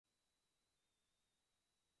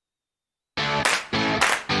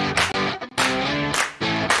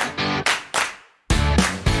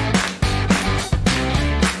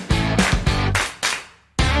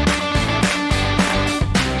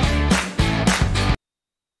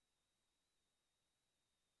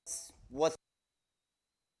What's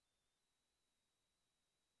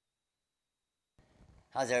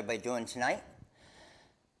How's everybody doing tonight?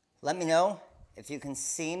 Let me know if you can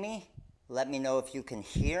see me. Let me know if you can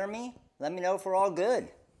hear me. Let me know if we're all good.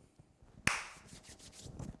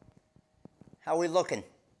 How we looking?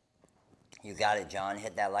 You got it, John.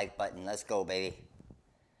 Hit that like button. Let's go, baby.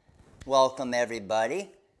 Welcome, everybody.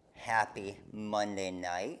 Happy Monday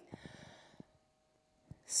night.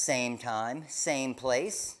 Same time, same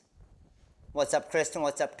place. What's up, Kristen?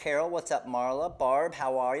 What's up, Carol? What's up, Marla? Barb,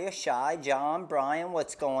 how are you? Shy, John, Brian,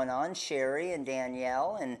 what's going on? Sherry and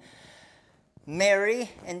Danielle and Mary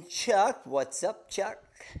and Chuck. What's up, Chuck?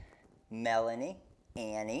 Melanie,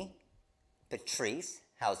 Annie, Patrice.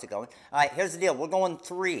 How's it going? All right, here's the deal. We're going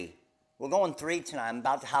three. We're going three tonight. I'm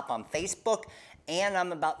about to hop on Facebook and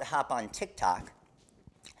I'm about to hop on TikTok.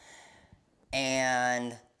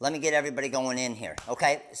 And let me get everybody going in here.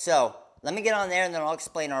 Okay, so let me get on there and then I'll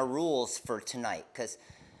explain our rules for tonight, because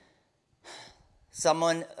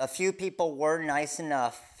a few people were nice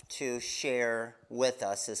enough to share with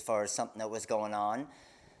us as far as something that was going on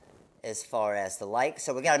as far as the like.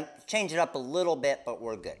 So we got to change it up a little bit, but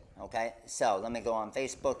we're good. Okay, so let me go on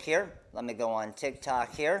Facebook here. Let me go on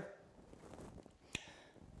TikTok here.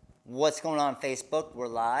 What's going on Facebook? We're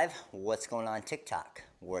live. What's going on TikTok?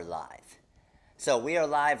 We're live. So we are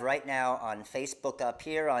live right now on Facebook up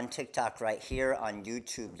here, on TikTok right here, on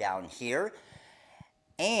YouTube down here.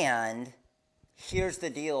 And here's the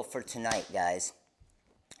deal for tonight, guys.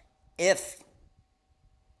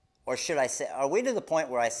 Or should I say, are we to the point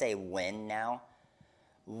where I say when now?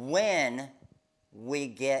 When we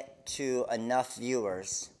get to enough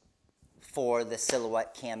viewers for the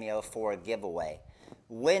Silhouette Cameo 4 giveaway,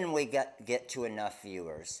 when we get to enough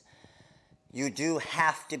viewers, you do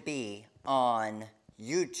have to be on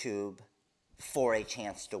YouTube for a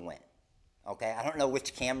chance to win. Okay? I don't know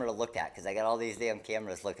which camera to look at because I got all these damn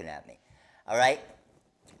cameras looking at me. All right?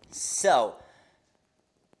 So,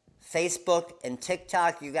 Facebook and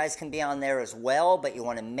TikTok, you guys can be on there as well, but you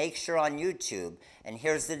want to make sure on YouTube. And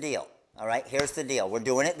here's the deal. All right? Here's the deal. We're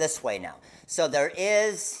doing it this way now. So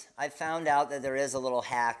I found out that there is a little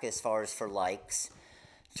hack as far as for likes,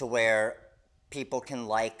 to where people can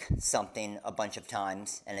like something a bunch of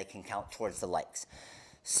times and it can count towards the likes.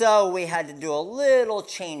 So we had to do a little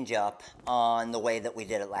change up on the way that we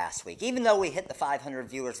did it last week, even though we hit the 500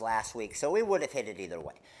 viewers last week, so we would have hit it either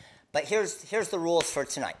way. But here's the rules for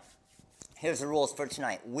tonight. Here's the rules for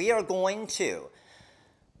tonight. We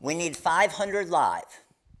need 500 live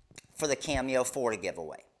for the Cameo 4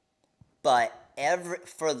 giveaway. But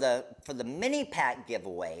for the mini pack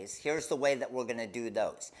giveaways, here's the way that we're going to do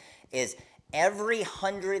those, is every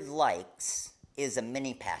 100 likes is a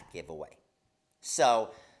mini pack giveaway. So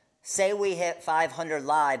say we hit 500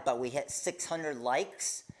 live, but we hit 600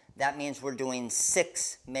 likes, that means we're doing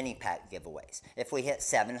 6 mini pack giveaways. If we hit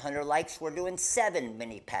 700 likes, we're doing 7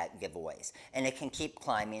 mini pack giveaways. And it can keep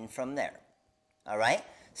climbing from there. All right?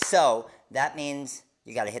 So that means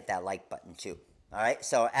you got to hit that like button too. All right?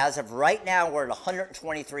 So as of right now, we're at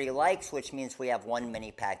 123 likes, which means we have 1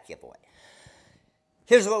 mini pack giveaway.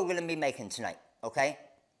 Here's what we're going to be making tonight, okay?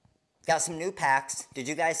 Got some new packs. Did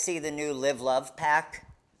you guys see the new Live Love pack?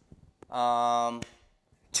 2 of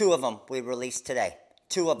them we released today.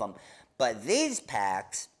 2 of them. But these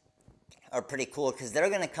packs are pretty cool because they're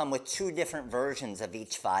going to come with 2 different versions of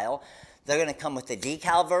each file. They're going to come with the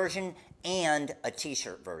decal version and a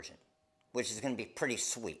t-shirt version, which is going to be pretty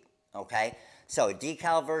sweet, okay? So a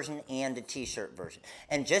decal version and a t-shirt version.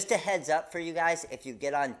 And just a heads up for you guys, if you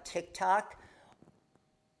get on TikTok,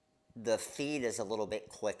 the feed is a little bit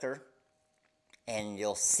quicker and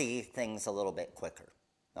you'll see things a little bit quicker,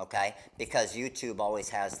 okay? Because YouTube always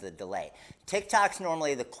has the delay. TikTok's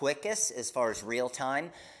normally the quickest as far as real time.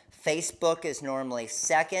 Facebook is normally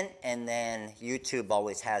second, and then YouTube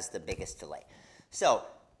always has the biggest delay. So,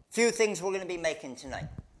 a few things we're going to be making tonight.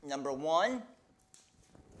 Number 1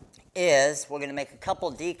 is we're going to make a couple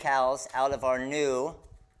decals out of our new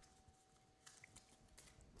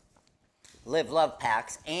Live Love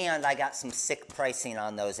packs, and I got some sick pricing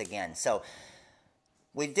on those again. So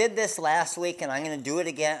we did this last week, and I'm going to do it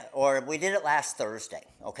again, or we did it last Thursday,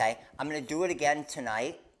 okay? I'm going to do it again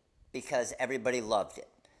tonight because everybody loved it.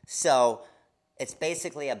 So it's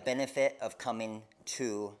basically a benefit of coming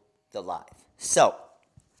to the live. So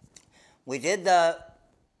we did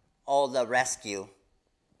all the rescue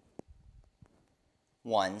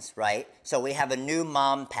ones, right? So we have a new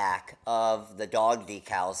mom pack of the dog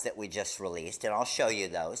decals that we just released, and I'll show you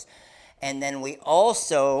those. And then we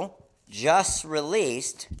also just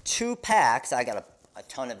released 2 packs. I got a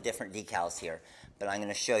ton of different decals here, but I'm going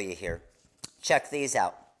to show you here. Check these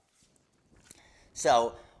out.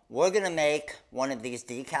 So we're going to make one of these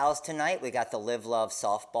decals tonight. We got the Live Love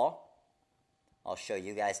Softball. I'll show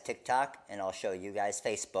you guys TikTok, and I'll show you guys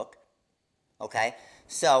Facebook. Okay,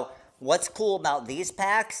 so what's cool about these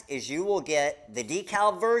packs is you will get the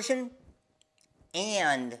decal version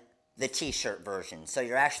and the t-shirt version. So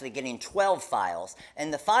you're actually getting 12 files.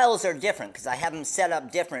 And the files are different because I have them set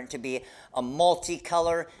up different to be a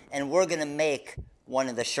multicolor, and we're going to make one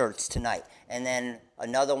of the shirts tonight. And then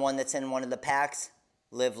another one that's in one of the packs,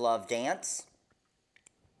 Live, Love, Dance.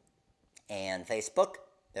 And Facebook.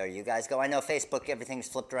 There you guys go. I know Facebook, everything's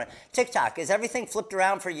flipped around. TikTok, is everything flipped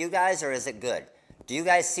around for you guys, or is it good? Do you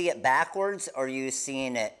guys see it backwards, or are you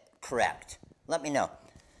seeing it correct? Let me know.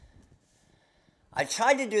 I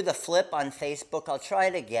tried to do the flip on Facebook. I'll try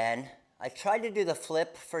it again. I tried to do the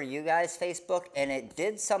flip for you guys, Facebook, and it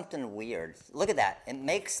did something weird. Look at that. It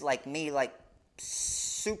makes like me like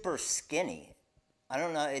super skinny. I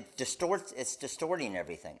don't know. It distorts. It's distorting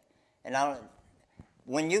everything. And I don't.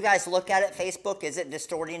 When you guys look at it, Facebook, is it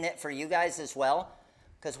distorting it for you guys as well?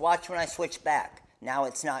 Because watch when I switch back. Now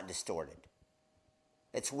it's not distorted.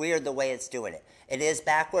 It's weird the way it's doing it. It is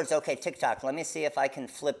backwards. Okay, TikTok, let me see if I can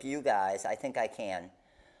flip you guys. I think I can.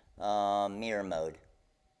 Mirror mode.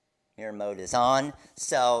 Mirror mode is on.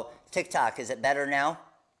 So, TikTok, is it better now?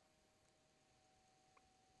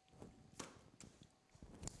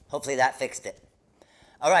 Hopefully that fixed it.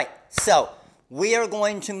 All right, so we are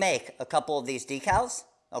going to make a couple of these decals.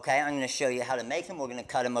 Okay, I'm going to show you how to make them. We're going to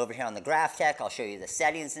cut them over here on the Graph Tech. I'll show you the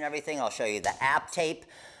settings and everything. I'll show you the app tape.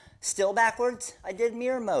 Still backwards? I did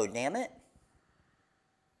mirror mode, damn it.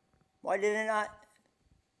 Why did it not?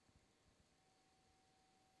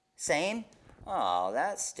 Same? Oh,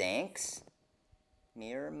 that stinks.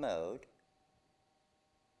 Mirror mode.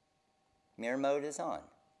 Mirror mode is on.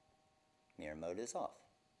 Mirror mode is off.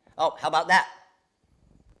 Oh, how about that?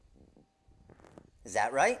 Is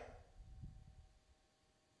that right?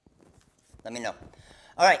 Let me know.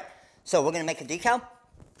 All right, so we're going to make a decal.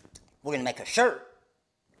 We're going to make a shirt.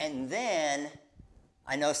 And then,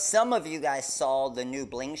 I know some of you guys saw the new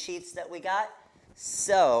Bling sheets that we got.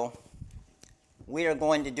 So, we are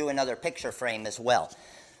going to do another picture frame as well.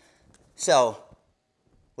 So,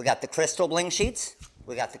 we got the crystal Bling sheets.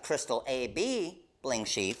 We got the crystal AB Bling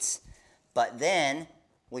sheets. But then,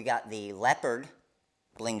 we got the leopard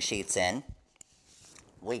Bling sheets in.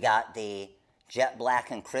 We got the jet black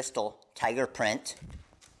and crystal tiger print.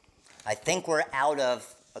 I think we're out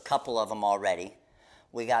of a couple of them already.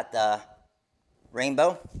 We got the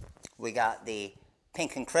rainbow, we got the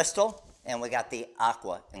pink and crystal, and we got the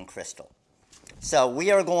aqua and crystal. So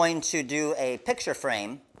we are going to do a picture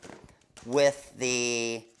frame with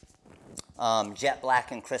the jet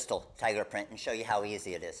black and crystal tiger print and show you how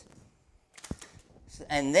easy it is.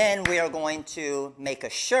 And then we are going to make a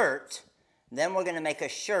shirt. Then we're going to make a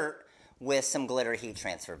shirt with some glitter heat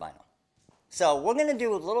transfer vinyl. So we're going to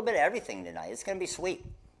do a little bit of everything tonight. It's going to be sweet.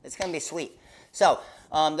 It's going to be sweet. So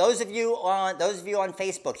those of you on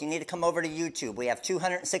Facebook, you need to come over to YouTube. We have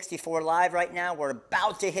 264 live right now. We're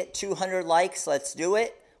about to hit 200 likes. Let's do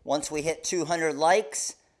it. Once we hit 200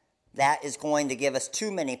 likes, that is going to give us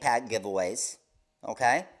 2 mini pack giveaways.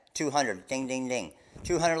 Okay? 200. Ding, ding, ding.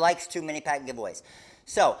 200 likes, 2 mini pack giveaways.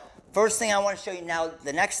 So first thing I want to show you now,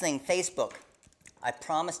 the next thing, Facebook. I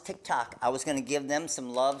promised TikTok I was going to give them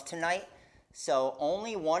some love tonight. So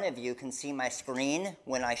only one of you can see my screen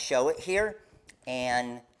when I show it here.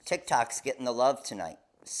 And TikTok's getting the love tonight.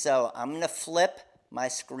 So I'm going to flip my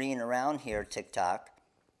screen around here, TikTok.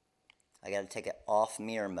 I got to take it off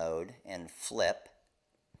mirror mode and flip.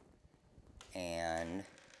 And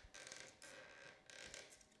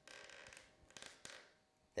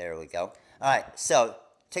there we go. All right, so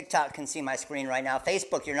TikTok can see my screen right now.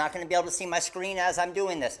 Facebook, you're not going to be able to see my screen as I'm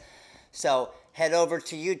doing this. So head over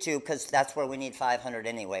to YouTube because that's where we need 500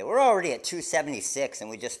 anyway. We're already at 276 and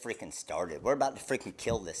we just freaking started. We're about to freaking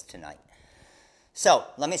kill this tonight. So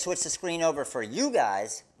let me switch the screen over for you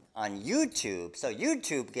guys on YouTube. So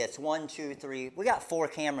YouTube gets 1, 2, 3. We got 4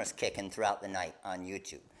 cameras kicking throughout the night on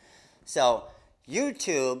YouTube. So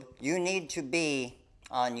YouTube, you need to be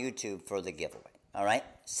on YouTube for the giveaway. All right?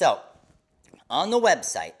 So on the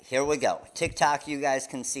website, here we go. TikTok you guys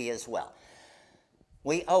can see as well.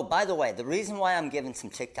 Oh, by the way, the reason why I'm giving some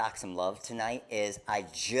TikTok some love tonight is I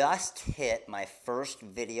just hit my first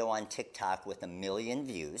video on TikTok with 1 million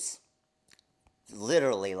views.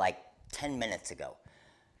 Literally like 10 minutes ago.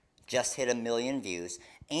 Just hit 1 million views.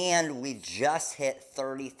 And we just hit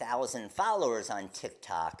 30,000 followers on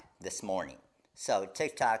TikTok this morning. So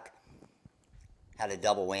TikTok had a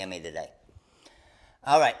double whammy today.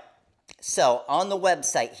 All right. So on the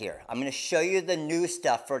website here, I'm going to show you the new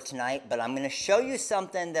stuff for tonight, but I'm going to show you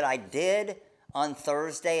something that I did on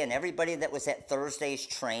Thursday, and everybody that was at Thursday's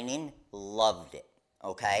training loved it,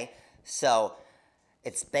 okay? So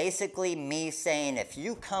it's basically me saying if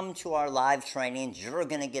you come to our live trainings, you're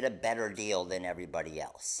going to get a better deal than everybody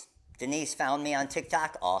else. Denise found me on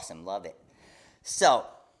TikTok. Awesome. Love it. So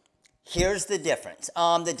here's the difference.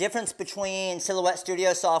 The difference between Silhouette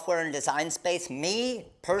Studio software and Design Space, me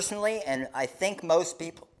personally, and I think most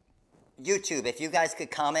people, YouTube, if you guys could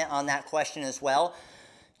comment on that question as well,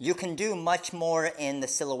 you can do much more in the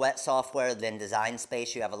Silhouette software than Design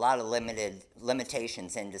Space. You have a lot of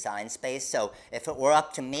limitations in Design Space. So if it were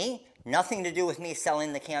up to me, nothing to do with me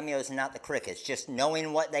selling the Cameos and not the Crickets, just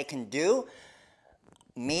knowing what they can do.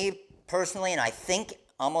 Me personally, and I think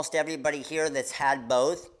almost everybody here that's had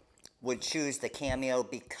both, would choose the Cameo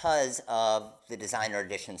because of the Designer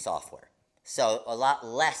Edition software. So a lot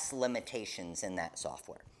less limitations in that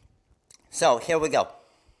software. So here we go.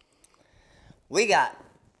 We got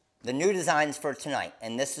the new designs for tonight,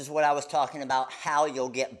 and this is what I was talking about, how you'll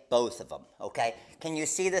get both of them, okay? Can you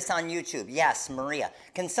see this on YouTube? Yes, Maria.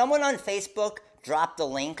 Can someone on Facebook drop the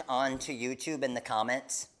link onto YouTube in the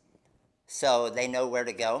comments so they know where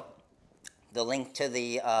to go? The link to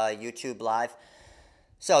the YouTube Live.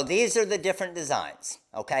 So these are the different designs,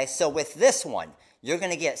 okay? So with this one, you're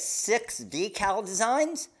going to get 6 decal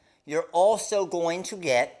designs. You're also going to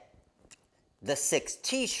get the 6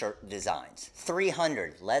 t-shirt designs.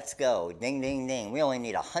 300, let's go, ding, ding, ding. We only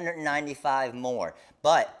need 195 more,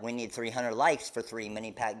 but we need 300 likes for 3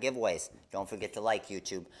 mini pack giveaways. Don't forget to like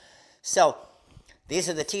YouTube. So these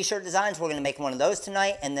are the t-shirt designs. We're going to make one of those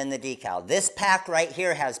tonight, and then the decal. This pack right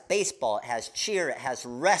here has baseball, it has cheer, it has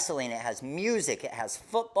wrestling, it has music, it has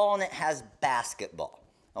football, and it has basketball,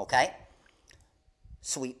 okay?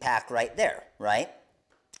 Sweet pack right there, right?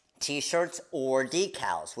 T-shirts or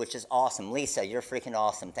decals, which is awesome. Lisa, you're freaking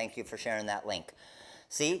awesome. Thank you for sharing that link.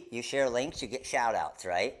 See, you share links, you get shout-outs,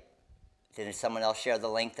 right? Did someone else share the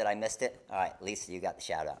link that I missed it? All right, Lisa, you got the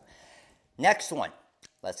shout-out. Next one.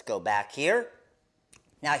 Let's go back here.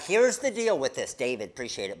 Now, here's the deal with this. David,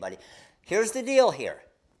 appreciate it, buddy. Here's the deal here.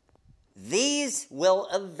 These will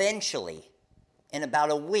eventually, in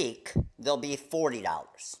about a week, they'll be $40,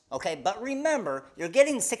 okay? But remember, you're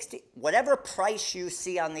getting whatever price you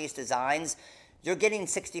see on these designs, you're getting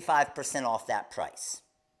 65% off that price,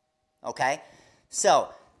 okay? So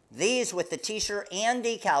these with the t-shirt and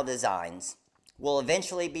decal designs will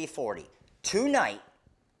eventually be 40. Tonight,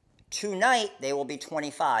 they will be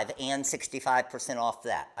 25 and 65% off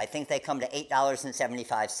that. I think they come to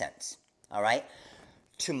 $8.75, all right?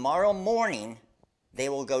 Tomorrow morning, they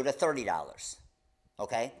will go to $30,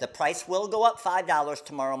 okay? The price will go up $5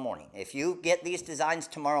 tomorrow morning. If you get these designs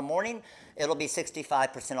tomorrow morning, it'll be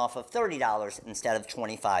 65% off of $30 instead of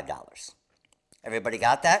 $25. Everybody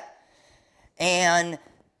got that? And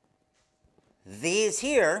these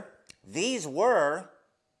here, these were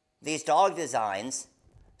these dog designs.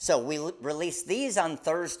 So we released these on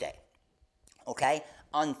Thursday, okay?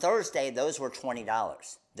 On Thursday, those were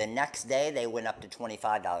 $20. The next day, they went up to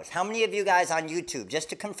 $25. How many of you guys on YouTube, just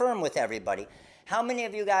to confirm with everybody, how many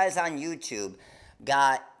of you guys on YouTube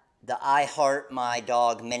got the I Heart My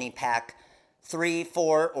Dog mini pack 3,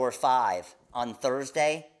 4, or 5 on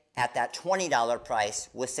Thursday at that $20 price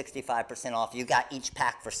with 65% off? You got each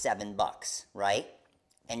pack for $7, right?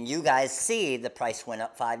 And you guys see the price went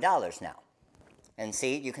up $5 now. And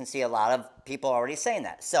see, you can see a lot of people already saying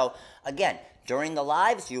that. So, again, during the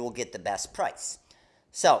lives, you will get the best price.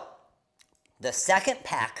 So, the second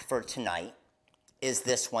pack for tonight is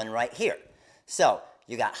this one right here. So,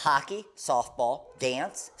 you got hockey, softball,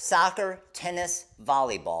 dance, soccer, tennis,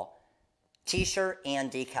 volleyball, t-shirt,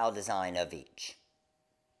 and decal design of each.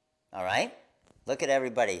 All right? Look at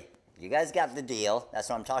everybody. You guys got the deal. That's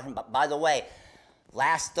what I'm talking about. By the way,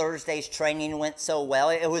 last Thursday's training went so well.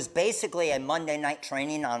 It was basically a Monday night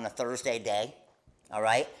training on a Thursday day, all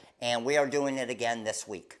right? And we are doing it again this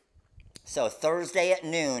week. So Thursday at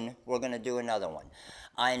noon, we're going to do another one.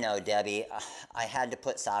 I know, Debbie. I had to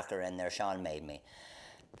put soccer in there. Sean made me.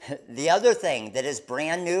 The other thing that is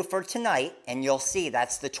brand new for tonight, and you'll see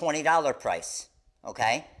that's the $20 price,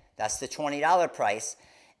 okay? That's the $20 price,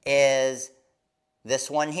 is this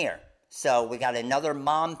one here. So we got another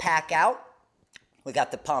mom pack out. We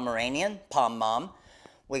got the Pomeranian, Pom Mom.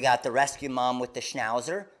 We got the Rescue Mom with the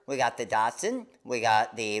Schnauzer. We got the Dachshund. We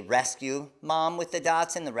got the Rescue Mom with the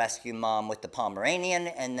Dachshund, the Rescue Mom with the Pomeranian,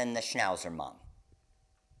 and then the Schnauzer Mom.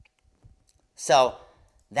 So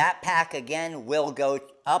that pack, again, will go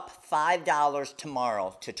up $5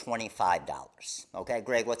 tomorrow to $25. Okay,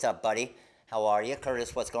 Greg, what's up, buddy? How are you?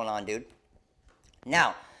 Curtis, what's going on, dude?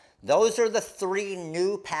 Now, those are the 3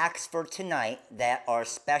 new packs for tonight that are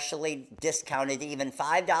specially discounted even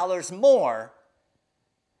 $5 more,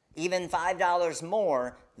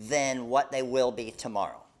 than what they will be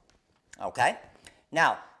tomorrow. Okay?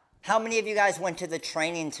 Now, how many of you guys went to the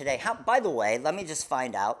training today? By the way, let me just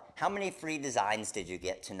find out, how many free designs did you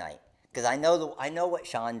get tonight? Because I know what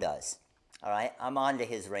Sean does. All right? I'm on to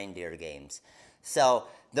his reindeer games. So,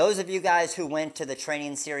 those of you guys who went to the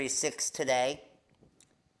training series 6 today,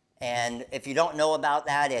 and if you don't know about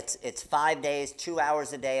that, it's 5 days, 2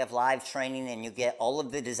 hours a day of live training, and you get all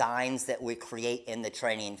of the designs that we create in the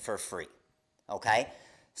training for free. Okay?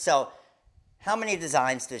 So, how many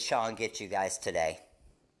designs did Sean get you guys today?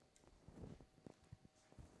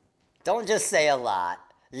 Don't just say a lot.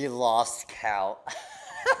 You lost count.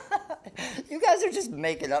 You guys are just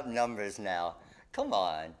making up numbers now. Come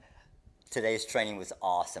on. Today's training was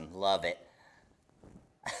awesome. Love it.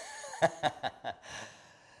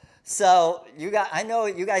 So, I know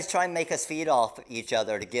you guys try and make us feed off each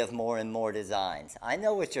other to give more and more designs. I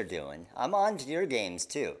know what you're doing. I'm on to your games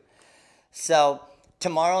too. So,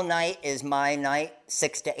 tomorrow night is my night,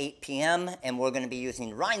 6 to 8 p.m., and we're going to be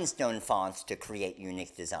using rhinestone fonts to create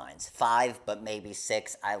unique designs. 5, but maybe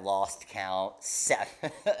 6. I lost count.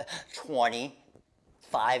 20.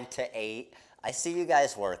 5 to 8. I see you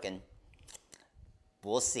guys working.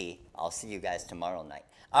 We'll see. I'll see you guys tomorrow night.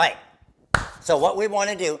 All right. So what we want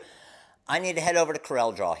to do, I need to head over to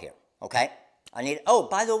CorelDRAW here, okay? Oh,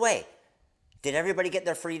 by the way, did everybody get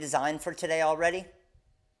their free design for today already?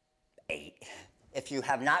 8. If you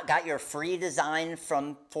have not got your free design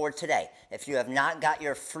for today,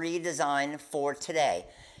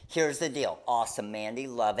 here's the deal. Awesome, Mandy,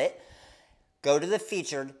 love it. Go to the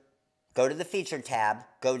featured tab,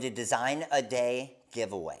 go to Design a Day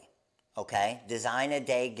Giveaway, okay? Design a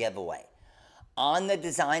Day Giveaway. On the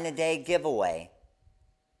Design a Day giveaway,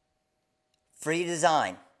 free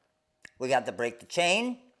design, we got the Break the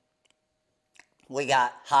Chain, we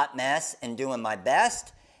got Hot Mess and Doing My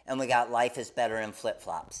Best, and we got Life is Better in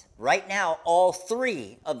Flip-Flops. Right now, all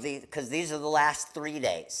 3 of these, because these are the last 3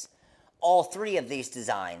 days, all 3 of these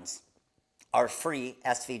designs are free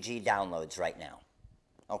SVG downloads right now.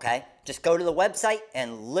 Okay? Just go to the website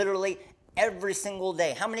and literally every single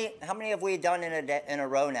day. How many have we done in a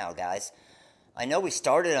row now, guys? I know we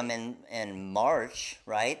started them in March,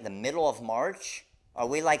 right? The middle of March. Are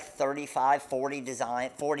we like 35, 40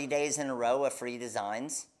 days in a row of free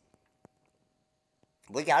designs?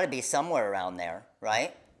 We got to be somewhere around there,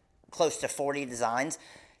 right? Close to 40 designs.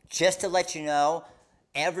 Just to let you know,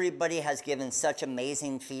 everybody has given such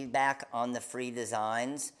amazing feedback on the free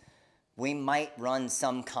designs. We might run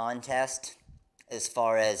some contest as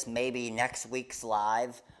far as maybe next week's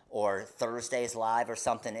live or Thursday's live or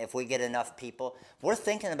something. If we get enough people, we're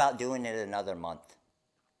thinking about doing it another month.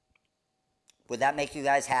 Would that make you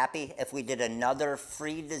guys happy if we did another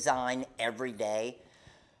free design every day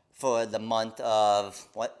for the month of,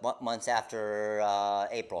 what months after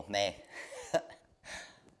April? May.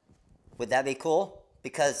 Would that be cool?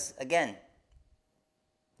 Because, again,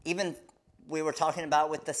 even we were talking about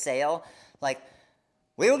with the sale, like,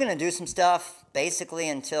 we were going to do some stuff basically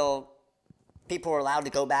until people were allowed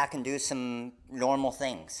to go back and do some normal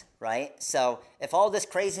things, right? So if all this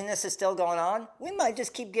craziness is still going on, we might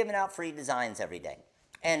just keep giving out free designs every day.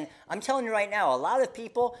 And I'm telling you right now, a lot of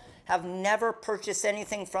people have never purchased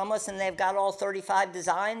anything from us and they've got all 35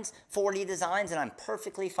 designs, 40 designs, and I'm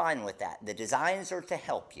perfectly fine with that. The designs are to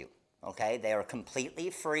help you, okay? They are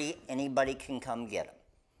completely free. Anybody can come get them,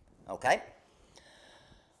 okay?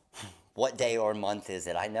 What day or month is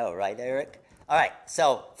it? I know, right, Eric? All right,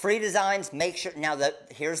 so free designs, make sure, now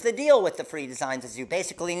here's the deal with the free designs is you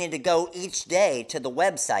basically need to go each day to the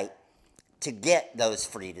website to get those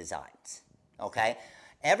free designs, okay?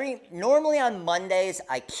 Normally on Mondays,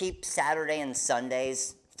 I keep Saturday and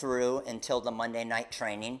Sundays through until the Monday night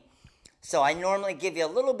training. So I normally give you a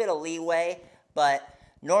little bit of leeway, but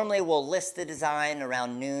normally we'll list the design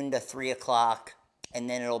around noon to 3 o'clock, and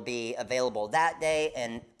then it'll be available that day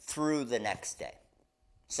and through the next day.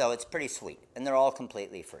 So it's pretty sweet, and they're all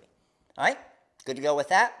completely free. All right, good to go with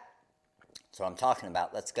that? That's what I'm talking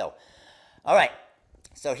about. Let's go. All right,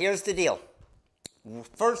 so here's the deal.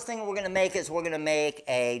 First thing we're going to make is we're going to make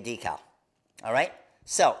a decal. All right,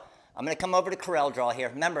 so I'm going to come over to CorelDRAW here.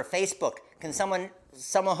 Remember, Facebook. Can someone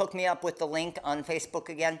hook me up with the link on Facebook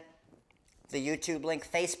again? The YouTube link,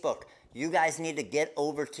 Facebook. You guys need to get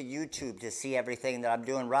over to YouTube to see everything that I'm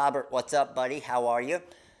doing. Robert, what's up, buddy? How are you?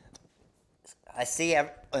 I see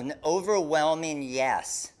an overwhelming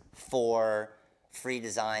yes for free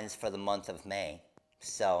designs for the month of May.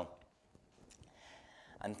 So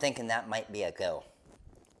I'm thinking that might be a go.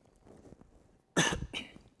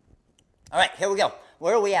 All right, here we go.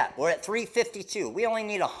 Where are we at? We're at 352. We only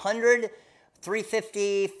need 100,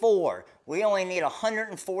 354. We only need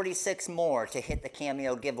 146 more to hit the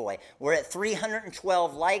Cameo giveaway. We're at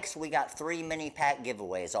 312 likes. We got 3 mini pack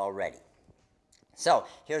giveaways already. So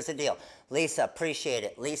here's the deal. Lisa, appreciate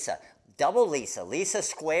it. Lisa, double Lisa. Lisa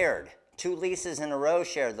squared. 2 Lisas in a row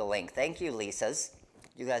shared the link. Thank you, Lisas.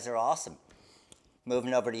 You guys are awesome.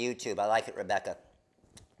 Moving over to YouTube. I like it, Rebecca.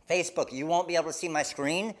 Facebook, you won't be able to see my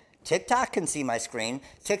screen. TikTok can see my screen.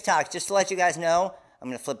 TikTok, just to let you guys know, I'm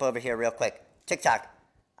going to flip over here real quick. TikTok,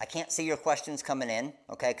 I can't see your questions coming in,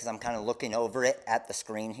 okay, because I'm kind of looking over it at the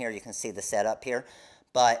screen here. You can see the setup here.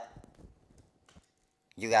 But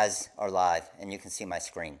you guys are live, and you can see my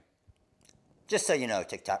screen. Just so you know,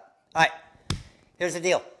 TikTok. All right, here's the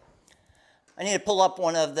deal. I need to pull up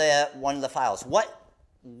one of the files.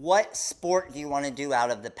 What sport do you want to do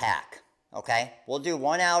out of the pack? Okay, we'll do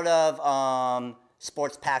one out of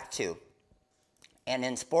Sports Pack 2. And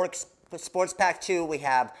in Sports Pack 2, we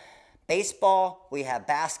have baseball, we have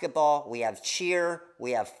basketball, we have cheer,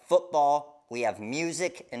 we have football, we have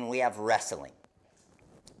music, and we have wrestling.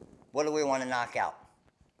 What do we want to knock out?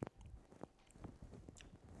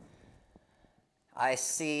 I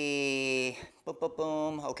see, boom, boom,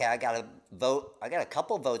 boom. Okay, I got a vote. I got a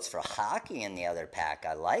couple votes for hockey in the other pack.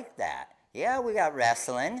 I like that. Yeah, we got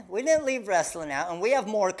wrestling. We didn't leave wrestling out, and we have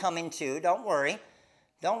more coming too. Don't worry.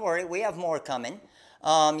 Don't worry, we have more coming.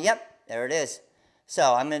 Yep, there it is.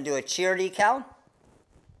 So I'm going to do a cheer decal.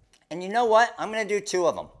 And you know what? I'm going to do 2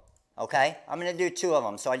 of them. Okay? I'm going to do 2 of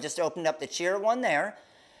them. So I just opened up the cheer one there.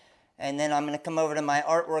 And then I'm going to come over to my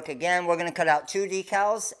artwork again. We're going to cut out 2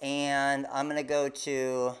 decals. And I'm going to go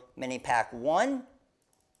to mini pack 1.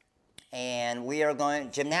 And we are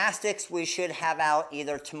going, gymnastics we should have out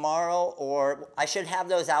either tomorrow or I should have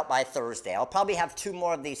those out by Thursday. I'll probably have 2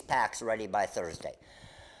 more of these packs ready by Thursday.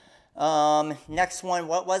 Next one,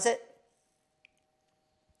 what was it?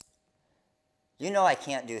 You know I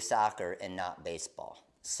can't do soccer and not baseball.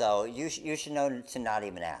 So you should know to not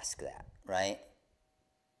even ask that, right?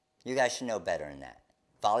 You guys should know better than that.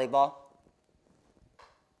 Volleyball?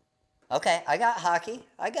 Okay, I got hockey.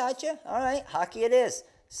 I got you. All right, hockey it is.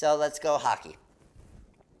 So let's go hockey.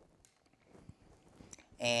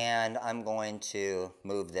 And I'm going to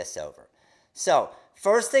move this over. So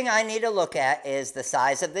first thing I need to look at is the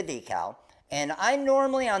size of the decal. And I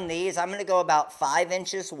normally on these, I'm going to go about 5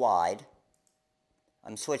 inches wide.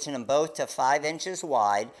 I'm switching them both to 5 inches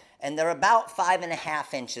wide. And they're about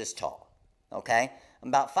 5.5 inches tall. Okay? I'm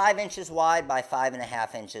about 5 inches wide by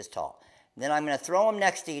 5.5 inches tall. Then I'm going to throw them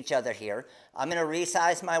next to each other here. I'm going to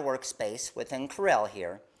resize my workspace within Corel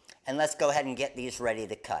here. And let's go ahead and get these ready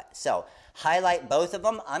to cut. So highlight both of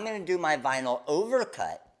them. I'm going to do my vinyl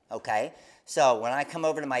overcut. Okay? So when I come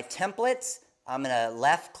over to my templates, I'm going to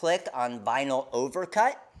left click on vinyl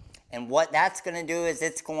overcut. And what that's going to do is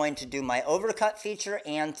it's going to do my overcut feature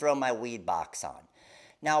and throw my weed box on.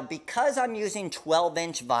 Now because I'm using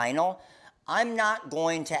 12-inch vinyl, I'm not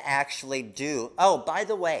going to actually do, oh, by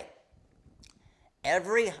the way,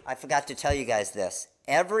 I forgot to tell you guys this,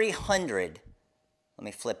 every 100, let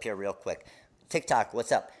me flip here real quick. TikTok,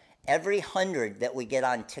 what's up? Every 100 that we get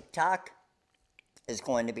on TikTok is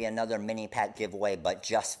going to be another mini pack giveaway, but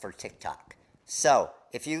just for TikTok. So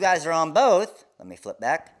if you guys are on both, let me flip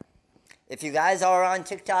back. If you guys are on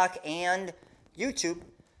TikTok and YouTube,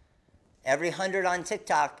 every 100 on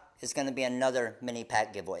TikTok is going to be another mini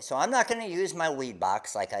pack giveaway. So I'm not going to use my weed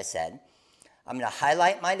box, like I said. I'm going to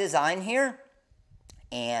highlight my design here,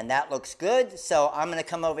 and that looks good. So I'm going to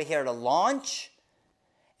come over here to launch,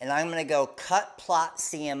 and I'm going to go cut plot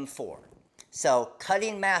CM4. So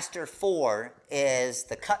Cutting Master 4 is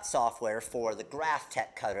the cut software for the graph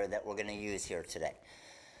tech cutter that we're going to use here today.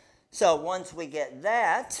 So once we get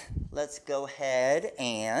that, let's go ahead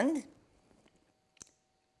and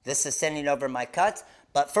this is sending over my cuts.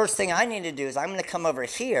 But first thing I need to do is I'm going to come over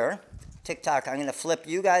here. TikTok, I'm going to flip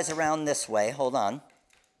you guys around this way. Hold on.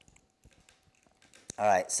 All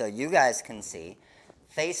right, so you guys can see.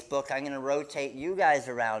 Facebook, I'm going to rotate you guys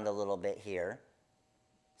around a little bit here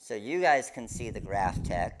so you guys can see the graph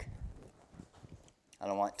tech. I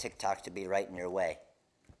don't want TikTok to be right in your way.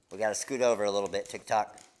 We got to scoot over a little bit,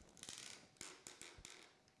 TikTok.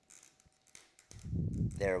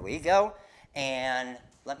 There we go. And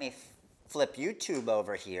let me flip YouTube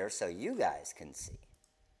over here so you guys can see.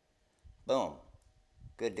 Boom.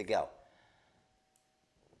 Good to go.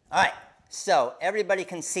 All right. So everybody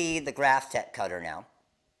can see the graph tech cutter now.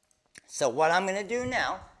 So what I'm going to do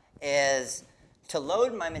now is to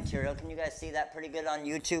load my material. Can you guys see that pretty good on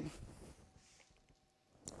YouTube?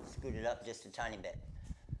 scoot it up just a tiny bit.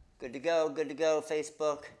 Good to go,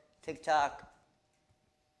 Facebook, TikTok.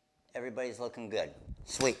 Everybody's looking good.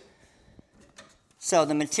 Sweet. So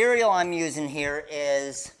the material I'm using here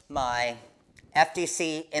is my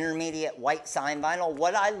FDC Intermediate White Sign Vinyl.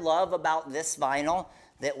 What I love about this vinyl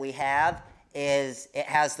that we have is it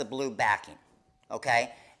has the blue backing,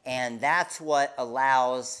 okay? And that's what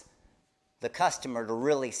allows the customer to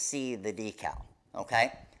really see the decal,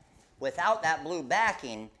 okay? Without that blue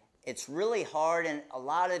backing, it's really hard, and a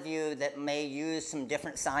lot of you that may use some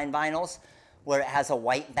different sign vinyls where it has a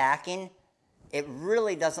white backing, it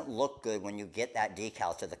really doesn't look good when you get that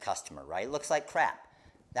decal to the customer, right? It looks like crap.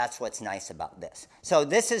 That's what's nice about this. So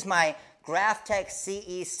this is my Graphtec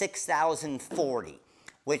CE6040,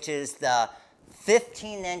 which is the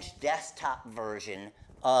 15-inch desktop version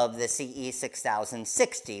of the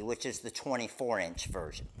CE6060, which is the 24-inch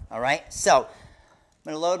version, all right? So I'm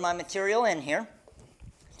gonna load my material in here.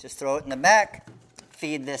 Just throw it in the back,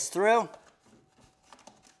 feed this through.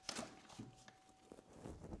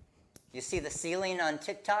 You see the ceiling on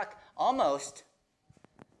TikTok? Almost.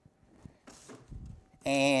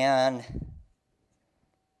 And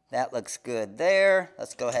that looks good there.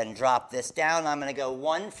 Let's go ahead and drop this down. I'm going to go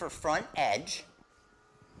 1 for front edge.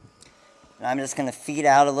 And I'm just going to feed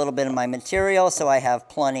out a little bit of my material so I have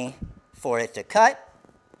plenty for it to cut.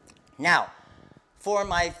 Now, for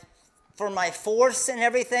my force and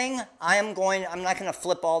everything, I'm not going to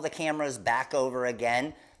flip all the cameras back over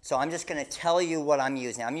again. So I'm just going to tell you what I'm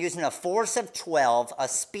using. I'm using a force of 12, a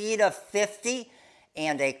speed of 50,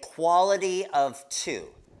 and a quality of 2.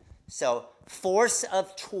 So force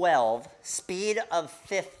of 12, speed of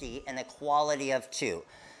 50, and a quality of 2.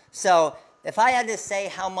 So if I had to say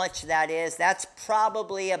how much that is, that's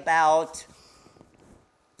probably about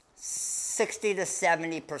 60 to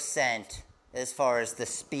 70% as far as the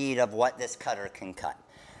speed of what this cutter can cut.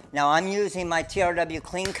 Now I'm using my TRW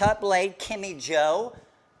clean cut blade, Kimmy Joe.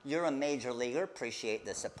 You're a major leaguer, appreciate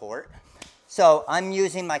the support. So I'm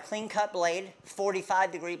using my clean cut blade,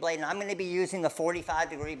 45-degree blade, and I'm going to be using the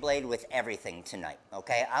 45-degree blade with everything tonight,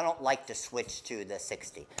 okay? I don't like to switch to the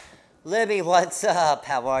 60. Libby, what's up?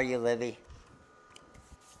 How are you, Libby?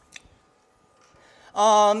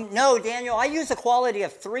 No, Daniel, I use a quality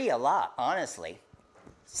of 3 a lot, honestly.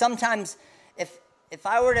 Sometimes, if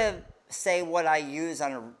I were to say what I use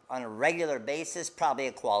on a regular basis, probably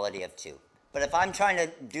a quality of 2. But if I'm trying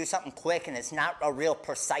to do something quick and it's not a real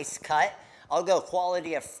precise cut, I'll go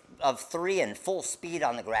quality of 3 and full speed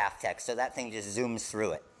on the Graphtec, so that thing just zooms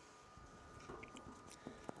through it.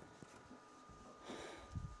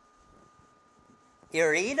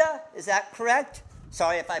 Irida, is that correct?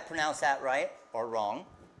 Sorry if I pronounced that right or wrong.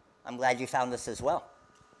 I'm glad you found this as well.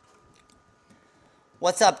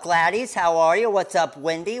 What's up, Gladys? How are you? What's up,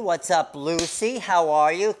 Wendy? What's up, Lucy? How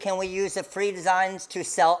are you? Can we use the free designs to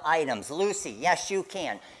sell items? Lucy, yes, you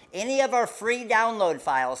can. Any of our free download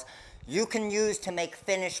files you can use to make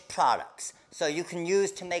finished products. So you can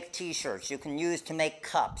use to make t-shirts, you can use to make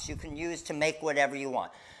cups, you can use to make whatever you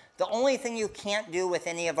want. The only thing you can't do with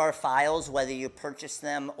any of our files, whether you purchase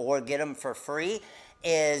them or get them for free,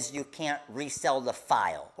 is you can't resell the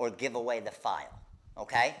file or give away the file,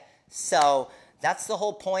 okay? So that's the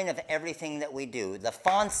whole point of everything that we do. The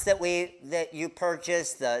fonts that you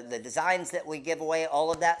purchase, the designs that we give away,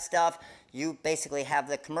 all of that stuff, you basically have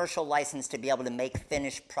the commercial license to be able to make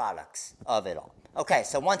finished products of it all. Okay,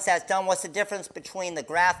 so once that's done, what's the difference between the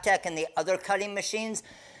Graphtec and the other cutting machines?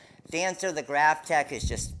 The answer, the Graphtec is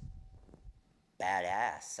just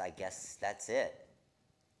badass. I guess that's it.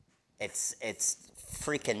 It's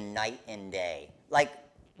freaking night and day. Like,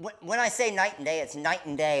 when I say night and day, it's night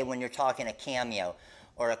and day when you're talking a CAMEO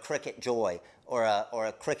or a Cricut Joy or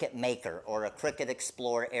a Cricut Maker or a Cricut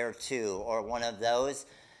Explorer Air 2 or one of those.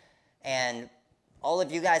 And all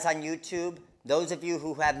of you guys on YouTube, those of you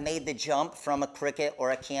who have made the jump from a Cricut or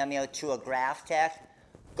a CAMEO to a Graphtec,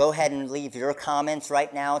 go ahead and leave your comments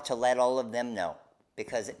right now to let all of them know,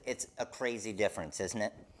 because it's a crazy difference, isn't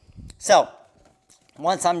it? So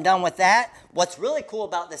once I'm done with that, what's really cool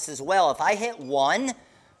about this as well, if I hit 1,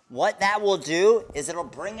 what that will do is it'll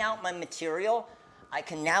bring out my material. I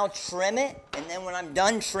can now trim it, and then when I'm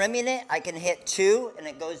done trimming it, I can hit 2, and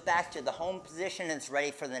it goes back to the home position, and it's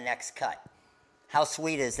ready for the next cut. How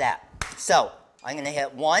sweet is that? So I'm going to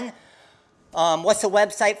hit 1. What's the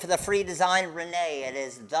website for the free design? Renee, it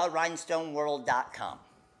is therhinestoneworld.com.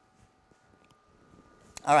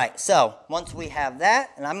 All right, so once we have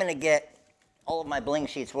that, and I'm going to get all of my bling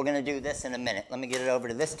sheets. We're going to do this in a minute. Let me get it over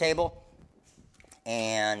to this table.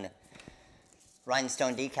 And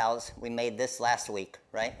rhinestone decals, we made this last week,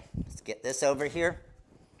 right? Let's get this over here.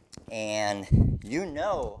 And you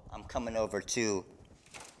know I'm coming over to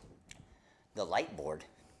the light board,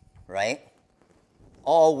 right?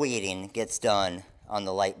 All weeding gets done on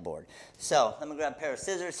the light board. So let me grab a pair of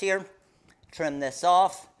scissors here, trim this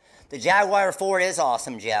off. The Jaguar 4 is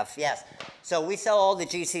awesome, Jeff. Yes. So we sell all the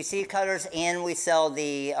GCC cutters and we sell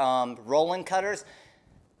the Roland cutters.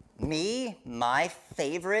 My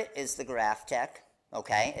favorite is the Graphtec.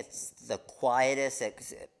 Okay, it's the quietest.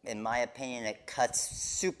 In my opinion, it cuts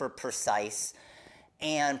super precise.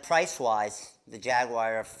 And price-wise, the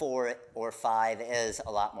Jaguar 4 or 5 is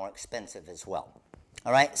a lot more expensive as well.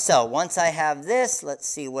 All right, so once I have this, let's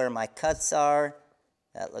see where my cuts are.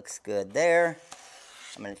 That looks good there.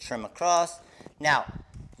 I'm going to trim across. Now,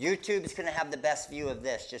 YouTube is going to have the best view of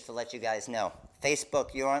this, just to let you guys know.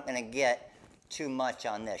 Facebook, you aren't going to get too much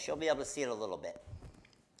on this. You'll be able to see it a little bit.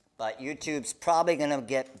 But YouTube's probably going to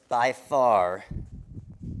get, by far,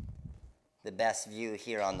 the best view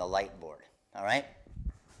here on the light board. All right?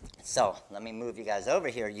 So, let me move you guys over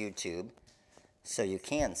here, YouTube, so you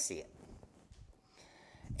can see it.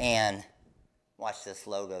 And watch this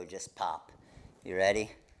logo just pop. You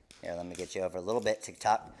ready? Here, let me get you over a little bit.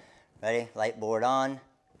 TikTok. Ready? Light board on.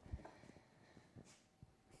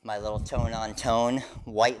 My little tone-on-tone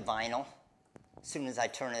white vinyl. As soon as I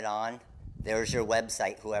turn it on, there's your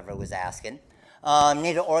website, whoever was asking.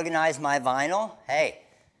 Need to organize my vinyl? Hey,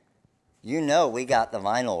 you know we got the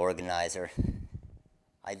vinyl organizer.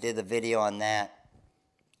 I did the video on that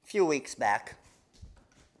a few weeks back.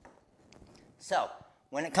 So,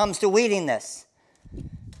 when it comes to weeding this,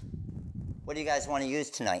 what do you guys want to use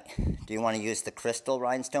tonight? Do you want to use the crystal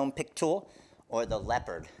rhinestone pick tool or the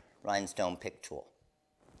leopard rhinestone pick tool?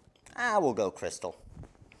 We'll go crystal.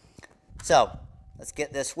 So, let's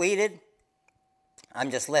get this weeded.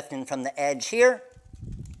 I'm just lifting from the edge here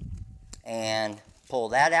and pull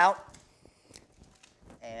that out.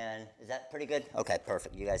 And is that pretty good? Okay,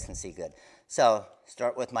 perfect. You guys can see good. So,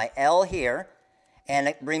 start with my L here.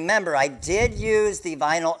 And remember, I did use the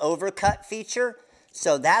vinyl overcut feature,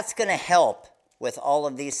 so that's going to help with all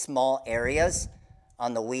of these small areas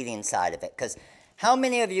on the weeding side of it. Because how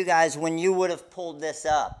many of you guys, when you would have pulled this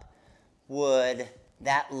up, would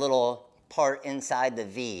that little part inside the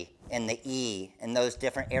V and the E and those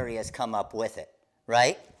different areas come up with it,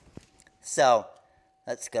 right? So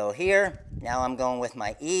let's go here. Now I'm going with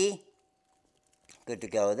my E. Good to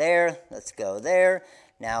go there. Let's go there.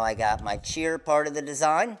 Now I got my cheer part of the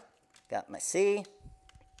design. Got my C,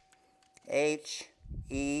 H,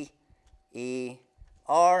 E, E,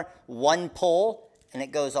 R. One pull, and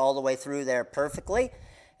it goes all the way through there perfectly.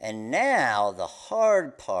 And now the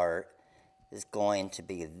hard part is going to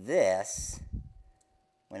be this.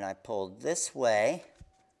 When I pulled this way,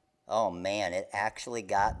 oh man, it actually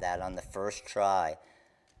got that on the first try.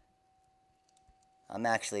 I'm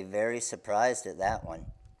actually very surprised at that one.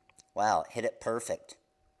 Wow, hit it perfect.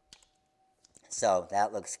 So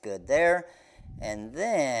that looks good there. And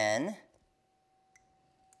then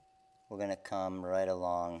we're going to come right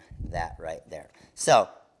along that right there. So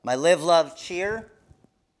my Live, Love, Cheer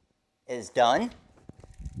is done.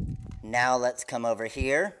 Now let's come over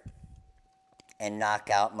here and knock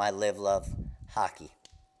out my Live, Love, Hockey.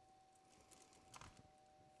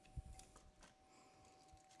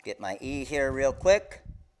 Get my E here real quick.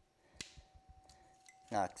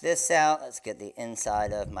 Knock this out. Let's get the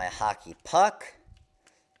inside of my hockey puck.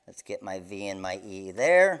 Let's get my V and my E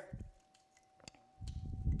there.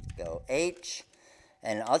 Go H.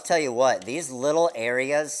 And I'll tell you what, these little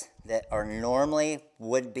areas that are normally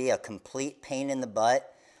would be a complete pain in the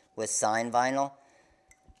butt with sign vinyl,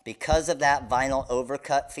 because of that vinyl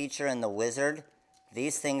overcut feature in the Wizard,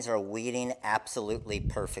 these things are weeding absolutely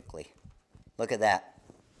perfectly. Look at that.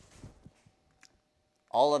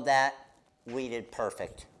 All of that weeded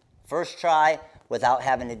perfect. First try without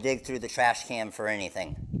having to dig through the trash can for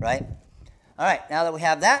anything, right? All right, now that we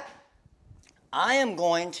have that, I am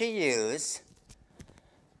going to use,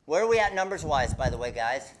 where are we at numbers-wise, by the way,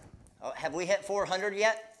 guys? Oh, have we hit 400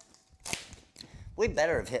 yet? We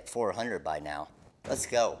better have hit 400 by now. Let's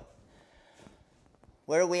go.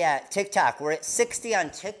 Where are we at? TikTok. We're at 60 on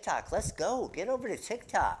TikTok. Let's go. Get over to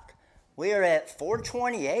TikTok. We are at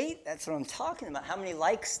 428. That's what I'm talking about. How many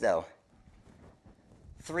likes, though?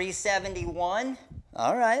 371.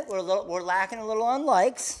 All right. We're lacking a little on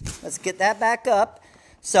likes. Let's get that back up.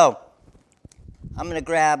 So I'm going to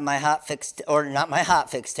grab my hotfix, or not my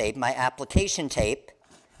hotfix tape, my application tape.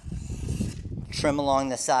 Trim along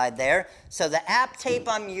the side there. So the app tape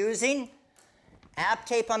I'm using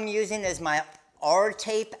is my R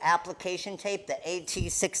tape application tape, the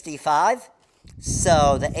AT65.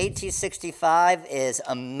 So the AT65 is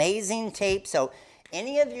amazing tape. So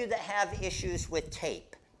any of you that have issues with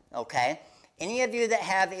tape, okay? Any of you that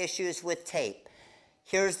have issues with tape,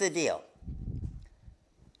 here's the deal.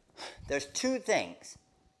 There's two things.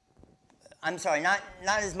 I'm sorry, not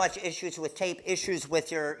as much issues with tape, issues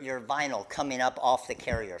with your vinyl coming up off the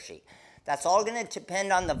carrier sheet. That's all going to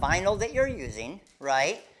depend on the vinyl that you're using,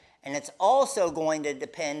 right? And it's also going to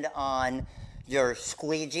depend on your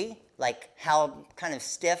squeegee, like how kind of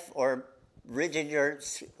stiff or rigid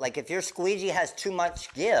like if your squeegee has too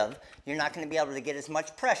much give, you're not going to be able to get as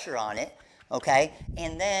much pressure on it, okay?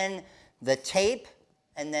 And then the tape,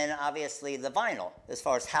 and then obviously the vinyl as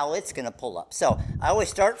far as how it's going to pull up. So I always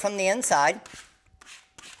start from the inside,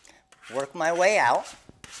 work my way out.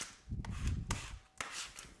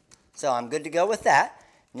 So I'm good to go with that.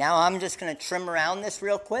 Now I'm just going to trim around this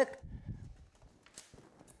real quick.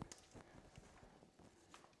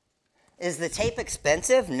 Is the tape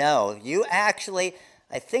expensive? No. You actually,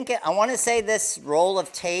 I want to say this roll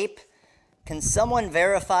of tape, can someone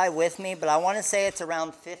verify with me, but I want to say it's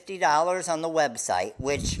around $50 on the website,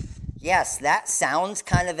 which, yes, that sounds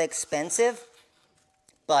kind of expensive,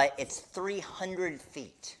 but it's 300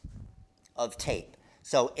 feet of tape.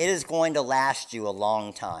 So it is going to last you a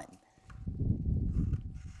long time.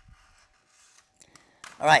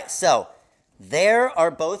 All right, so there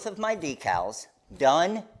are both of my decals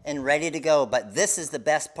done and ready to go, but this is the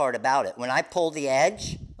best part about it. When I pull the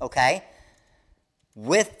edge, okay,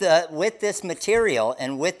 with this material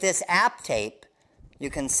and with this app tape,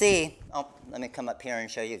 you can see, oh, let me come up here and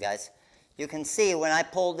show you guys. You can see when I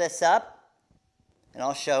pull this up, and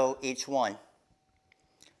I'll show each one.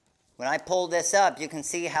 When I pull this up, you can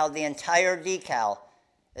see how the entire decal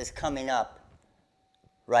is coming up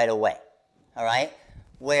right away, all right?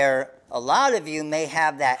 Where a lot of you may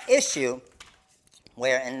have that issue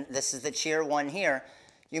where, and this is the cheer one here,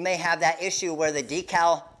 you may have that issue where the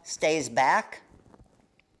decal stays back.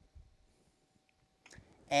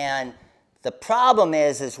 And the problem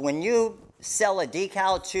is when you sell a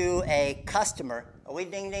decal to a customer, are we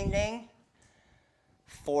ding, ding, ding?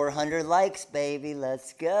 400 likes, baby,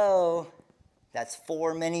 let's go. That's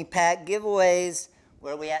 4 mini pack giveaways.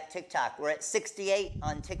 Where are we at TikTok? We're at 68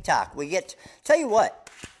 on TikTok. We get, tell you what,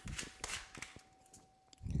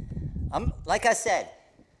 like I said,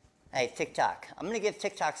 hey, TikTok, I'm going to give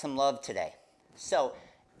TikTok some love today. So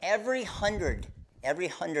every 100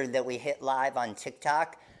 that we hit live on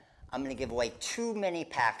TikTok, I'm going to give away 2 mini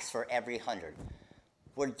packs for every 100.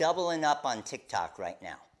 We're doubling up on TikTok right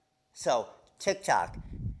now. So TikTok,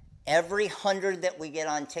 every 100 that we get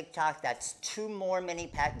on TikTok, that's 2 more mini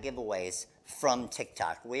pack giveaways from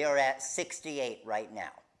TikTok. We are at 68 right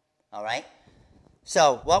now, all right?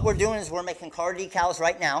 So what we're doing is we're making car decals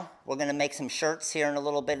right now. We're going to make some shirts here in a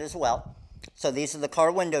little bit as well. So these are the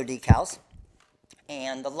car window decals.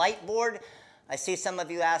 And the light board, I see some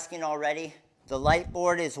of you asking already. The light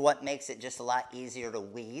board is what makes it just a lot easier to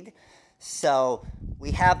weed. So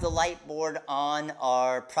we have the light board on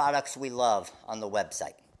our products we love on the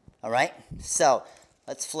website. All right? So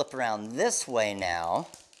let's flip around this way now.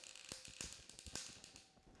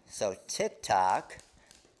 So TikTok,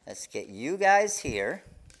 let's get you guys here.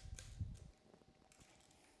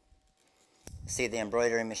 See the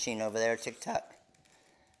embroidery machine over there, TikTok?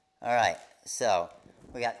 All right, so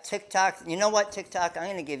we got TikTok. You know what, TikTok? I'm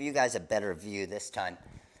going to give you guys a better view this time.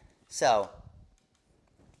 So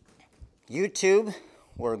YouTube,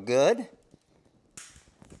 we're good.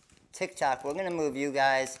 TikTok, we're going to move you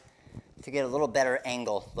guys to get a little better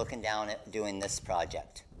angle looking down at doing this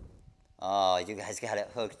project. Oh, you guys got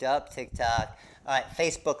it hooked up, TikTok. All right,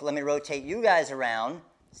 Facebook, let me rotate you guys around.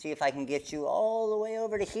 See if I can get you all the way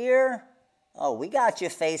over to here. Oh, we got you,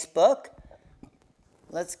 Facebook.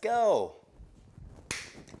 Let's go.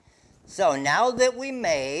 So now that we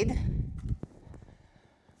made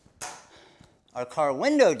our car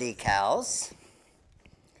window decals,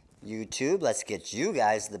 YouTube, let's get you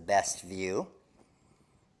guys the best view.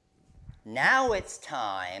 Now it's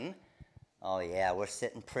time. Oh yeah, we're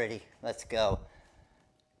sitting pretty. Let's go.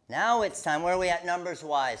 Now it's time. Where are we at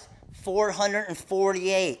numbers-wise?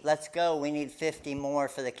 448. Let's go. We need 50 more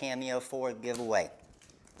for the CAMEO 4 giveaway.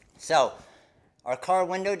 So our car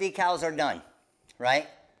window decals are done, right?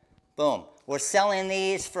 Boom. We're selling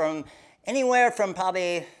these from anywhere from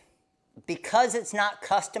probably, because it's not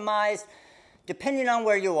customized, depending on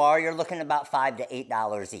where you are, you're looking at about $5 to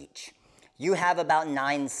 $8 each. You have about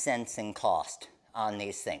 9 cents in cost on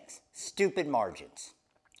these things. Stupid margins,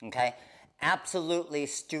 okay? Absolutely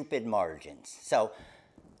stupid margins. So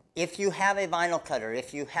if you have a vinyl cutter,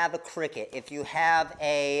 if you have a Cricut, if you have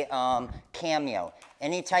a CAMEO,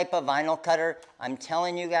 any type of vinyl cutter, I'm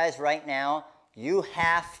telling you guys right now, you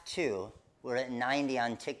have to We're at 90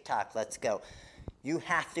 on TikTok. Let's go. You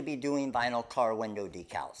have to be doing vinyl car window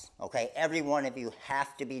decals, okay? Every one of you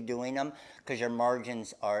have to be doing them because your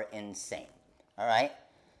margins are insane, all right?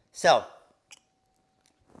 So,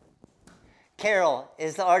 Carol,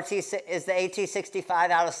 is the AT65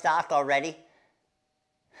 out of stock already?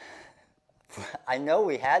 I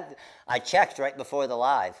know I checked right before the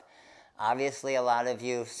live. Obviously, a lot of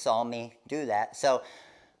you saw me do that. So,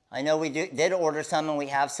 I know we did order some and we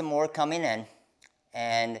have some more coming in.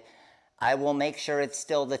 And I will make sure it's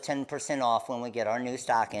still the 10% off when we get our new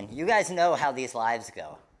stock in. You guys know how these lives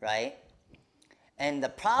go, right? And the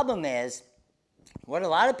problem is, what a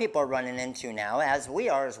lot of people are running into now, as we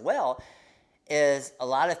are as well, is a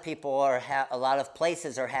lot of people a lot of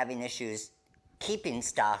places are having issues keeping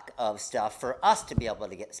stock of stuff for us to be able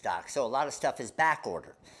to get stock. So a lot of stuff is back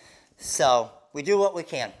ordered. So we do what we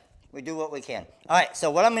can. We do what we can. All right, so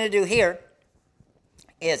what I'm going to do here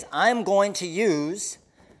is I'm going to use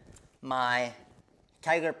my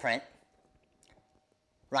tiger print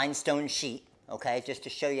rhinestone sheet, okay, just to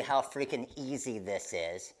show you how freaking easy this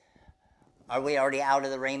is. Are we already out of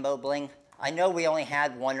the rainbow bling? I know we only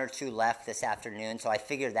had 1 or 2 left this afternoon, so I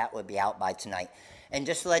figured that would be out by tonight. And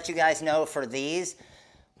just to let you guys know, for these,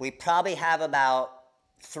 we probably have about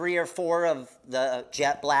 3 or 4 of the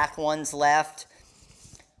jet black ones left.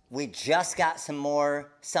 We just got some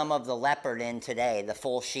of the leopard in today, the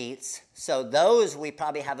full sheets. So those we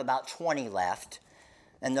probably have about 20 left,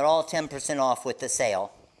 and they're all 10% off with the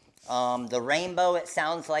sale. The rainbow, it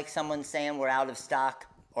sounds like someone's saying we're out of stock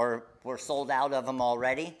or we're sold out of them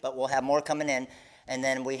already, but we'll have more coming in. And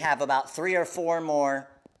then we have about 3 or 4 more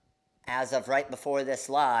as of right before this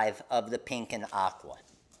live of the pink and aqua.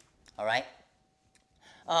 All right?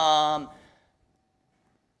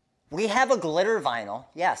 We have a glitter vinyl.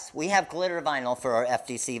 Yes, we have glitter vinyl for our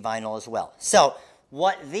FDC vinyl as well. So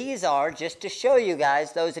what these are, just to show you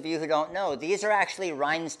guys, those of you who don't know, these are actually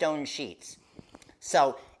rhinestone sheets.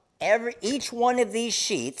 So each one of these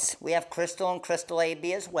sheets, we have crystal and crystal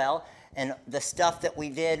AB as well, and the stuff that we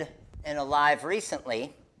did in a live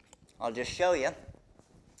recently, I'll just show you.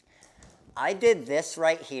 I did this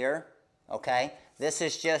right here, okay? This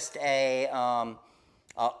is just a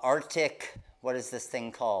Arctic, what is this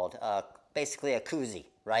thing called? Basically a koozie,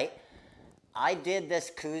 right? I did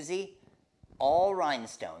this koozie, all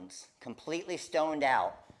rhinestones, completely stoned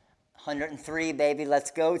out. 103, baby, let's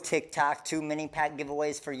go. TikTok, 2 mini pack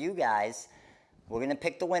giveaways for you guys. We're going to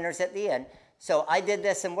pick the winners at the end. So I did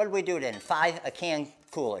this, and what did we do it in? A can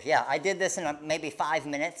cooler. Yeah, I did this in maybe 5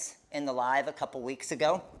 minutes in the live a couple weeks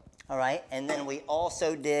ago. All right, and then we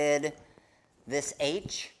also did this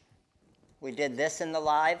H. We did this in the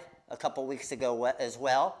live a couple weeks ago as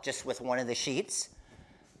well, just with one of the sheets.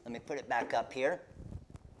 Let me put it back up here.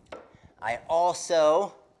 I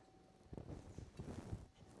also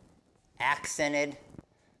accented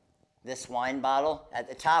this wine bottle at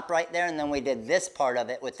the top right there, and then we did this part of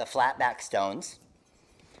it with the flat back stones.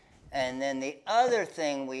 And then the other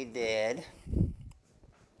thing we did,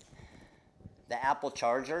 the Apple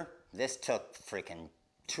charger, this took freaking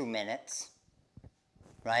 2 minutes,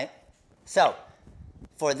 right? So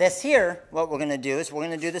for this here, what we're going to do is we're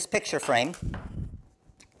going to do this picture frame.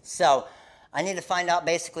 So I need to find out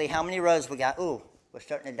basically how many rows we got. Ooh, we're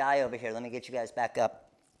starting to die over here. Let me get you guys back up.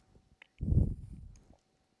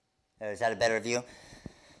 Is that a better view?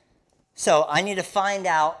 So I need to find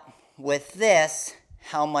out with this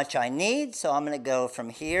how much I need. So I'm going to go from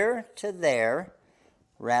here to there,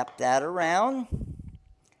 wrap that around,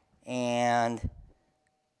 and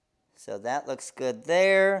so that looks good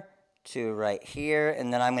there to right here,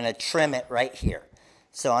 and then I'm going to trim it right here.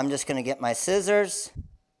 So I'm just going to get my scissors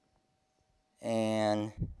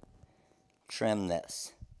and trim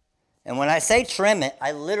this. And when I say trim it,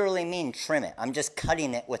 I literally mean trim it. I'm just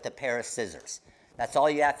cutting it with a pair of scissors. That's all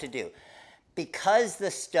you have to do. Because the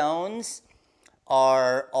stones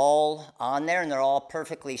are all on there and they're all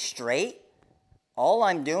perfectly straight, all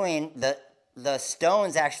I'm doing, the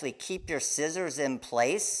stones actually keep your scissors in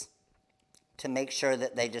place to make sure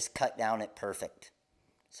that they just cut down it perfect.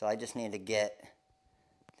 So I just need to get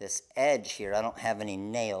this edge here. I don't have any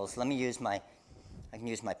nails. Let me use I can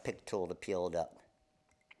use my pick tool to peel it up.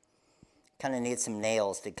 Kind of need some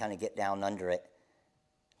nails to kind of get down under it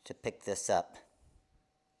to pick this up.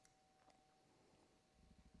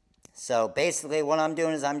 So basically what I'm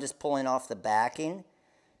doing is I'm just pulling off the backing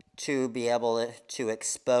to be able to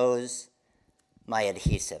expose my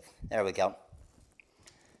adhesive. There we go.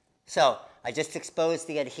 So I just exposed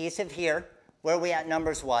the adhesive here. Where are we at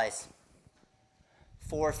numbers wise?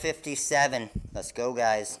 457. Let's go,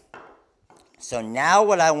 guys. So now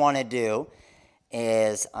what I want to do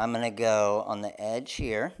is I'm going to go on the edge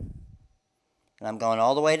here, and I'm going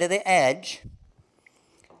all the way to the edge,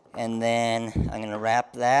 and then I'm going to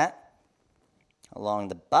wrap that along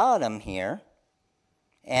the bottom here.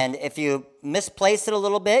 And if you misplace it a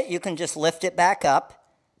little bit, you can just lift it back up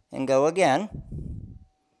and go again.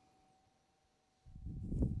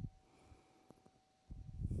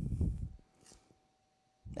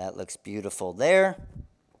 That looks beautiful there.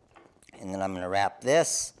 And then I'm going to wrap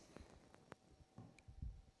this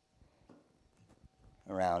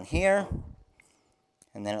around here.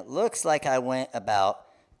 And then it looks like I went about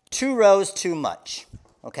 2 rows too much.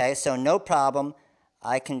 Okay, so no problem.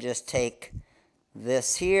 I can just take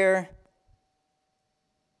this here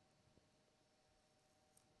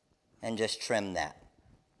and just trim that.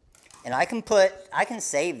 And I can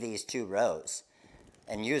save these 2 rows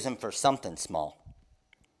and use them for something small.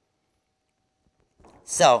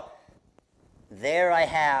 So there I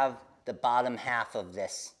have the bottom half of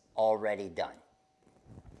this already done.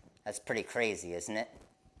 That's pretty crazy, isn't it?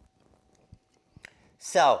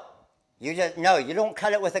 So you don't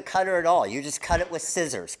cut it with a cutter at all. You just cut it with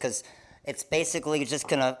scissors because it's basically just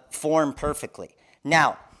going to form perfectly.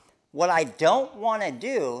 Now, what I don't want to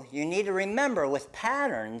do, you need to remember with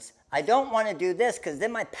patterns, I don't want to do this because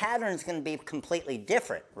then my pattern is going to be completely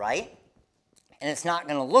different, right? And it's not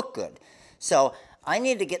going to look good. So I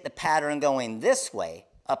need to get the pattern going this way,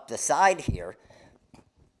 up the side here.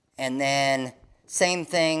 And then same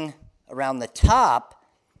thing around the top.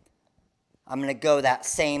 I'm going to go that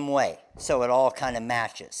same way so it all kind of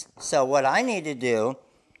matches. So what I need to do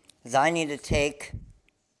is I need to take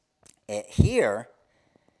it here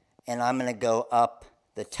and I'm going to go up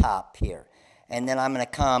the top here. And then I'm going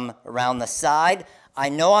to come around the side. I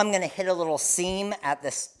know I'm going to hit a little seam at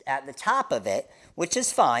the top of it, which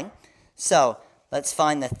is fine. So let's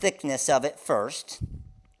find the thickness of it first.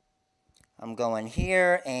 I'm going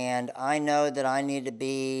here, and I know that I need to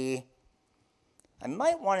be, I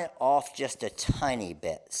might want it off just a tiny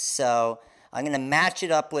bit. So I'm going to match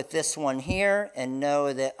it up with this one here and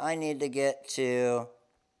know that I need to get to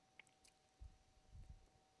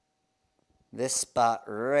this spot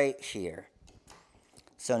right here.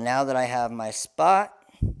 So now that I have my spot,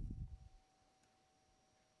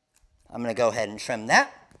 I'm going to go ahead and trim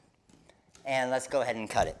that. And let's go ahead and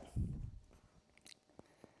cut it.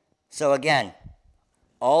 So again,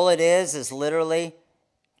 all it is literally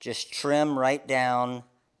just trim right down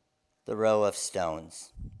the row of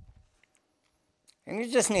stones. And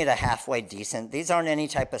you just need a halfway decent. These aren't any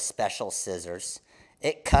type of special scissors.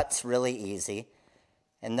 It cuts really easy.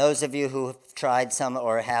 And those of you who have tried some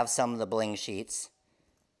or have some of the Bling sheets,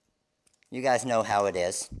 you guys know how it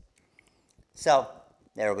is. So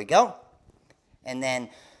there we go. And then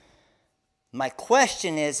my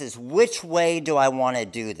question is which way do I want to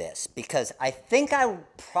do this? Because I think I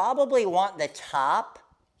probably want the top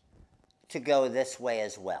to go this way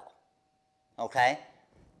as well. Okay?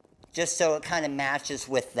 Just so it kind of matches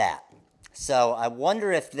with that. So I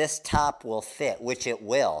wonder if this top will fit, which it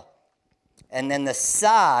will. And then the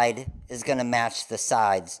side is going to match the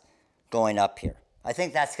sides going up here. I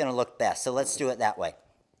think that's going to look best. So let's do it that way.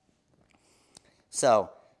 So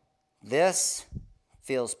this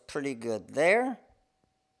feels pretty good there.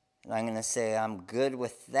 And I'm going to say I'm good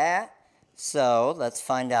with that. So let's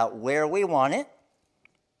find out where we want it.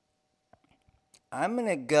 I'm going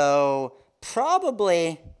to go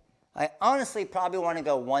probably, I honestly probably want to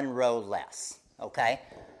go 1 row less. Okay.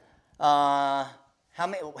 How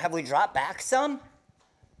many, have we dropped back some?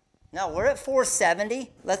 No, we're at 470.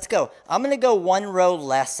 Let's go. I'm going to go 1 row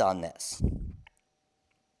less on this.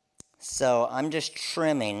 So I'm just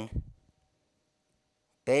trimming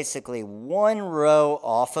basically 1 row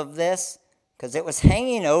off of this because it was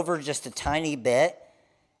hanging over just a tiny bit.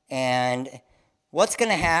 And what's going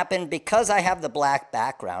to happen, because I have the black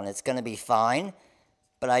background, it's going to be fine.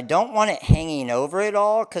 But I don't want it hanging over it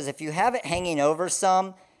all, because if you have it hanging over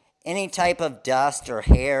some, any type of dust or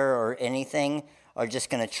hair or anything are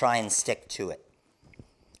just going to try and stick to it.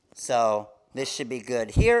 So this should be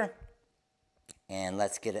good here. And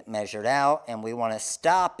let's get it measured out. And we want to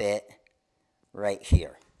stop it right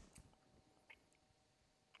here.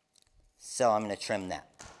 So I'm going to trim that.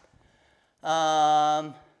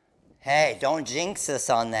 Hey, don't jinx us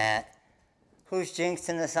on that. Who's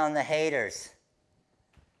jinxing us on the haters?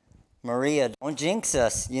 Maria, don't jinx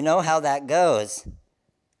us. You know how that goes.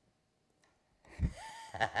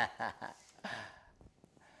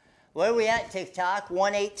 Where are we at, TikTok?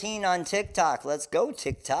 118 on TikTok. Let's go,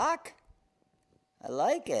 TikTok. I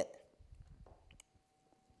like it.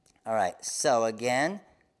 All right, so again,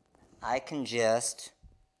 I can just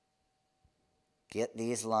get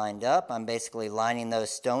these lined up. I'm basically lining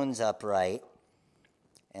those stones up right.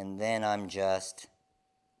 And then I'm just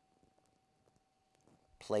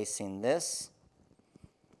placing this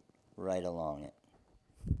right along it.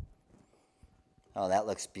 Oh, that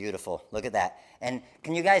looks beautiful. Look at that. And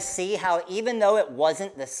can you guys see how even though it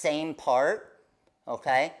wasn't the same part,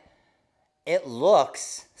 okay, it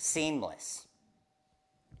looks seamless,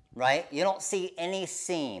 right? You don't see any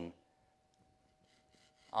seam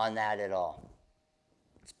on that at all.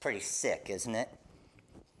 It's pretty sick, isn't it?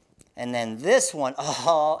 And then this one,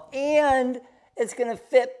 oh, and it's going to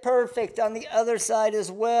fit perfect on the other side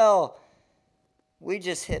as well. We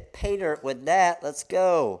just hit pay dirt with that. Let's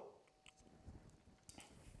go.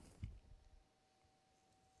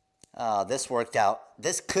 Oh, this worked out.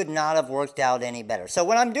 This could not have worked out any better. So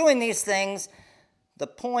when I'm doing these things, the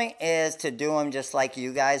point is to do them just like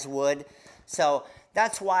you guys would. So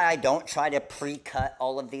that's why I don't try to pre-cut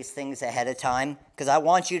all of these things ahead of time, because I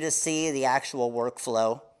want you to see the actual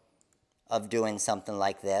workflow of doing something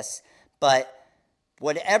like this. But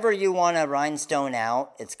whatever you want to rhinestone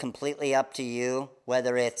out, it's completely up to you.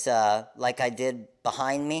 Whether it's like I did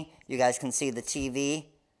behind me, you guys can see the TV.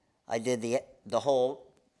 I did the whole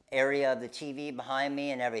area of the TV behind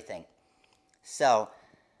me and everything. So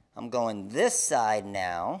I'm going this side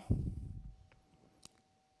now.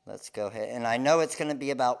 Let's go ahead. And I know it's going to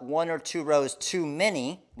be about 1 or 2 rows too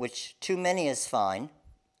many, which too many is fine.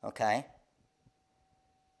 Okay.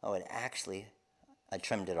 Oh, it actually, I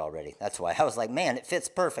trimmed it already. That's why. I was like, man, it fits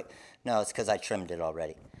perfect. No, it's because I trimmed it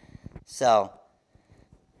already. So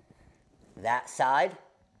that side,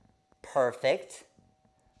 perfect.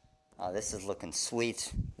 Oh, this is looking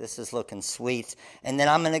sweet. This is looking sweet. And then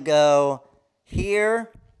I'm going to go here.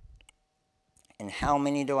 And how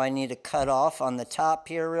many do I need to cut off on the top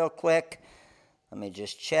here real quick? Let me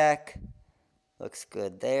just check. Looks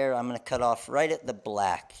good there. I'm going to cut off right at the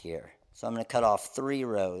black here. So I'm going to cut off 3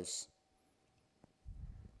 rows.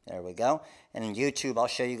 There we go. And in YouTube, I'll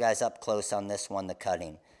show you guys up close on this one, the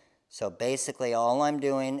cutting. So basically, all I'm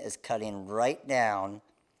doing is cutting right down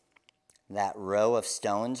that row of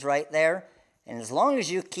stones right there. And as long as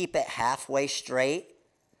you keep it halfway straight,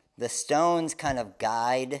 the stones kind of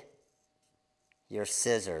guide your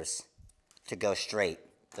scissors to go straight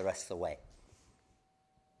the rest of the way.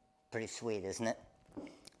 Pretty sweet, isn't it?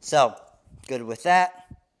 So, good with that.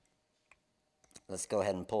 Let's go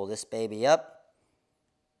ahead and pull this baby up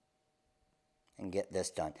and get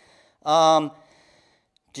this done.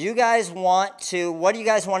 Do you guys want to, what do you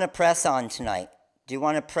guys want to press on tonight? Do you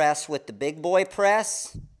want to press with the big boy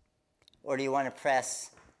press? Or do you want to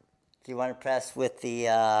press, with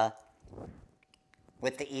the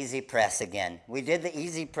easy press again? We did the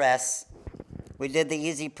easy press. We did the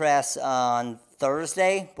easy press on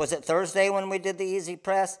Thursday. Was it Thursday when we did the easy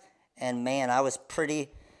press? And man, I was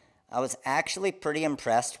actually pretty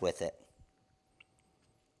impressed with it.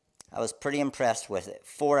 I was pretty impressed with it.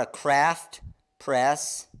 For a craft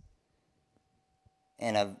press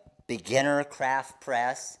and a beginner craft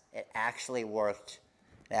press, it actually worked.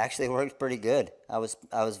 It actually worked pretty good. I was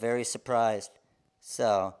very surprised.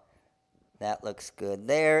 So that looks good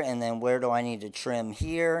there. And then where do I need to trim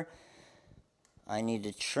here? I need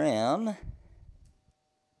to trim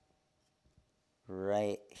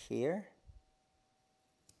right here.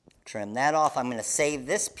 Trim that off. I'm going to save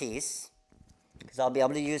this piece because I'll be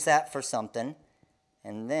able to use that for something.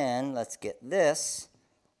 And then let's get this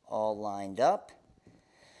all lined up.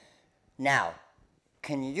 Now,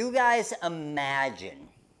 can you guys imagine?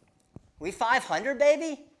 We 500,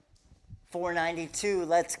 baby? 492,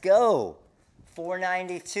 let's go.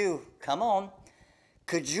 492, come on.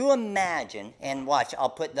 Could you imagine, and watch, I'll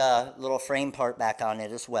put the little frame part back on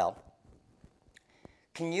it as well.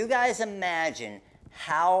 Can you guys imagine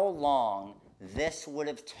how long this would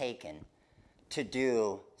have taken to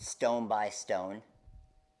do stone by stone?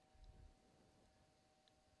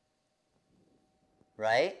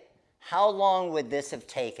 Right? How long would this have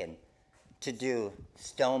taken to do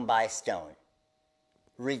stone by stone?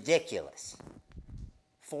 Ridiculous.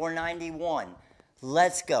 491.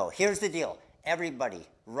 Let's go. Here's the deal. Everybody,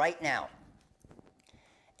 right now,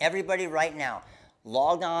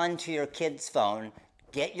 log on to your kid's phone.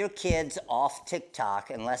 Get your kids off TikTok,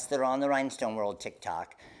 unless they're on the Rhinestone World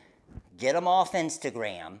TikTok. Get them off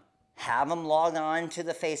Instagram. Have them log on to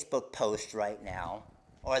the Facebook post right now,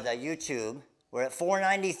 or the YouTube. We're at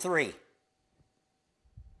 493.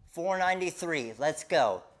 493. Let's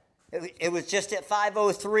go. It was just at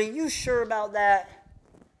 503. You sure about that?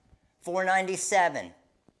 497.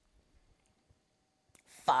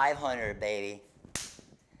 500, baby.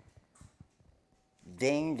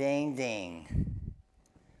 Ding, ding, ding.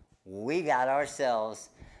 we got ourselves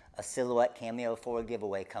a Silhouette Cameo 4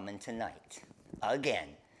 giveaway coming tonight. Again.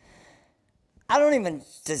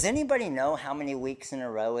 Does anybody know how many weeks in a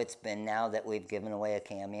row it's been now that we've given away a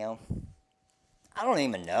Cameo? I don't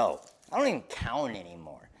even know. I don't even count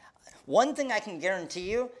anymore. One thing I can guarantee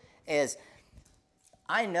you is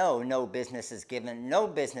I know no business has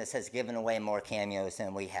given away more Cameos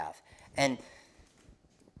than we have. And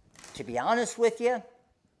to be honest with you,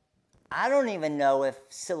 I don't even know if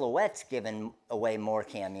Silhouette's given away more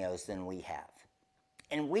Cameos than we have.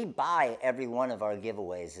 And we buy every one of our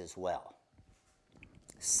giveaways as well.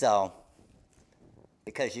 So,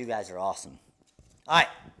 because you guys are awesome. All right.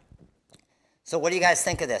 So what do you guys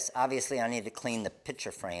think of this? Obviously, I need to clean the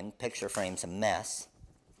picture frame. Picture frame's a mess.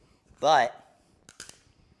 But,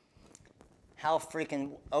 how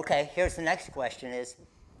freaking... Okay, here's the next question is,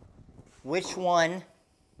 which one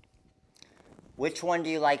do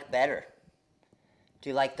you like better? Do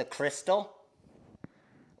you like the crystal?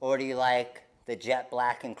 Or do you like the jet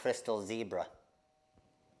black and crystal zebra?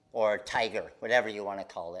 Or tiger, whatever you want to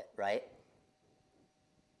call it, right?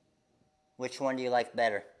 Which one do you like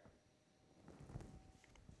better?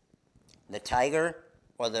 The tiger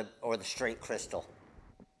or the straight crystal?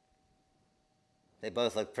 They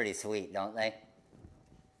both look pretty sweet, don't they?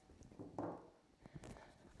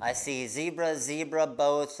 I see zebra,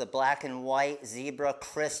 both, the black and white, zebra,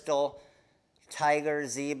 crystal, tiger,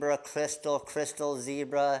 zebra, crystal,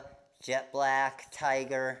 zebra, jet black,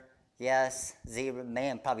 tiger, yes, zebra,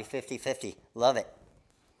 man, probably 50-50. Love it.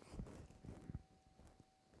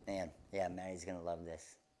 Man, yeah, Maddie's going to love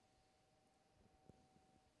this.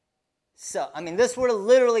 So, I mean, this would have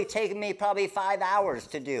literally taken me probably 5 hours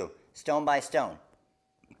to do, stone by stone.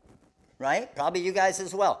 Right? Probably you guys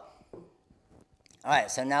as well. All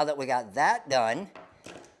right, so now that we got that done,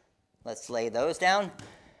 let's lay those down.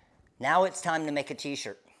 Now it's time to make a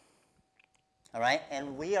t-shirt. All right,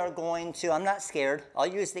 and we are going to, I'm not scared. I'll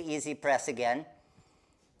use the easy press again.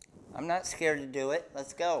 I'm not scared to do it.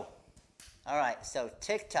 Let's go. All right, so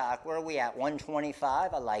TikTok, where are we at?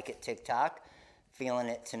 125. I like it, TikTok. Feeling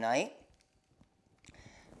it tonight.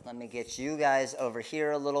 Let me get you guys over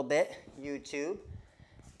here a little bit, YouTube.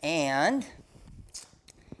 And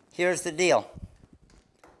here's the deal.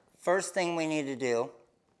 First thing we need to do,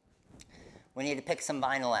 we need to pick some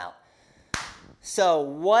vinyl out. So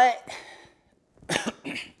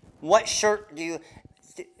what shirt do you,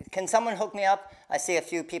 can someone hook me up? I see a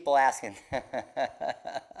few people asking.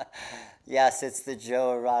 Yes, it's the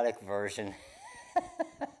Joe Erotic version.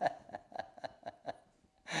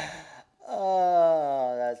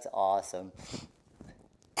 Oh, that's awesome.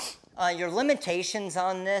 Your limitations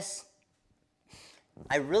on this,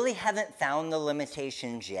 I really haven't found the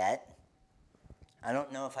limitations yet. I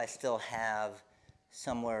don't know if I still have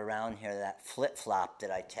somewhere around here that flip-flop that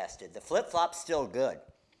I tested. The flip-flop's still good.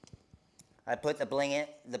 I put the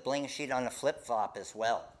bling sheet on a flip-flop as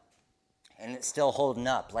well. And it's still holding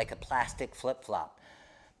up like a plastic flip-flop.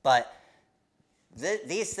 But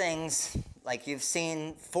these things, like you've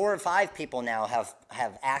seen 4 or 5 people now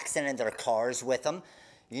have accidented their cars with them.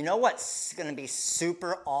 You know what's going to be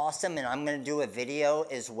super awesome, and I'm going to do a video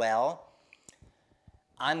as well.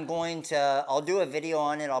 I'll do a video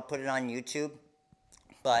on it. I'll put it on YouTube.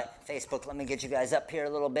 But Facebook, let me get you guys up here a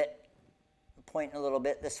little bit. Pointing a little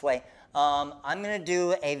bit this way. I'm going to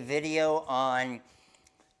do a video on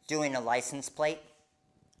doing a license plate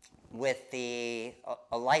with a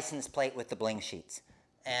license plate with the bling sheets.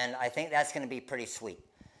 And I think that's going to be pretty sweet.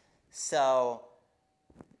 So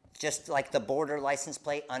just like the border license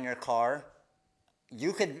plate on your car,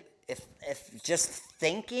 you could, if just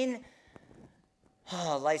thinking,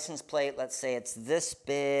 license plate, let's say it's this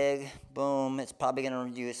big, boom, it's probably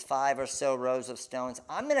going to use 5 or so rows of stones.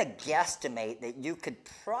 I'm going to guesstimate that you could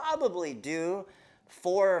probably do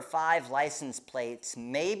 4 or 5 license plates,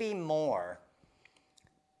 maybe more,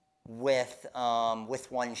 with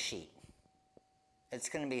one sheet. It's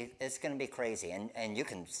gonna be crazy, and you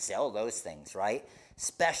can sell those things, right?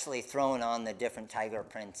 Especially throwing on the different tiger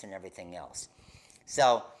prints and everything else.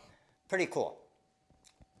 So, pretty cool.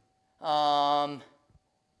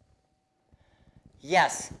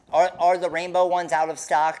 Yes, are the rainbow ones out of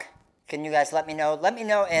stock? Can you guys let me know? Let me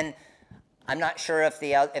know, and I'm not sure if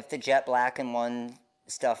the jet black and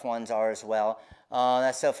stuff ones are as well.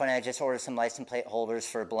 That's so funny. I just ordered some license plate holders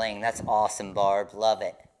for Bling. That's awesome, Barb. Love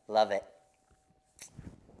it. Love it.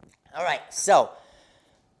 All right, so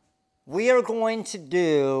we are going to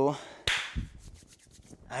do,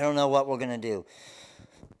 I don't know what we're going to do.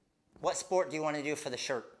 What sport do you want to do for the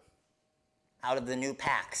shirt out of the new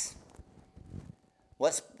packs?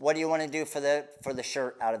 What do you want to do for the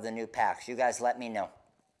shirt out of the new packs? You guys let me know.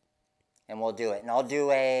 and we'll do it. And I'll do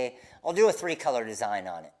a 3-color design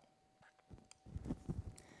on it.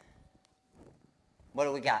 What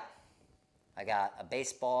do we got? I got a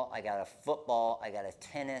baseball, I got a football, I got a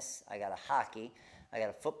tennis, I got a hockey, I got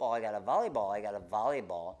a football, I got a volleyball, I got a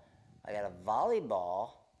volleyball, I got a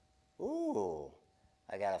volleyball, ooh,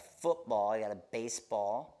 I got a football, I got a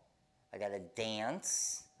baseball, I got a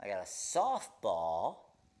dance, I got a softball.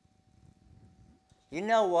 You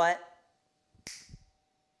know what?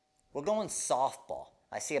 We're going softball.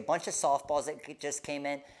 I see a bunch of softballs that just came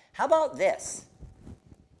in. How about this?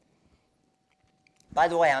 By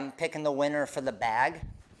the way, I'm picking the winner for the bag.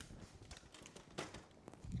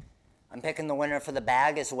 I'm picking the winner for the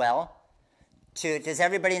bag as well. Does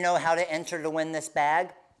everybody know how to enter to win this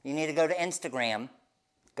bag? You need to go to Instagram.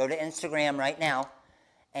 Go to Instagram right now.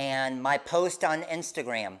 And my post on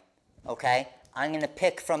Instagram, okay? I'm going to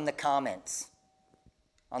pick from the comments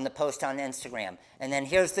on the post on Instagram. And then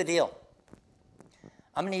here's the deal.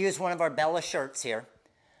 I'm going to use one of our Bella shirts here.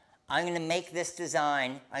 I'm going to make this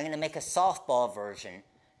design. I'm going to make a softball version.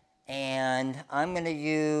 And I'm going to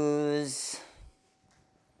use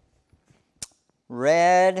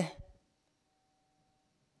red,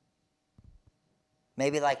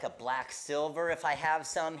 maybe like a black silver if I have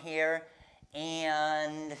some here,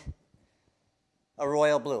 and a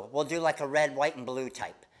royal blue. We'll do like a red, white, and blue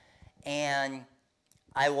type. And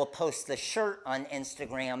I will post the shirt on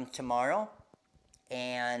Instagram tomorrow.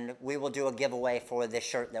 And we will do a giveaway for this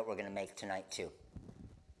shirt that we're going to make tonight too.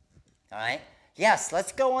 All right? Yes,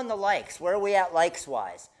 let's go on the likes. Where are we at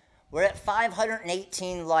likes-wise? We're at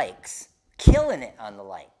 518 likes. Killing it on the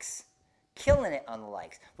likes. Killing it on the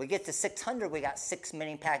likes. We get to 600, we got 6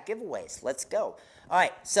 mini pack giveaways. Let's go. All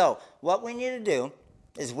right, so what we need to do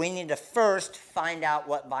is we need to first find out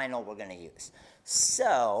what vinyl we're going to use.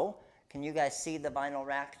 So, can you guys see the vinyl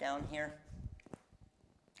rack down here?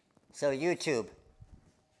 So YouTube.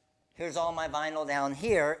 Here's all my vinyl down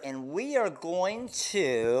here, and we are going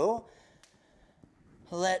to,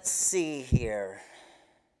 let's see here.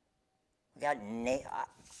 We got,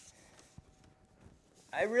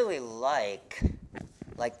 I really like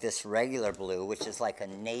this regular blue, which is like a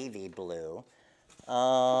navy blue.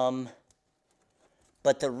 But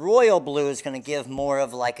the royal blue is going to give more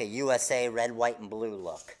of like a USA red, white, and blue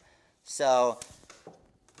look. So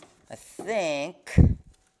I think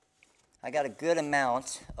I got a good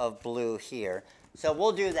amount of blue here. So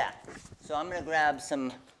we'll do that. So I'm going to grab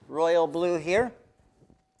some royal blue here.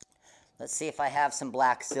 Let's see if I have some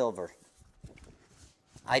black silver.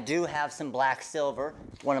 I do have some black silver,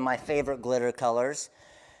 one of my favorite glitter colors.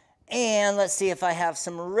 And let's see if I have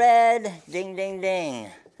some red. Ding, ding, ding.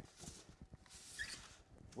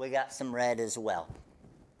 We got some red as well.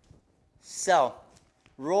 So,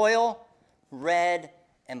 royal, red,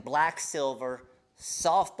 and black silver.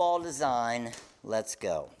 Softball design, let's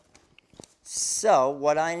go. So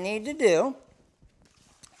what I need to do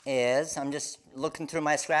is, I'm just looking through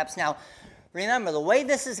my scraps now. Remember, the way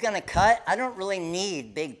this is going to cut, I don't really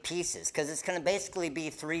need big pieces because it's going to basically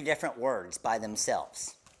be 3 different words by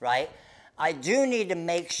themselves, right? I do need to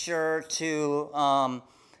make sure to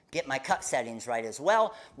get my cut settings right as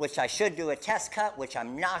well, which I should do a test cut, which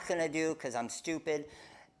I'm not going to do because I'm stupid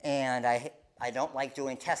and I don't like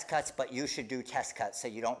doing test cuts, but you should do test cuts so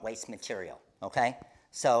you don't waste material, okay?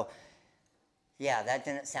 So, yeah, that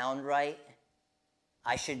didn't sound right.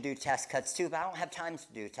 I should do test cuts too, but I don't have time to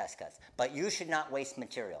do test cuts. But you should not waste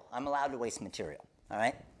material. I'm allowed to waste material, all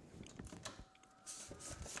right?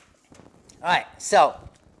 All right, so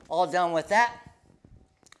all done with that.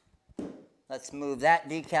 Let's move that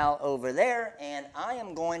decal over there, and I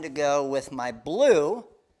am going to go with my blue.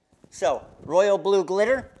 So, royal blue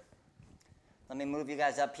glitter. Let me move you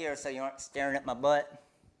guys up here so you aren't staring at my butt.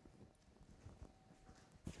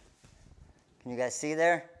 Can you guys see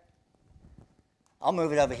there? I'll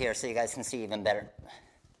move it over here so you guys can see even better.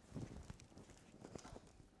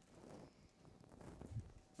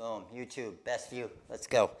 Boom, YouTube, best view. Let's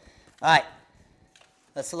go. All right,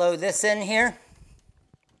 let's load this in here.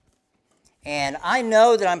 And I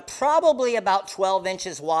know that I'm probably about 12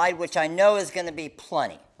 inches wide, which I know is going to be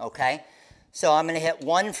plenty, okay? So I'm going to hit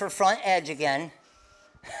 1 for front edge again.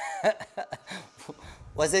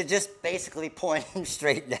 Was it just basically pointing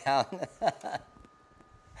straight down?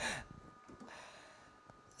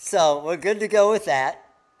 So we're good to go with that.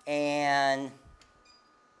 And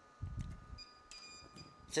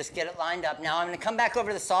just get it lined up. Now I'm going to come back over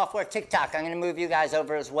to the software TikTok. I'm going to move you guys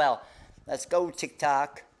over as well. Let's go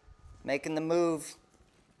TikTok. Making the move.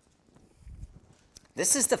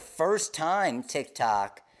 This is the first time,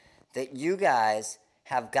 TikTok, that you guys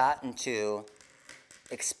have gotten to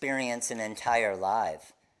experience an entire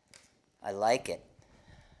live. I like it.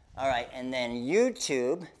 All right, and then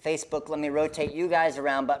YouTube, Facebook, let me rotate you guys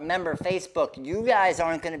around. But remember, Facebook, you guys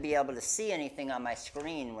aren't going to be able to see anything on my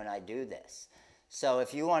screen when I do this. So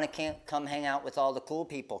if you want to come hang out with all the cool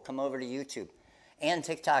people, come over to YouTube and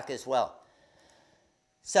TikTok as well.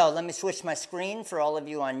 So let me switch my screen for all of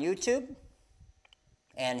you on YouTube.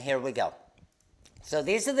 And here we go. So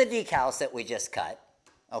these are the decals that we just cut,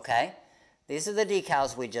 okay? These are the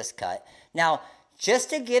decals we just cut. Now, just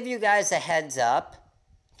to give you guys a heads up,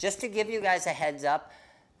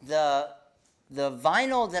 the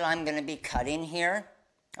vinyl that I'm going to be cutting here,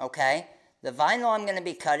 okay? The vinyl I'm going to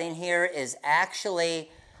be cutting here is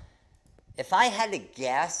actually, if I had to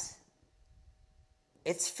guess,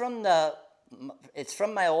 it's from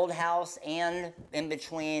my old house and in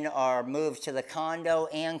between our move to the condo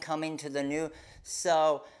and coming to the new.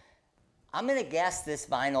 So I'm going to guess this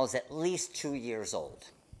vinyl is at least 2 years old.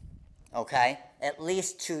 Okay? At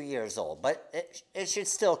least 2 years old. But it should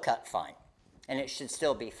still cut fine. And it should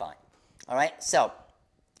still be fine. All right? So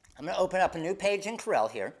I'm going to open up a new page in Corel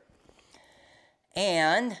here.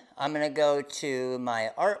 And I'm going to go to my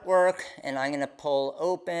artwork. And I'm going to pull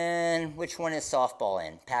open, which one is softball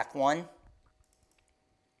in? Pack 1.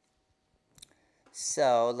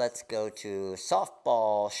 So let's go to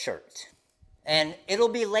softball shirt. And it'll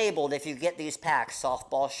be labeled if you get these packs,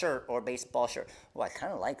 softball shirt or baseball shirt. Oh, I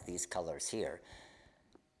kind of like these colors here.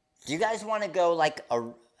 Do you guys want to go like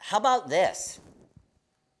how about this?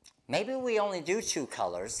 Maybe we only do 2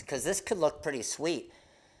 colors because this could look pretty sweet.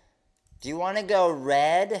 Do you want to go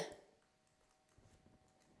red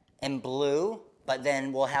and blue, but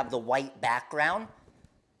then we'll have the white background?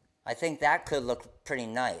 I think that could look pretty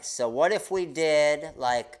nice. So what if we did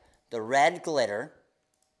like the red glitter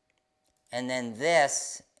and then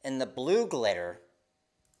this in the blue glitter?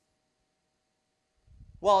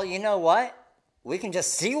 Well, you know what? We can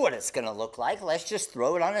just see what it's going to look like. Let's just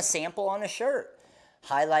throw it on a sample on a shirt.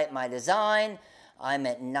 Highlight my design. I'm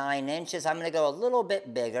at 9 inches. I'm going to go a little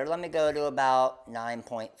bit bigger. Let me go to about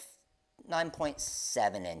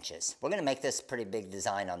 9.7 inches. We're going to make this a pretty big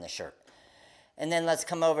design on the shirt. And then let's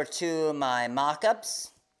come over to my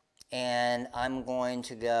mock-ups. And I'm going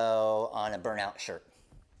to go on a burnout shirt.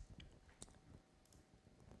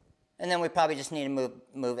 And then we probably just need to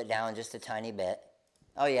move it down just a tiny bit.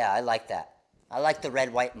 Oh yeah, I like that. I like the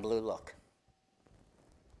red, white, and blue look.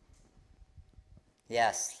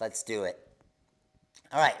 Yes, let's do it.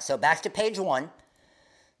 All right, so back to page 1.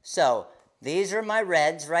 So these are my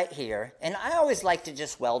reds right here. And I always like to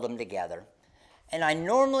just weld them together. And I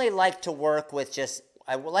normally like to work with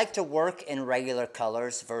I like to work in regular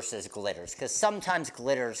colors versus glitters. Because sometimes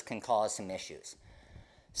glitters can cause some issues.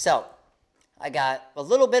 So I got a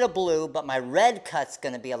little bit of blue, but my red cut's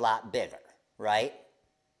going to be a lot bigger, right?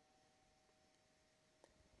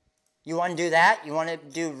 You want to do that? You want to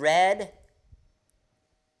do red?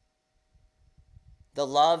 The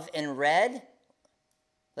love in red?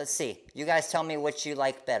 Let's see. You guys tell me which you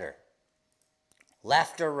like better.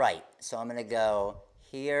 Left or right? So I'm going to go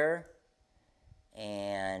here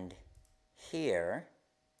and here.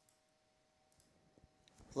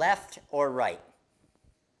 Left or right?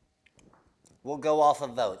 We'll go off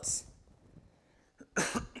of votes.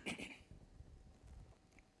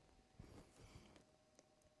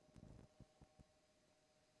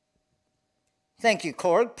 Thank you,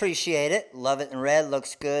 Korg. Appreciate it. Love it in red.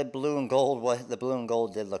 Looks good. Blue and gold. Well, the blue and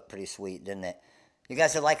gold did look pretty sweet, didn't it? You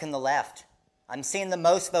guys are liking the left. I'm seeing the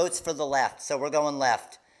most votes for the left, so we're going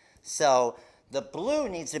left. So the blue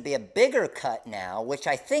needs to be a bigger cut now, which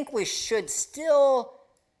I think we should still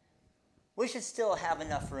have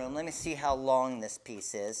enough room. Let me see how long this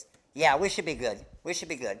piece is. Yeah, we should be good. We should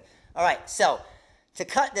be good. All right, so to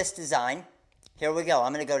cut this design, here we go.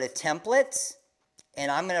 I'm going to go to Templates, and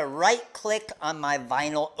I'm going to right-click on my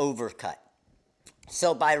vinyl overcut.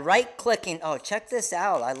 So by right-clicking, oh, check this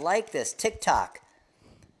out. I like this. TikTok.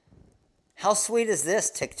 How sweet is this,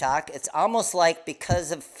 TikTok? It's almost like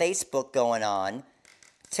because of Facebook going on,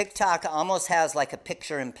 TikTok almost has like a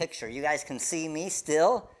picture-in-picture. You guys can see me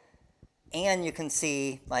still, and you can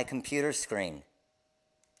see my computer screen.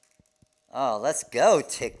 Oh, let's go,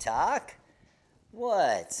 TikTok.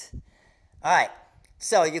 What? All right,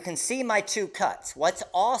 so you can see my 2 cuts. What's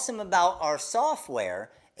awesome about our software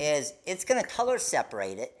is it's going to color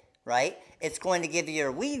separate it, right? It's going to give you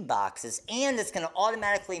your weed boxes, and it's going to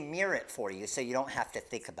automatically mirror it for you so you don't have to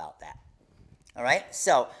think about that. All right,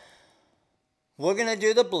 so we're going to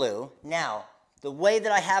do the blue. Now, the way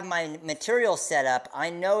that I have my material set up, I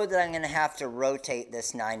know that I'm going to have to rotate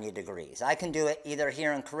this 90 degrees. I can do it either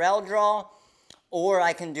here in CorelDRAW, or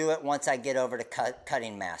I can do it once I get over to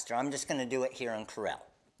Cutting Master. I'm just going to do it here in Corel.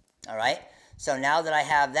 All right, so now that I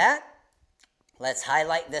have that, let's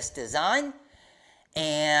highlight this design,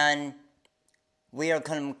 and we are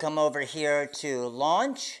going to come over here to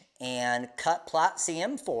launch and cut plot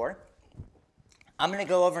CM4. I'm going to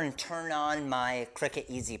go over and turn on my Cricut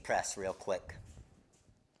Easy Press real quick.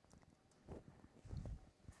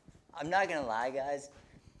 I'm not going to lie, guys.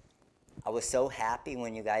 I was so happy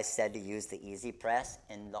when you guys said to use the Easy Press,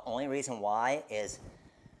 and the only reason why is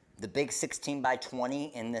the big 16 by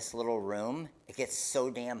 20 in this little room, it gets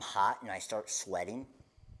so damn hot and I start sweating,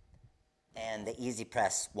 and the Easy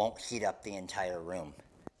Press won't heat up the entire room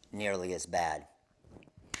nearly as bad.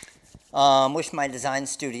 Wish my design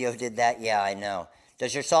studio did that. Yeah, I know.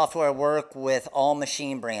 Does your software work with all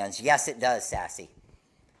machine brands? Yes, it does, Sassy.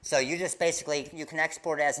 So you just basically, you can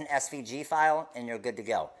export it as an SVG file and you're good to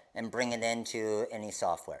go and bring it into any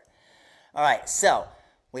software. All right, so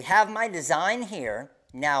we have my design here.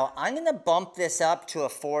 Now, I'm going to bump this up to a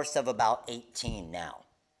force of about 18 now,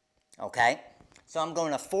 okay? So I'm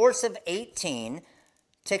going to force of 18.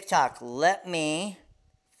 TikTok, let me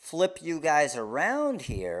flip you guys around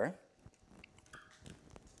here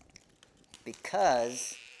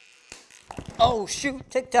because, oh, shoot,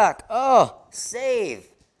 TikTok, oh, save.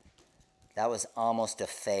 That was almost a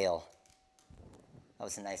fail. That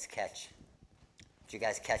was a nice catch. Did you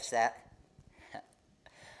guys catch that?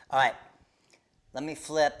 All right. Let me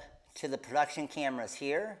flip to the production cameras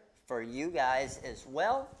here for you guys as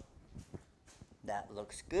well. That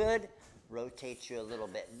looks good. Rotate you a little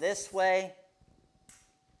bit this way.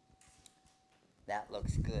 That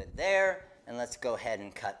looks good there. And let's go ahead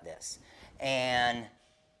and cut this. And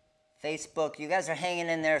Facebook, you guys are hanging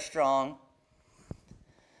in there strong.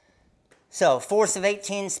 So force of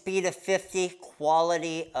 18, speed of 50,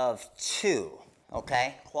 quality of 2.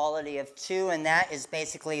 Okay, quality of 2, and that is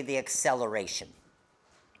basically the acceleration.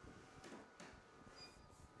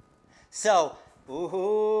 So,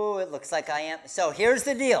 ooh, it looks like I am. So here's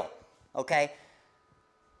the deal, okay?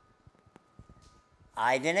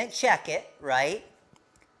 I didn't check it, right?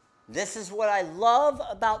 This is what I love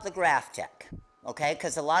about the GraphTech, okay?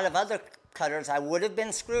 Because a lot of other cutters, I would have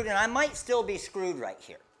been screwed, and I might still be screwed right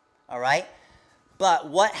here, all right? But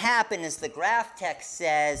what happened is the GraphTech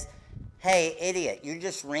says, hey, idiot, you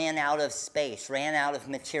just ran out of space, ran out of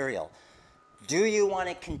material. Do you want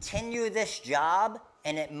to continue this job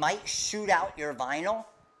and it might shoot out your vinyl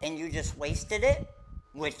and you just wasted it,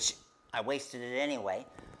 which I wasted it anyway,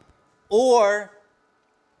 or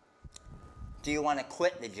do you want to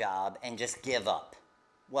quit the job and just give up?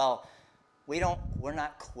 Well, we're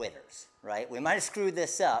not quitters, right? We might have screwed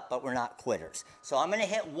this up, but we're not quitters. So I'm going to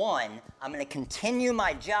hit 1. I'm going to continue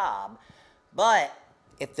my job, but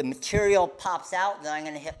if the material pops out, then I'm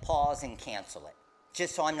going to hit pause and cancel it,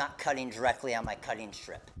 just so I'm not cutting directly on my cutting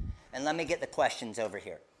strip. And let me get the questions over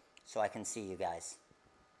here so I can see you guys.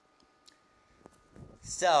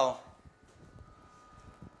 So,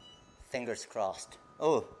 fingers crossed.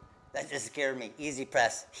 Oh, that just scared me. Easy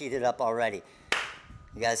Press heated up already.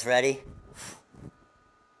 You guys ready?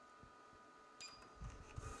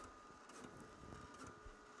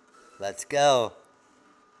 Let's go.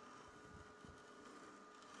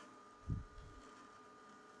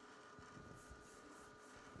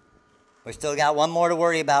 We still got one more to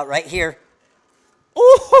worry about right here.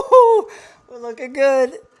 Ooh, we're looking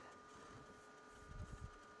good.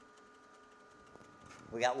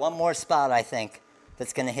 We got one more spot, I think,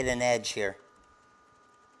 that's going to hit an edge here.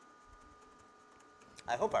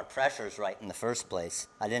 I hope our pressure's right in the first place.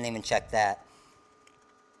 I didn't even check that.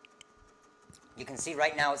 You can see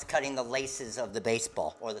right now it's cutting the laces of the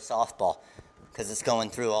baseball or the softball because it's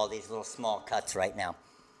going through all these little small cuts right now.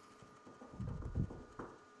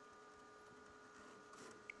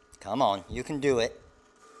 Come on, you can do it.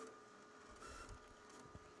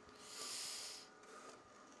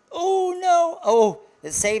 Oh, no. Oh,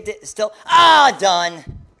 it saved it. Still. Ah, done.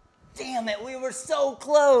 Damn it, we were so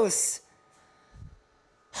close.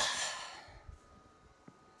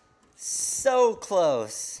 So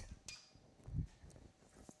close.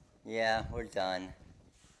 Yeah, we're done.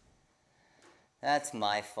 That's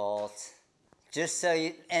my fault. Just so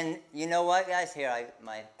you, and you know what, guys? Here,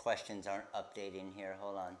 my questions aren't updating here.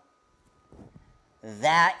 Hold on.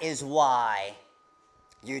 That is why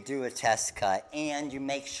you do a test cut and you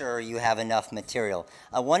make sure you have enough material.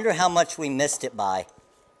 I wonder how much we missed it by.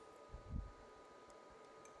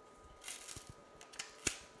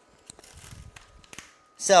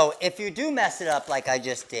 So if you do mess it up like I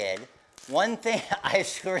just did, one thing I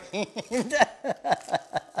screened.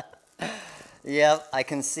 Yep, I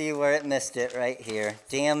can see where it missed it right here.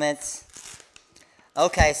 Damn it.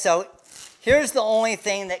 Okay, so here's the only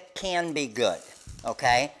thing that can be good,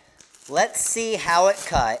 okay? let's see how it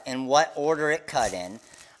cut and what order it cut in.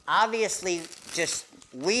 Obviously, just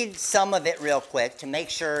weed some of it real quick to make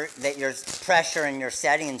sure that your pressure and your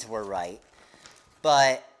settings were right.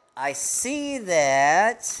 But I see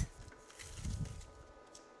that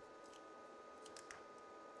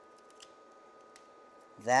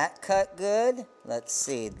that cut good. Let's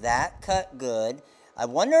see, that cut good. I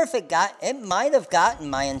wonder if it might have gotten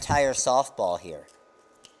my entire softball here.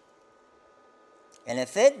 And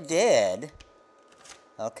if it did,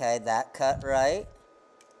 okay, that cut right.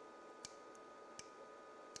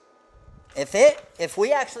 If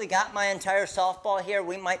we actually got my entire softball here,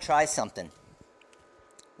 we might try something.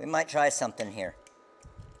 We might try something here.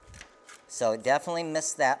 So definitely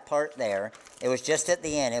missed that part there. It was just at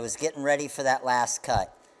the end. It was getting ready for that last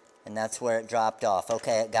cut. And that's where it dropped off.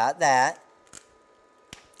 Okay, it got that.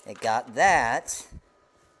 It got that.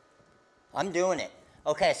 I'm doing it.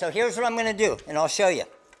 Okay, so here's what I'm going to do, and I'll show you.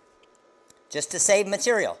 Just to save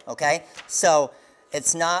material, okay? So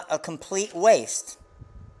it's not a complete waste.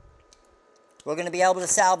 We're going to be able to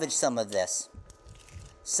salvage some of this.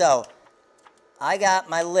 So I got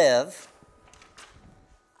my live.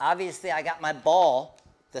 Obviously, I got my ball,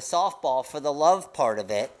 the softball for the love part of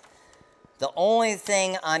it. The only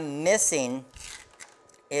thing I'm missing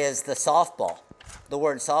is the softball, the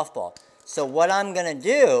word softball. So what I'm going to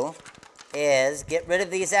do is get rid of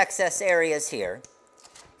these excess areas here.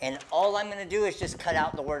 And all I'm going to do is just cut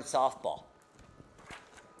out the word softball.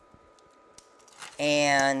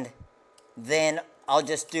 And then I'll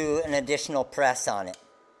just do an additional press on it.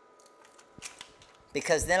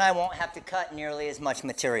 Because then I won't have to cut nearly as much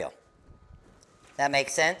material. That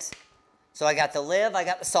makes sense? So I got the live, I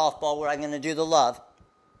got the softball where I'm going to do the love.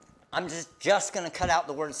 I'm just going to cut out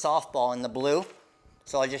the word softball in the blue.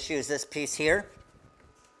 So I'll just use this piece here.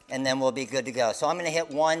 And then we'll be good to go. So I'm going to hit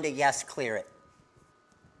 1 to yes, clear it.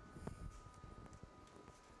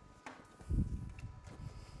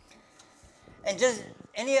 And just,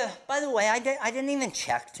 by the way, I didn't even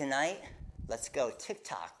check tonight. Let's go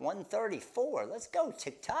TikTok, 134. Let's go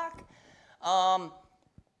TikTok.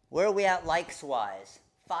 Where are we at likes-wise?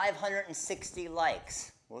 560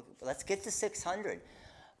 likes. Let's get to 600.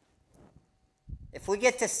 If we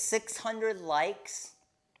get to 600 likes,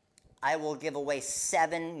 I will give away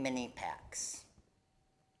 7 mini packs.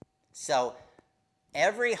 So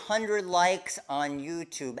every 100 likes on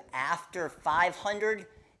YouTube after 500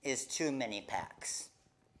 is 2 mini packs.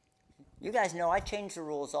 You guys know I change the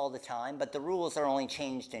rules all the time, but the rules are only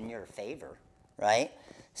changed in your favor, right?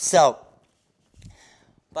 So,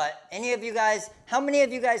 but any of you guys, how many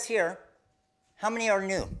of you guys here, how many are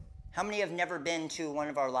new? How many have never been to one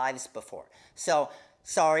of our lives before? So,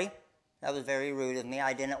 sorry, that was very rude of me.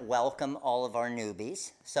 I didn't welcome all of our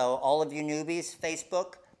newbies. So, all of you newbies,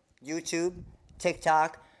 Facebook, YouTube,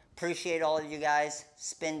 TikTok, appreciate all of you guys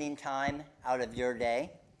spending time out of your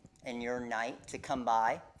day and your night to come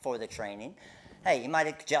by for the training. Hey, you might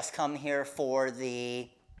have just come here for the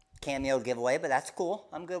CAMEO giveaway, but that's cool.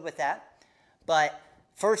 I'm good with that. But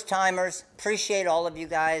first timers, appreciate all of you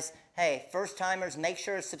guys. Hey, first timers, make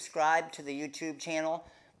sure to subscribe to the YouTube channel.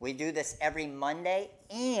 We do this every Monday,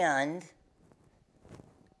 and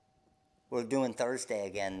we're doing Thursday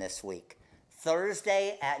again this week.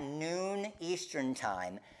 Thursday at noon Eastern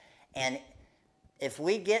time. And if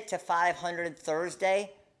we get to 500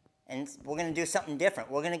 Thursday, and we're going to do something different.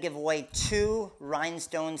 We're going to give away 2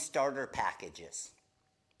 rhinestone starter packages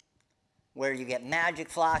where you get magic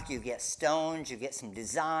flock, you get stones, you get some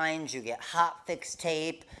designs, you get hot fix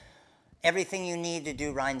tape, everything you need to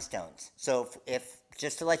do rhinestones. So if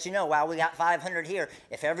just to let you know, wow, we got 500 here.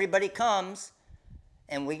 If everybody comes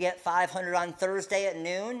and we get 500 on Thursday at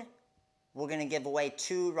noon, we're going to give away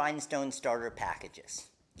 2 rhinestone starter packages.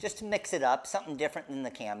 Just to mix it up, something different than the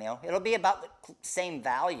CAMEO. It'll be about the same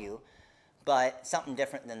value, but something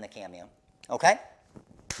different than the CAMEO. Okay?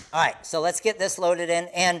 All right, so let's get this loaded in.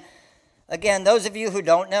 And again, those of you who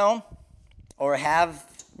don't know or have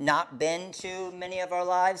not been to many of our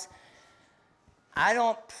lives, I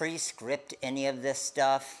don't pre-script any of this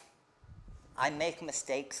stuff. I make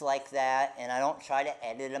mistakes like that, and I don't try to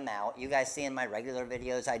edit them out. You guys see in my regular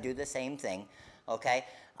videos, I do the same thing, okay?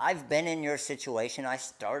 I've been in your situation. I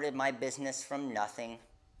started my business from nothing.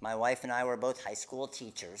 My wife and I were both high school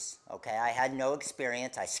teachers, okay? I had no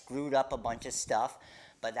experience. I screwed up a bunch of stuff,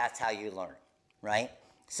 but that's how you learn, right?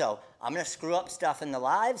 So I'm going to screw up stuff in the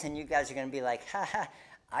lives, and you guys are going to be like, ha ha,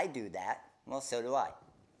 I do that. Well, so do I.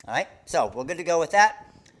 All right, so we're good to go with that.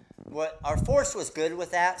 Our force was good with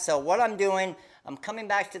that. So what I'm doing, I'm coming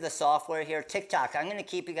back to the software here. TikTok, I'm going to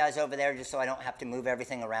keep you guys over there just so I don't have to move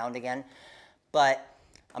everything around again. But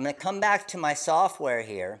I'm going to come back to my software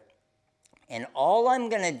here, And all I'm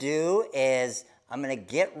going to do is I'm going to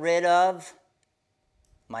get rid of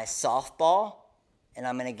my softball, and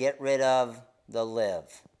I'm going to get rid of the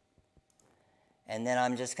live. And then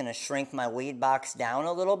I'm just going to shrink my weed box down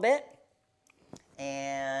a little bit.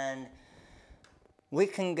 And we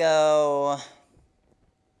can go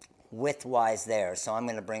widthwise there. So I'm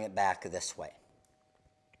going to bring it back this way.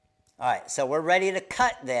 All right, so we're ready to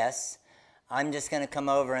cut this. I'm just going to come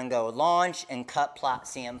over and go launch and cut plot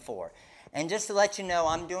CM4. And just to let you know,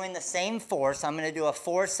 I'm doing the same force. I'm going to do a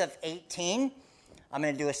force of 18. I'm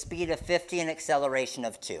going to do a speed of 50 and acceleration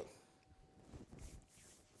of 2.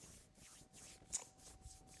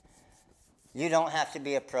 You don't have to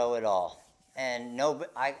be a pro at all. And no,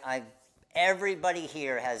 everybody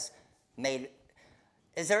here has made.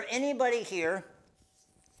 Is there anybody here?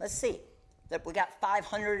 Let's see. That we got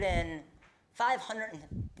 500.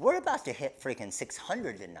 We're about to hit freaking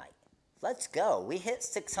 600 tonight. Let's go. We hit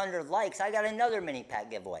 600 likes. I got another mini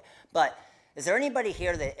pack giveaway. But is there anybody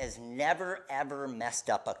here that has never, ever messed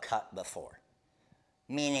up a cut before?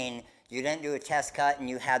 Meaning you didn't do a test cut and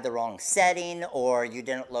you had the wrong setting, or you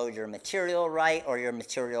didn't load your material right, or your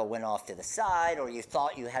material went off to the side, or you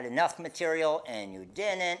thought you had enough material and you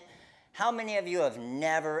didn't. How many of you have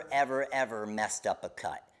never, ever, ever messed up a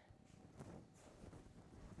cut?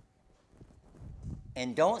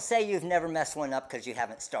 And don't say you've never messed one up because you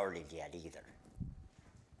haven't started yet either.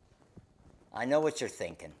 I know what you're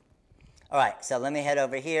thinking. All right, so let me head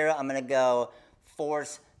over here. I'm going to go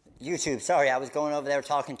force YouTube. Sorry, I was going over there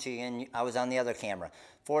talking to you, and I was on the other camera.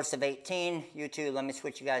 Force of 18. YouTube, let me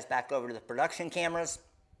switch you guys back over to the production cameras.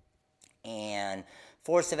 And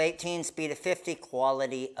force of 18, speed of 50,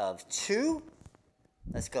 quality of 2.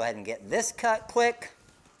 Let's go ahead and get this cut quick.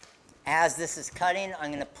 As this is cutting, I'm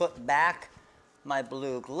going to put back my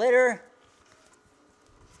blue glitter.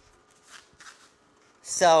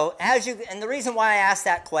 So and the reason why I asked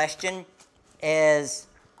that question is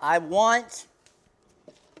I want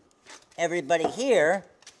everybody here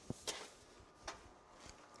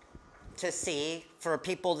to see, for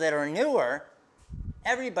people that are newer,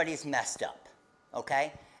 everybody's messed up,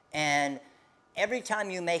 okay? And every time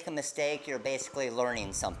you make a mistake, you're basically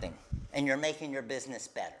learning something, and you're making your business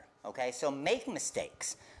better, okay? So make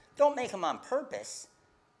mistakes. Don't make them on purpose.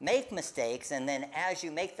 Make mistakes, and then as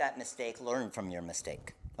you make that mistake, learn from your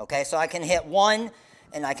mistake. Okay, so I can hit 1,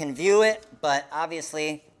 and I can view it, but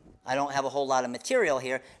obviously I don't have a whole lot of material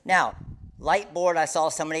here. Now, light board, I saw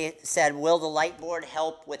somebody said, will the light board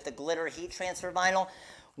help with the glitter heat transfer vinyl?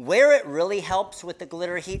 Where it really helps with the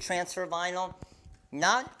glitter heat transfer vinyl,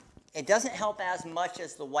 it doesn't help as much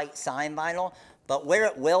as the white sign vinyl, but where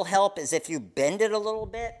it will help is if you bend it a little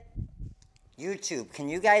bit. YouTube, can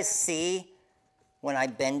you guys see when I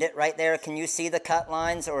bend it right there? Can you see the cut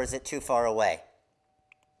lines, or is it too far away?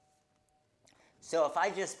 So if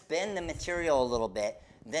I just bend the material a little bit,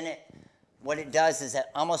 then what it does is it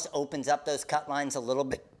almost opens up those cut lines a little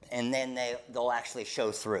bit, and then they'll actually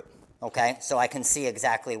show through, okay? So I can see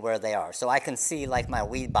exactly where they are. So I can see like my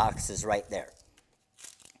weed box is right there.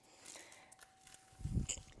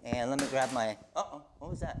 And let me grab my, uh-oh,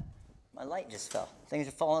 what was that? My light just fell. Things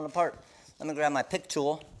are falling apart. Let me grab my pick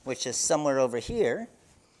tool, which is somewhere over here.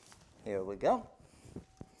 Here we go.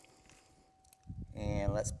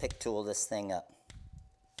 And let's pick tool this thing up.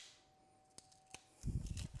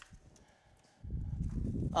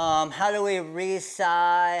 How do we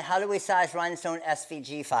size rhinestone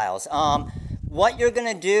SVG files? What you're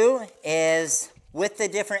going to do is, with the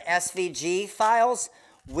different SVG files,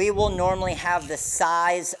 we will normally have the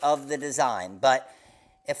size of the design. But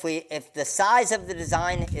if the size of the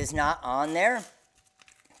design is not on there,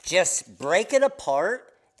 just break it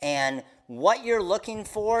apart, and what you're looking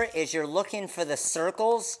for is you're looking for the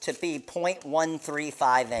circles to be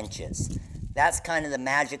 0.135 inches. That's kind of the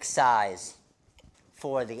magic size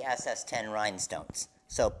for the SS10 rhinestones.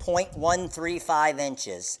 So 0.135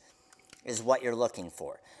 inches is what you're looking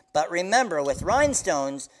for. But remember, with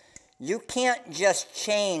rhinestones, you can't just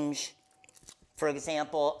change, for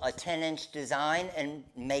example, a 10-inch design and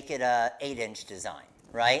make it a 8-inch design,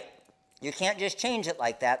 right? You can't just change it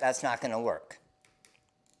like that. That's not going to work.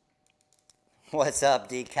 What's up,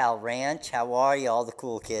 Decal Ranch? How are you? All the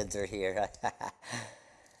cool kids are here.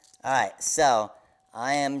 All right, so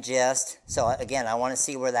I am so again, I want to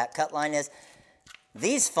see where that cut line is.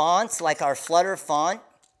 These fonts, like our Flutter font,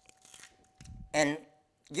 and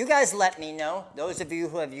you guys let me know, those of you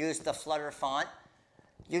who have used the Flutter font,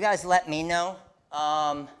 you guys let me know.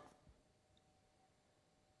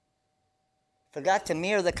 Forgot to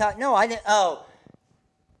mirror the cut. No, I didn't. Oh,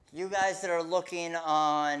 you guys that are looking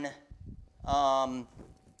on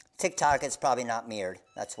TikTok, it's probably not mirrored.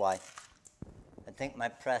 That's why. think my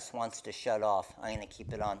press wants to shut off. I'm going to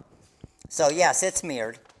keep it on. So yes, it's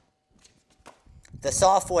mirrored. The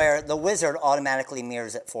software, the wizard automatically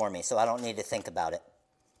mirrors it for me, so I don't need to think about it.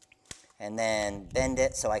 And then bend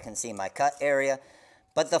it so I can see my cut area.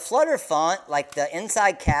 But the Flutter font, like the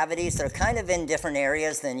inside cavities, they're kind of in different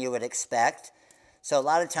areas than you would expect. So a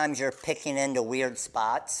lot of times you're picking into weird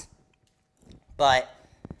spots. But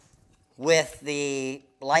with the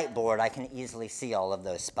light board, I can easily see all of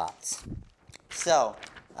those spots. So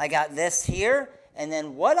I got this here, and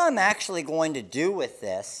then what I'm actually going to do with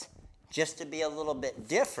this, just to be a little bit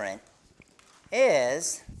different,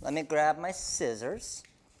 is, let me grab my scissors.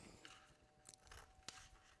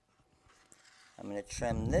 I'm going to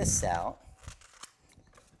trim this out.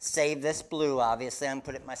 Save this blue, obviously. I'm going to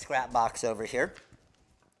put it in my scrap box over here.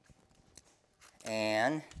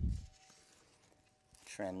 And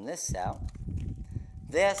trim this out.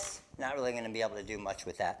 This, not really going to be able to do much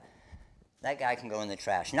with that. That guy can go in the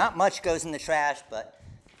trash. Not much goes in the trash, but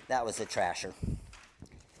that was a trasher.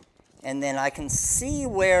 And then I can see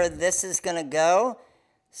where this is going to go.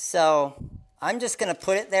 So I'm just going to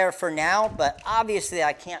put it there for now, but obviously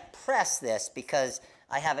I can't press this because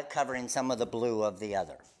I have it covering some of the blue of the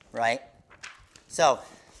other, right? So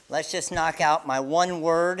let's just knock out my one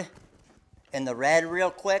word in the red real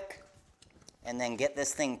quick and then get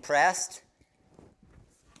this thing pressed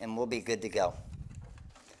and we'll be good to go.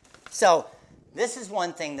 So this is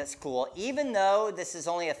one thing that's cool. Even though this is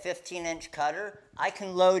only a 15-inch cutter, I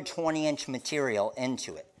can load 20-inch material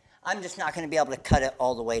into it. I'm just not going to be able to cut it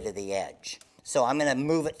all the way to the edge. So I'm going to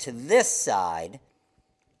move it to this side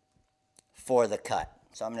for the cut.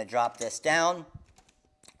 So I'm going to drop this down.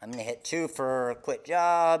 I'm going to hit 2 for quit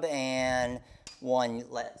job and 1,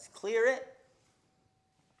 let's clear it.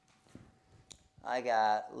 I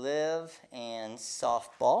got live and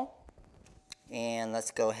softball. And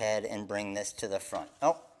let's go ahead and bring this to the front.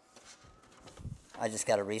 Oh, I just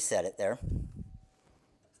got to reset it there.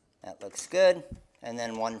 That looks good. And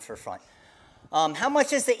then 1 for front. How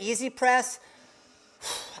much is the Easy Press?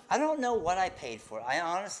 I don't know what I paid for it.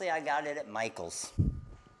 Honestly, I got it at Michael's.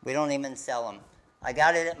 We don't even sell them. I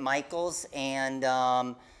got it at Michael's, and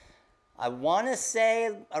I want to say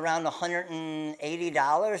around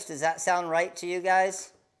 $180. Does that sound right to you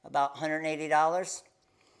guys? About $180?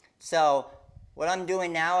 So what I'm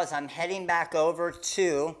doing now is I'm heading back over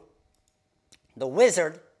to the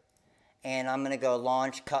wizard, and I'm going to go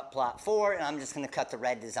launch cut plot 4, and I'm just going to cut the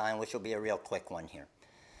red design, which will be a real quick one here.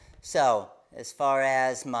 So as far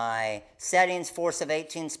as my settings, force of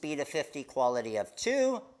 18, speed of 50, quality of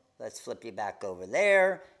 2, let's flip you back over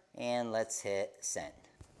there, and let's hit send.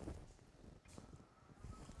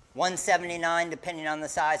 179 depending on the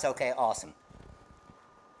size. Okay, awesome.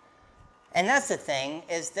 And that's the thing,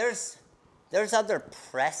 is there's other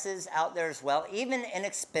presses out there as well. Even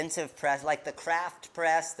inexpensive press, like the craft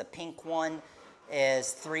press, the pink one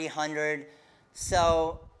is $300.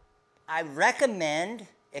 So I recommend,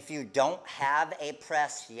 if you don't have a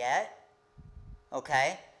press yet,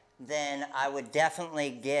 okay, then I would definitely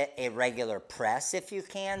get a regular press if you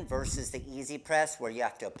can versus the Easy Press where you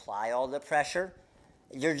have to apply all the pressure.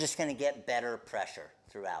 You're just going to get better pressure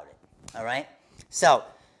throughout it, all right? So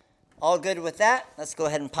all good with that. Let's go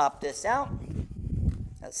ahead and pop this out.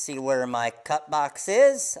 Let's see where my cut box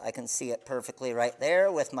is. I can see it perfectly right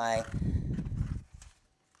there with my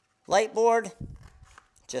light board,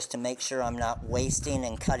 just to make sure I'm not wasting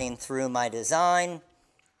and cutting through my design.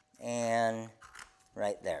 And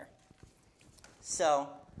right there. So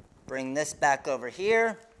bring this back over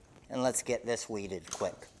here, and let's get this weeded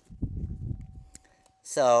quick.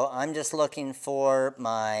 So I'm just looking for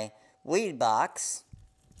my weed box.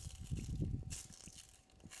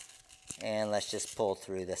 And let's just pull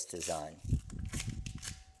through this design.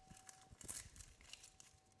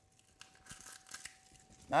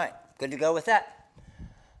 All right, good to go with that.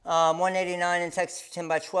 189 in Texas for 10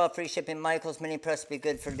 by 12, free shipping. Michael's mini press would be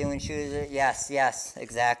good for doing shoes. Yes,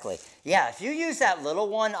 exactly. Yeah, if you use that little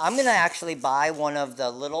one, I'm going to actually buy one of the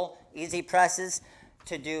little Easy Presses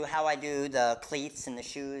to do how I do the cleats and the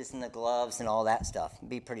shoes and the gloves and all that stuff. It'd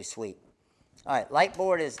be pretty sweet. All right, light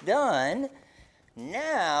board is done.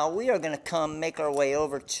 Now we are going to come make our way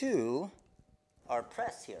over to our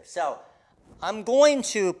press here. So I'm going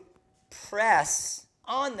to press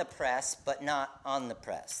on the press, but not on the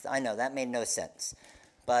press. I know that made no sense,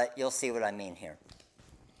 but you'll see what I mean here.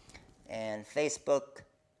 And Facebook,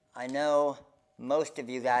 I know most of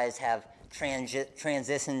you guys have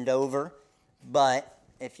transitioned over, but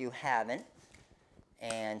if you haven't,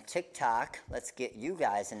 and TikTok, let's get you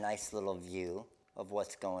guys a nice little view of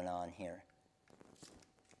what's going on here.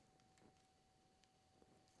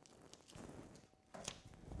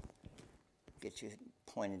 Get you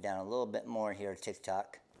pointed down a little bit more here,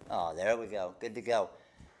 TikTok. Oh, there we go. Good to go.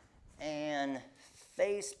 And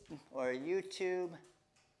face or YouTube.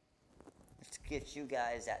 Let's get you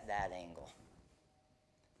guys at that angle.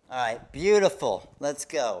 All right, beautiful. Let's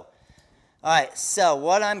go. All right, so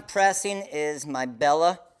what I'm pressing is my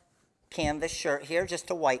Bella canvas shirt here,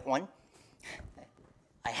 just a white one.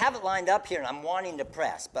 I have it lined up here and I'm wanting to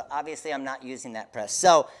press, but obviously I'm not using that press.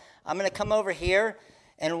 So I'm going to come over here,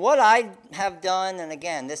 and what I have done, and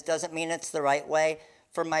again, this doesn't mean it's the right way,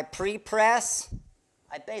 for my pre-press,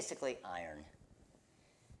 I basically iron.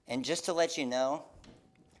 And just to let you know,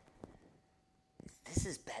 this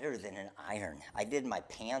is better than an iron. I did my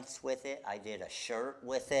pants with it. I did a shirt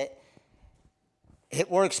with it. It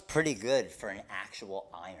works pretty good for an actual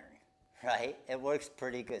iron, right? It works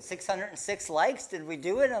pretty good. 606 likes. Did we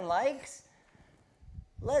do it on likes?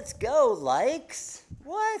 Let's go, likes.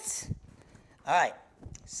 What? All right.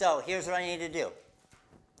 So here's what I need to do.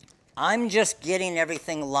 I'm just getting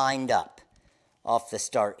everything lined up off the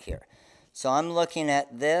start here. So I'm looking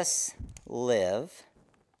at this live.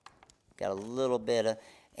 Got a little bit of,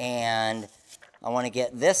 and I want to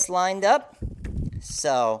get this lined up.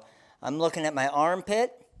 So I'm looking at my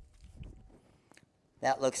armpit.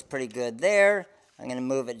 That looks pretty good there. I'm going to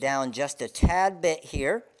move it down just a tad bit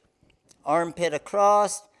here. Armpit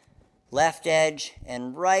across, left edge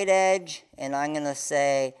and right edge. And I'm going to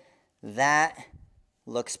say that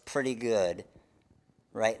looks pretty good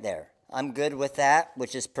right there. I'm good with that,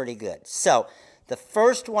 which is pretty good. So the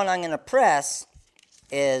first one I'm going to press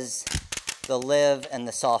is the live and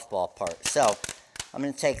the softball part. So I'm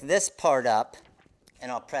going to take this part up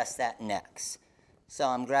and I'll press that next. So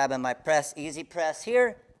I'm grabbing my press, easy press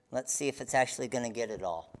here. Let's see if it's actually going to get it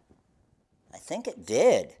all. I think it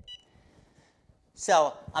did.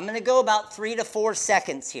 So I'm going to go about 3 to 4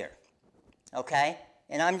 seconds here, okay?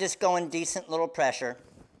 And I'm just going decent little pressure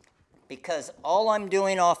because all I'm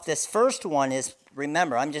doing off this first one is,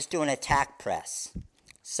 remember, I'm just doing a tack press.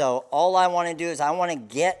 So all I want to do is I want to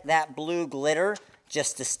get that blue glitter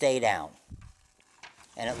just to stay down.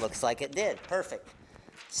 And it looks like it did. Perfect.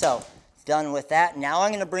 So done with that. Now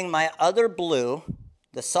I'm going to bring my other blue,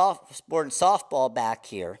 the board softball, back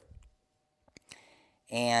here.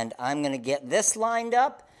 And I'm going to get this lined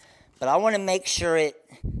up, but I want to make sure it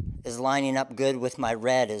is lining up good with my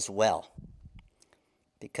red as well,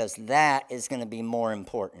 because that is going to be more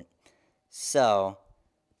important. So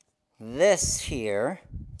this here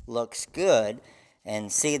looks good,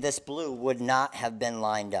 and see, this blue would not have been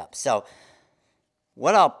lined up. So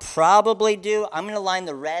what I'll probably do, I'm going to line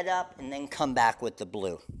the red up and then come back with the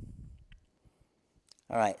blue.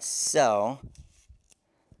 All right, so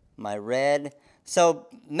my red. So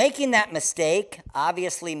making that mistake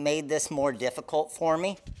obviously made this more difficult for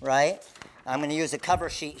me, right? I'm going to use a cover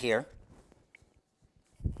sheet here.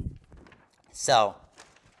 So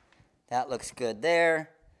that looks good there.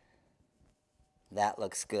 That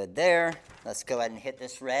looks good there. Let's go ahead and hit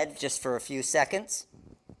this red just for a few seconds.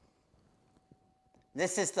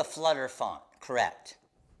 This is the Flutter font, correct?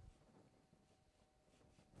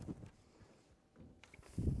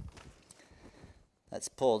 Let's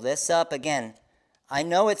pull this up again. I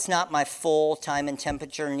know it's not my full time and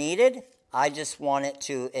temperature needed. I just want it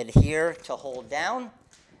to adhere to hold down.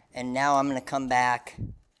 And now I'm going to come back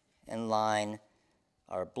and line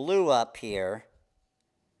our blue up here,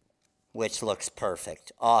 which looks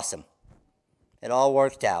perfect. Awesome. It all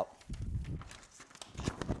worked out.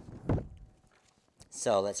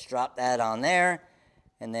 So let's drop that on there,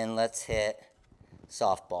 and then let's hit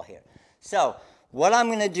softball here. So what I'm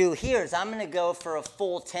going to do here is I'm going to go for a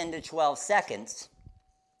full 10 to 12 seconds,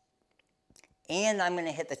 and I'm going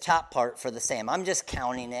to hit the top part for the same. I'm just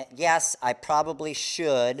counting it. Yes, I probably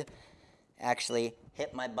should actually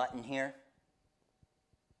hit my button here.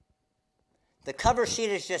 The cover sheet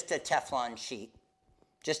is just a Teflon sheet,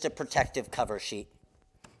 just a protective cover sheet.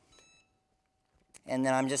 And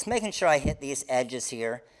then I'm just making sure I hit these edges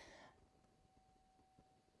here.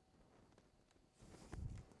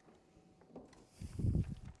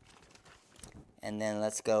 And then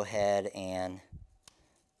let's go ahead and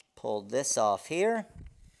pull this off here.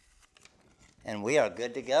 And we are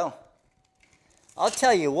good to go. I'll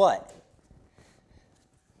tell you what.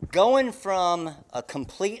 Going from a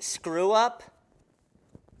complete screw up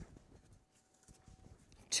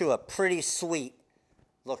to a pretty sweet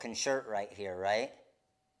looking shirt right here, right?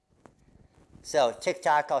 So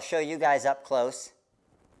TikTok, I'll show you guys up close.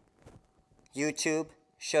 YouTube,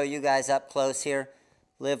 show you guys up close here.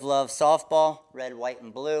 Live, love, softball, red, white,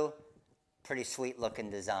 and blue. Pretty sweet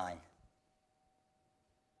looking design.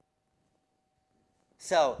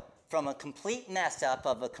 So from a complete mess up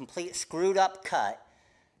of a complete screwed up cut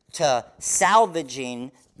to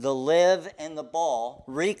salvaging the live and the ball,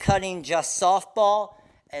 recutting just softball,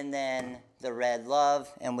 and then the red love,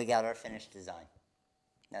 and we got our finished design.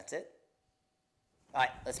 That's it. All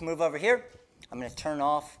right, let's move over here. I'm going to turn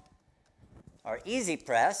off our easy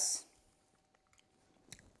press.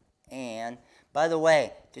 And by the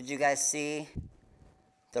way, did you guys see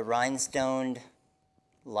the rhinestoned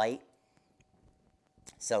light?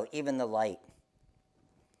 So even the light,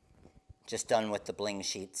 just done with the bling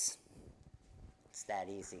sheets. It's that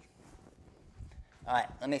easy. All right,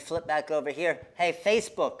 let me flip back over here. Hey,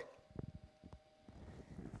 Facebook.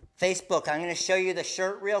 Facebook, I'm going to show you the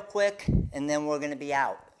shirt real quick, and then we're going to be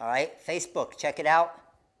out. All right, Facebook, check it out.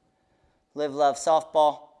 Live, love,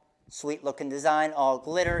 softball. Sweet looking design, all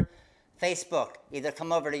glitter. Facebook, either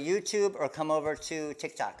come over to YouTube or come over to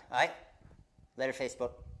TikTok. All right, later,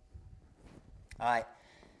 Facebook. All right,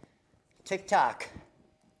 TikTok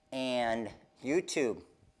and YouTube.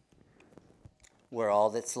 We're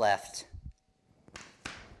all that's left.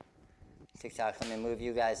 TikTok, let me move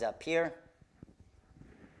you guys up here.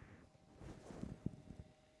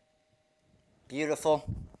 Beautiful.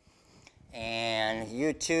 And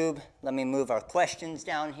YouTube, let me move our questions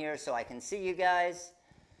down here so I can see you guys.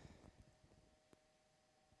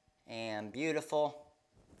 And beautiful.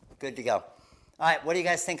 Good to go. All right, what do you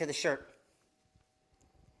guys think of the shirt?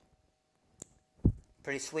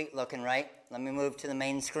 Pretty sweet looking, right? Let me move to the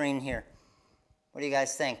main screen here. What do you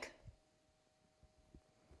guys think?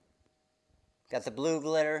 Got the blue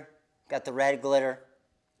glitter, got the red glitter.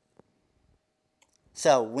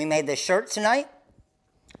 So we made this shirt tonight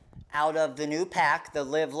out of the new pack, the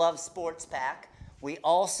Live Love Sports pack. We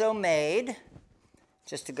also made,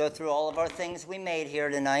 just to go through all of our things we made here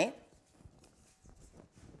tonight,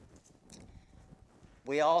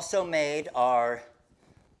 we also made our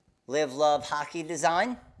Live Love hockey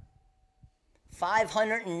design.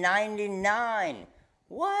 $599.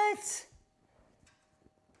 What?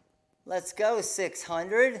 Let's go,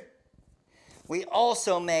 600. We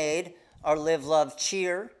also made our Live Love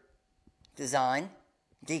cheer design,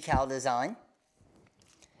 decal design.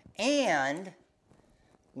 And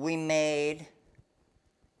we made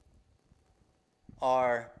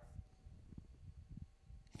our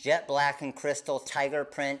jet black and crystal tiger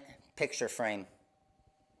print picture frame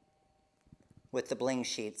with the bling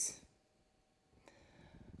sheets.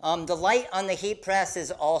 The light on the heat press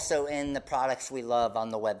is also in the products we love on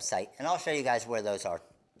the website, and I'll show you guys where those are.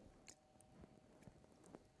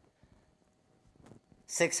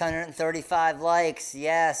 635 likes,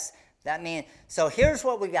 yes. That means, so here's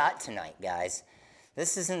what we got tonight, guys.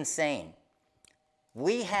 This is insane.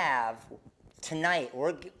 We have, tonight,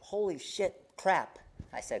 holy shit, crap.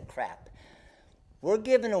 I said crap. We're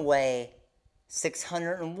giving away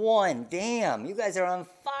 601. Damn, you guys are on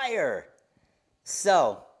fire.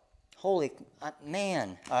 So, holy,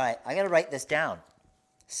 man. All right, I got to write this down.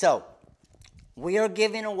 So, we are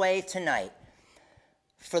giving away tonight,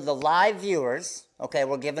 for the live viewers, okay,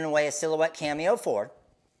 we're giving away a Silhouette Cameo 4.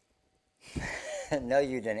 No,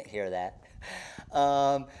 you didn't hear that.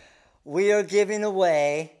 We are giving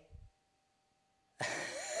away,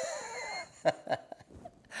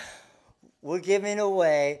 we're giving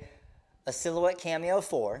away a Silhouette Cameo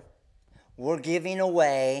 4. We're giving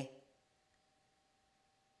away,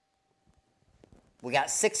 we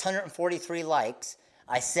got 643 likes.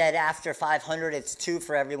 I said after 500, it's 2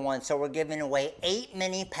 for everyone. So we're giving away 8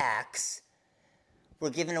 mini packs. We're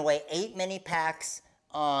giving away 8 mini packs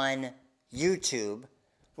on YouTube.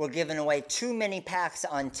 We're giving away 2 mini packs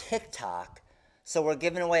on TikTok. So we're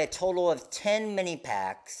giving away a total of 10 mini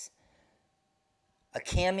packs, a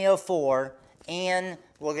Cameo 4, and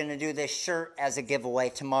we're going to do this shirt as a giveaway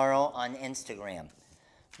tomorrow on Instagram.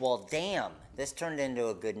 Well, damn, this turned into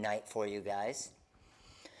a good night for you guys.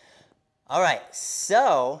 All right,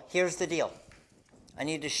 so here's the deal. I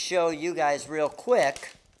need to show you guys real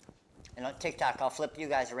quick, and on TikTok, I'll flip you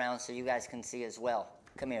guys around so you guys can see as well.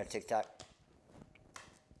 Come here, TikTok.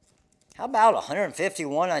 How about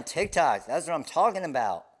 151 on TikTok? That's what I'm talking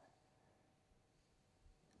about.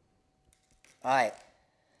 All right,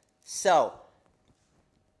 so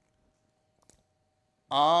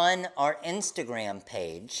on our Instagram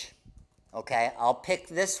page, okay, I'll pick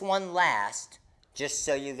this one last, just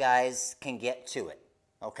so you guys can get to it,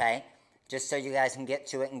 okay? Just so you guys can get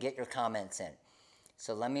to it and get your comments in.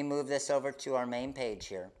 So let me move this over to our main page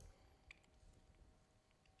here.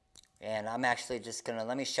 And I'm actually just going to,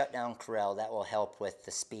 let me shut down Corel. That will help with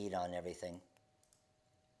the speed on everything.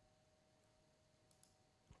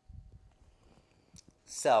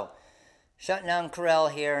 So, shutting down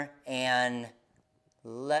Corel here, and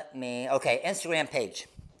Okay, Instagram page.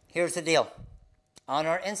 Here's the deal. On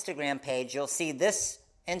our Instagram page, you'll see this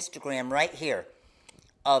Instagram right here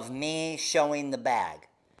of me showing the bag.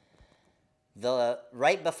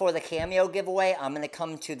 Right before the Cameo giveaway, I'm going to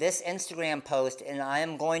come to this Instagram post and I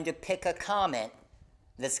am going to pick a comment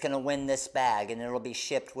that's going to win this bag, and it'll be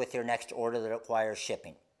shipped with your next order that requires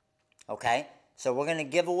shipping. Okay? So we're going to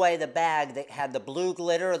give away the bag that had the blue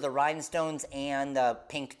glitter, the rhinestones, and the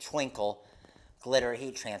pink twinkle glitter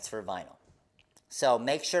heat transfer vinyl. So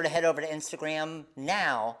make sure to head over to Instagram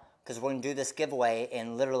now, because we're going to do this giveaway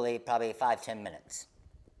in literally probably 5-10 minutes.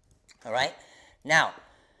 All right? Now,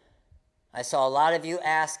 I saw a lot of you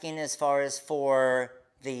asking as far as for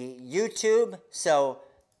the YouTube. So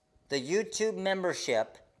the YouTube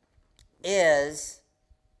membership is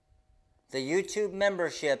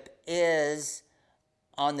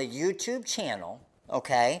on the YouTube channel,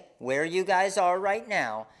 okay, where you guys are right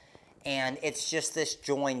now, and it's just this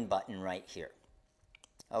join button right here.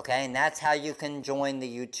 Okay, and that's how you can join the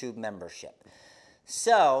YouTube membership.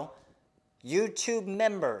 So, YouTube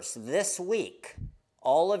members this week,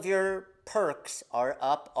 all of your perks are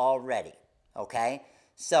up already, okay?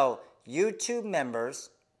 So, YouTube members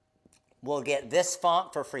will get this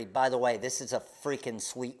font for free. By the way, this is a freaking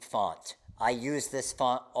sweet font. I use this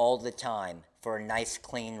font all the time for a nice,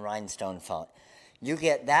 clean rhinestone font. You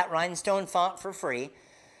get that rhinestone font for free.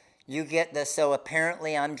 You get the So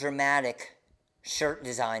Apparently I'm Dramatic shirt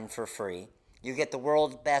design for free. You get the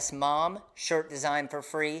World's Best Mom shirt design for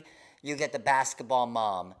free. You get the Basketball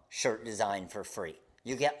Mom shirt design for free.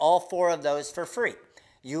 You get all 4 of those for free.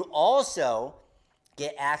 You also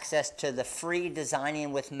get access to the free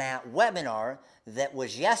Designing with Matt webinar that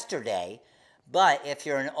was yesterday. But if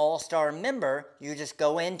you're an All-Star member, you just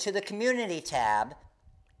go into the community tab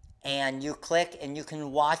and you click and you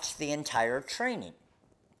can watch the entire training.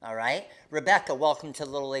 All right? Rebecca, welcome to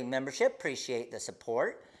Little League membership. Appreciate the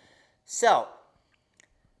support. So,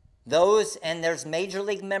 and there's Major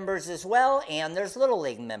League members as well, and there's Little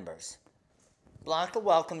League members. Blanca,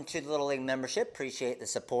 welcome to the Little League membership. Appreciate the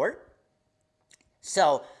support.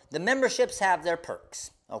 So, the memberships have their perks,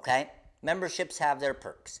 okay? Memberships have their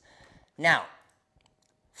perks. Now,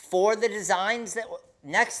 for the designs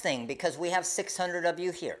next thing, because we have 600 of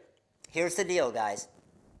you here. Here's the deal, guys.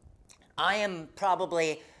 I am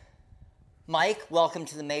probably, Mike, welcome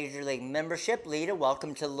to the Major League membership. Lita,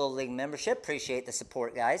 welcome to the Little League membership. Appreciate the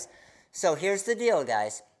support, guys. So here's the deal,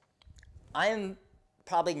 guys. I am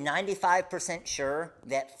probably 95% sure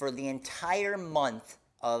that for the entire month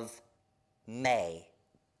of May,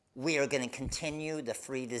 we are going to continue the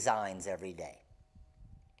free designs every day.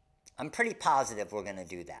 I'm pretty positive we're going to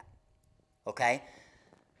do that, okay?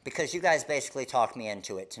 Because you guys basically talked me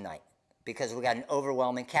into it tonight. Because we got an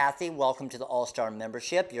overwhelming Kathy. Welcome to the All-Star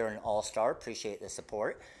membership. You're an All-Star. Appreciate the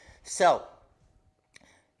support. So,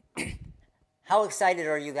 how excited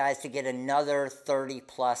are you guys to get another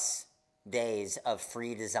 30-plus days of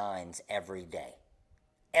free designs every day?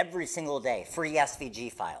 Every single day. Free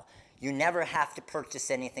SVG file. You never have to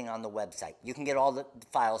purchase anything on the website. You can get all the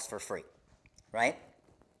files for free, right?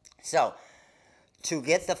 So, to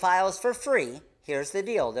get the files for free, here's the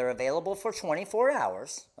deal. They're available for 24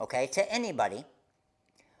 hours, okay, to anybody.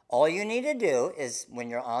 All you need to do is, when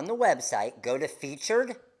you're on the website, go to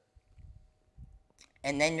Featured,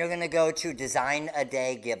 and then you're going to go to Design a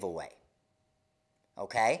Day Giveaway,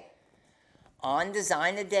 okay? On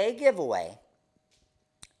Design a Day Giveaway,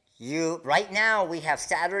 right now we have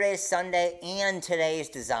Saturday, Sunday, and today's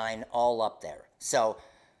design all up there. So,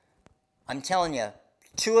 I'm telling you,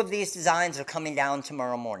 2 of these designs are coming down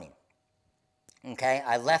tomorrow morning. Okay,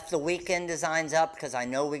 I left the weekend designs up because I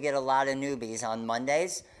know we get a lot of newbies on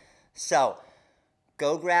Mondays. So,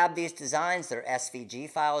 go grab these designs. They're SVG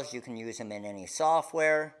files. You can use them in any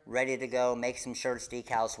software. Ready to go. Make some shirts,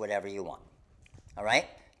 decals, whatever you want. All right?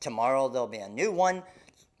 Tomorrow there'll be a new one.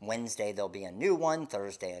 Wednesday there'll be a new one.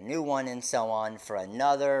 Thursday a new one, and so on for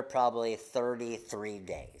another probably 33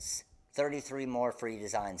 days. 33 more free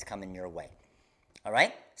designs coming your way. All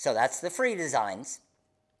right? So, that's the free designs.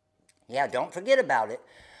 Yeah, don't forget about it.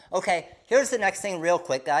 Okay, here's the next thing real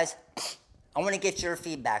quick, guys. I want to get your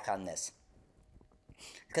feedback on this.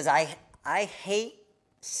 Because I hate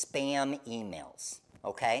spam emails,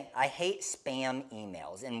 okay? I hate spam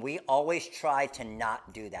emails, and we always try to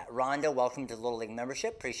not do that. Rhonda, welcome to the Little League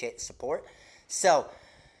membership. Appreciate the support. So,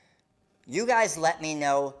 you guys let me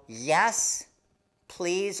know yes,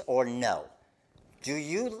 please, or no. Do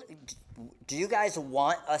you guys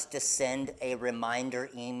want us to send a reminder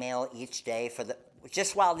email each day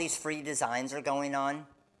just while these free designs are going on?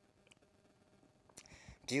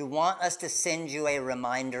 Do you want us to send you a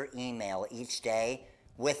reminder email each day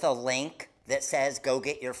with a link that says go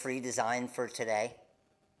get your free design for today?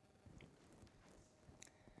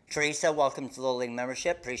 Teresa, welcome to the Little League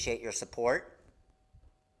membership. Appreciate your support.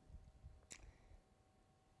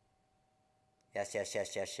 Yes, yes,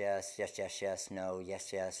 yes, yes, yes, yes, yes, yes, no,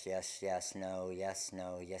 yes, yes, yes, yes, no, yes,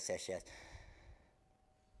 no, yes, yes, yes.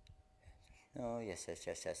 No, yes, yes,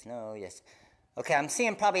 yes, yes, no, yes. Okay, I'm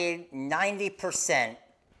seeing probably 90%.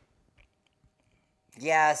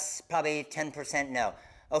 Yes, probably 10% no.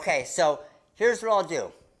 Okay, so here's what I'll do.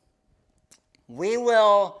 We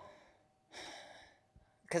will,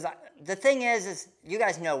 because the thing is you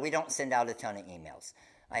guys know we don't send out a ton of emails.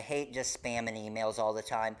 I hate just spamming emails all the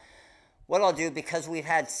time. What I'll do, because we've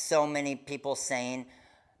had so many people saying,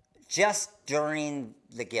 just during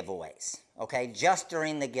the giveaways, okay? Just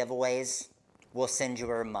during the giveaways, we'll send you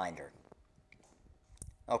a reminder,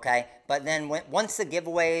 okay? But then once the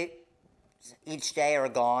giveaway each day are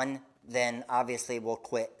gone, then obviously we'll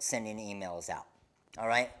quit sending emails out, all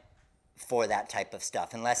right? For that type of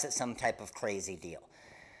stuff, unless it's some type of crazy deal.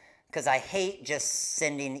 Because I hate just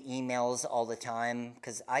sending emails all the time,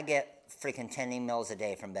 because I get freaking 10 emails a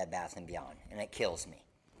day from Bed Bath & Beyond, and it kills me,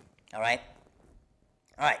 all right?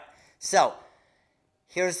 All right, so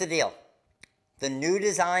here's the deal. The new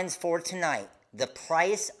designs for tonight, the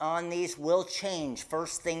price on these will change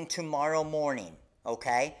first thing tomorrow morning,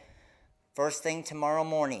 okay? First thing tomorrow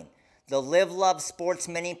morning. The Live Love Sports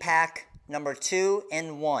Mini Pack number 2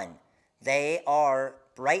 and 1. They are,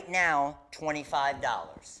 right now,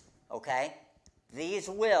 $25, okay? These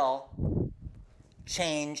will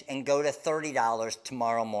change and go to $30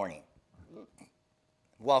 tomorrow morning.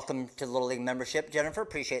 Welcome to Little League membership, Jennifer.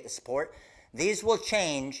 Appreciate the support. These will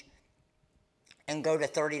change and go to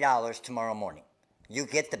 $30 tomorrow morning. You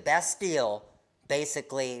get the best deal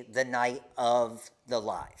basically the night of the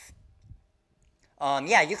live.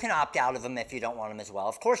 Yeah, you can opt out of them if you don't want them as well.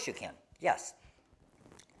 Of course you can. Yes.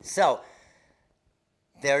 So,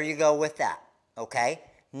 there you go with that. Okay?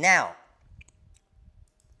 Now,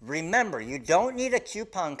 remember, you don't need a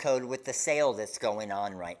coupon code with the sale that's going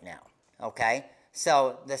on right now. Okay?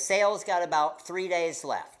 So, the sale's got about 3 days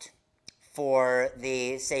left for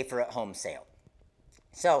the Safer at Home sale.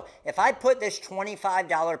 So, if I put this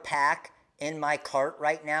 $25 pack in my cart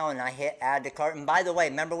right now and I hit add to cart, and by the way,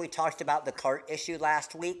 remember we talked about the cart issue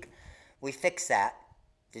last week? We fixed that.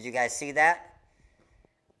 Did you guys see that?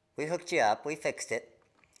 We hooked you up. We fixed it.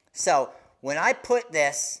 So, when I put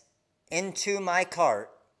this into my cart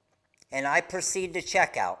and I proceed to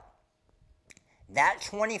checkout, that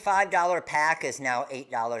 $25 pack is now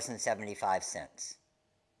 $8.75.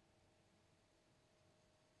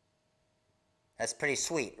 That's pretty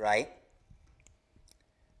sweet, right?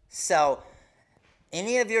 So,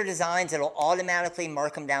 any of your designs, it'll automatically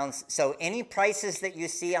mark them down. So, any prices that you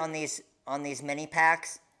see on these mini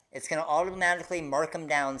packs, it's going to automatically mark them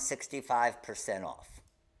down 65% off.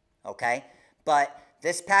 Okay? But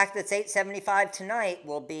this pack that's $8.75 tonight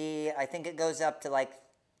will be, I think it goes up to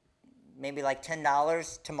maybe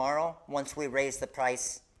 $10 tomorrow once we raise the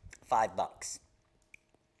price $5.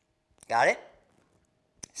 Got it?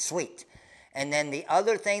 Sweet. And then the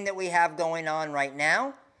other thing that we have going on right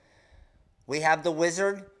now, we have the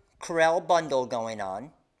Wizard Corel bundle going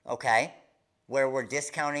on, okay, where we're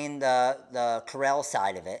discounting the Corel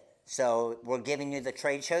side of it. So we're giving you the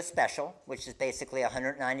trade show special, which is basically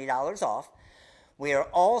 $190 off. We are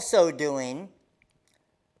also doing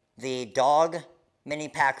the Dog Mini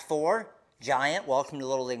Pack 4 Giant. Welcome to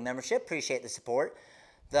Little League membership. Appreciate the support.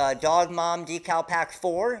 The Dog Mom Decal Pack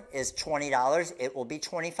 4 is $20. It will be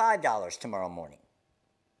 $25 tomorrow morning.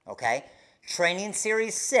 Okay? Training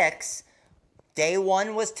Series 6, Day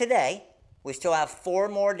 1 was today. We still have 4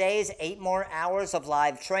 more days, 8 more hours of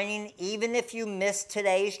live training. Even if you miss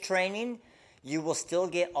today's training, you will still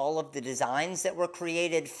get all of the designs that were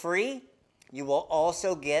created free. You will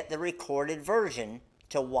also get the recorded version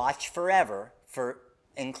to watch forever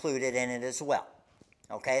included in it as well.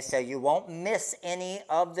 Okay, so you won't miss any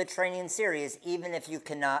of the training series even if you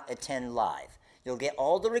cannot attend live. You'll get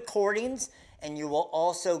all the recordings and you will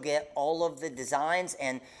also get all of the designs,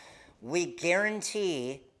 and we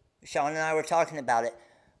guarantee, Sean and I were talking about it,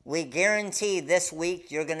 we guarantee this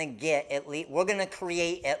week you're going to get we're going to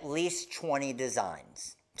create at least 20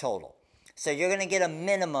 designs total. So you're going to get a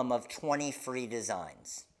minimum of 20 free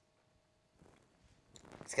designs.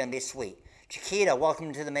 It's going to be sweet. Chiquita,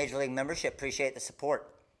 welcome to the Major League membership. Appreciate the support.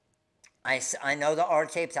 I know the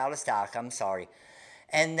R-tape's out of stock. I'm sorry.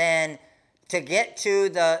 And then to get to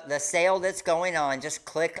the sale that's going on, just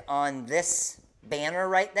click on this banner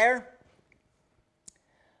right there.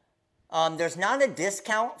 There's not a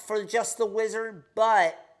discount for just the Wizard,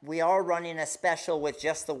 but we are running a special with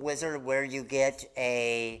just the Wizard where you get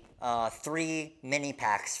a 3 mini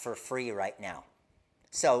packs for free right now.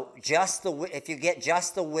 So if you get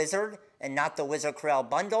just the Wizard and not the Wizard Corral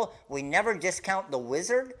bundle, we never discount the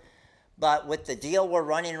Wizard, but with the deal we're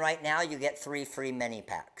running right now, you get 3 free mini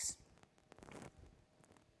packs.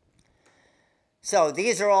 So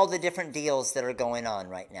these are all the different deals that are going on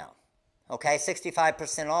right now. Okay,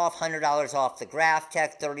 65% off, $100 off the Graph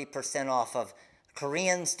Tech, 30% off of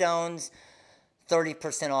Korean stones,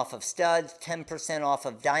 30% off of studs, 10% off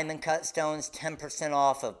of diamond cut stones, 10%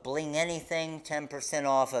 off of Bling anything, 10%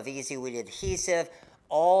 off of Easy Weed adhesive,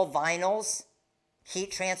 all vinyls,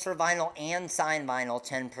 heat transfer vinyl and sign vinyl,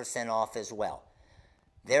 10% off as well.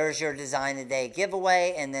 There's your Design a Day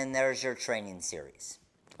giveaway, and then there's your training series.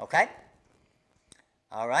 Okay?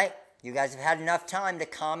 All right. You guys have had enough time to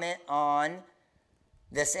comment on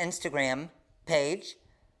this Instagram page,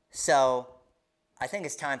 so I think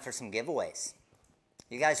it's time for some giveaways.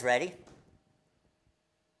 You guys ready?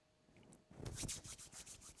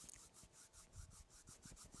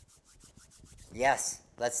 Yes,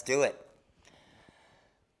 let's do it.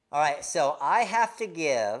 All right, so I have to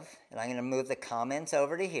give, and I'm going to move the comments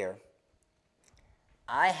over to here.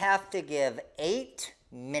 I have to give 8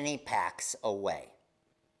 mini packs away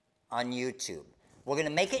on YouTube. We're going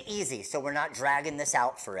to make it easy so we're not dragging this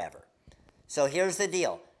out forever. So here's the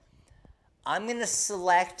deal. I'm going to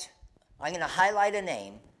highlight a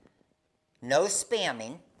name, no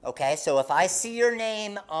spamming, okay? So if I see your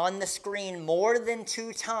name on the screen more than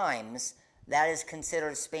 2 times, that is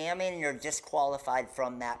considered spamming and you're disqualified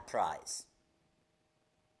from that prize.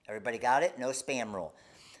 Everybody got it? No spam rule.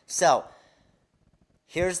 So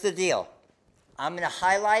here's the deal. I'm going to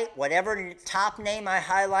highlight whatever top name I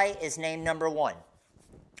highlight is name number 1.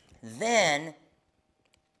 Then,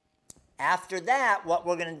 after that, what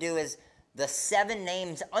we're going to do is the 7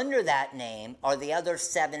 names under that name are the other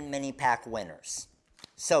 7 mini pack winners.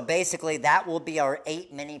 So basically, that will be our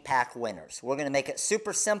 8 mini pack winners. We're going to make it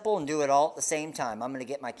super simple and do it all at the same time. I'm going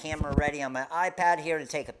to get my camera ready on my iPad here to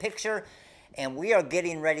take a picture, and we are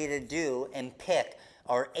getting ready to do and pick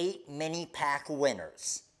our 8 mini pack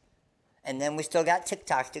winners. And then we still got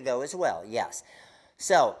TikTok to go as well, yes.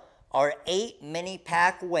 So our 8 mini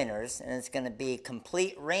pack winners, and it's going to be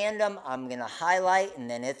complete random. I'm going to highlight, and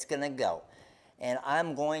then it's going to go. And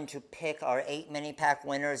I'm going to pick our 8 mini pack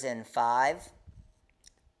winners in 5,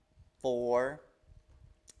 4,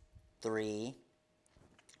 3,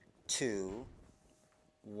 2,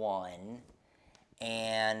 1,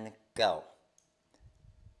 and go.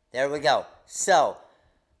 There we go. So,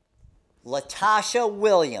 Latasha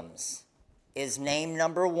Williams is name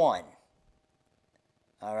number 1.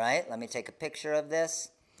 All right, let me take a picture of this.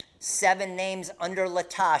 7 names under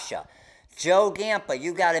Latasha. Joe Gampa,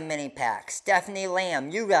 you got a mini pack. Stephanie Lamb,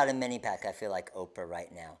 you got a mini pack. I feel like Oprah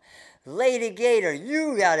right now. Lady Gator,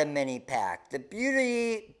 you got a mini pack. The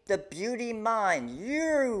Beauty Mind,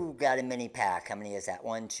 you got a mini pack. How many is that?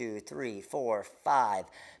 1, 2, 3, 4, 5.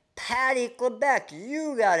 Patty Quebec,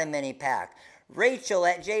 you got a mini pack. Rachel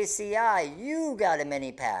at JCI, you got a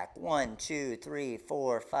mini pack. 1, 2, 3,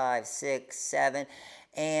 4, 5, 6, 7.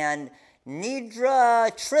 And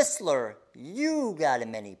Nidra Trissler, you got a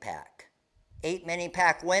mini pack. 8 mini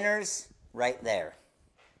pack winners right there.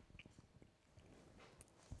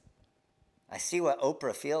 I see what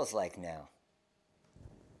Oprah feels like now.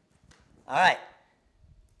 All right.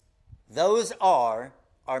 Those are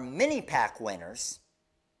our mini pack winners.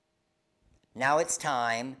 Now it's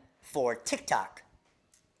time for TikTok.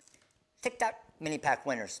 TikTok mini pack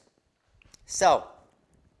winners. So,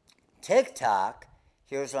 TikTok,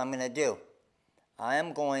 here's what I'm going to do. I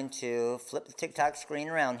am going to flip the TikTok screen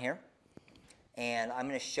around here. And I'm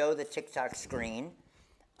going to show the TikTok screen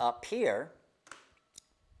up here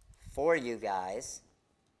for you guys.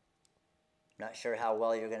 Not sure how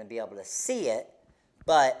well you're going to be able to see it.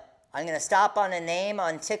 But I'm going to stop on a name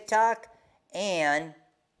on TikTok, and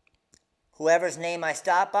whoever's name I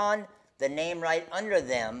stop on, the name right under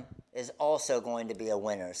them is also going to be a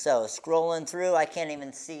winner. So scrolling through, I can't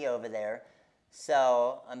even see over there.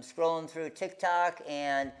 So I'm scrolling through TikTok,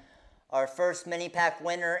 and our first mini pack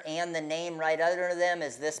winner and the name right under them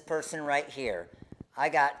is this person right here. I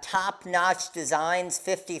got Top Notch Designs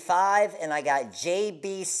 55, and I got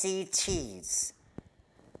JBC Tees.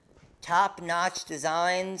 Top Notch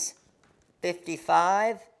Designs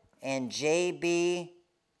 55 and JBC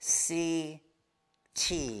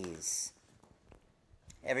Tees.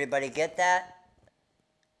 Everybody get that?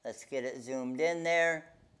 Let's get it zoomed in there.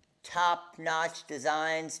 Top Notch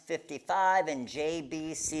Designs 55 and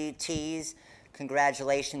JBC Tees.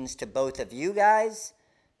 Congratulations to both of you guys.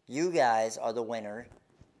 You guys are the winner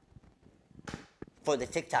for the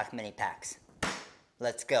TikTok mini packs.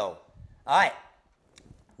 Let's go. All right.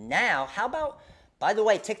 Now, how about, by the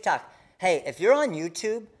way, TikTok. Hey, if you're on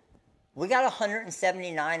YouTube, we got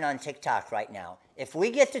 179 on TikTok right now. If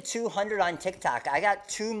we get to 200 on TikTok, I got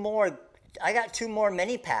two more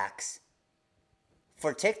mini packs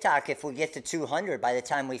for TikTok if we get to 200 by the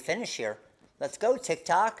time we finish here. Let's go,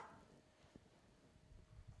 TikTok.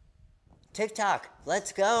 TikTok,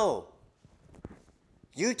 let's go.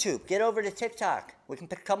 YouTube, get over to TikTok. We can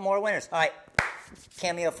pick a couple more winners. All right,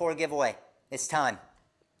 Cameo 4 giveaway. It's time.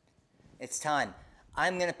 It's time.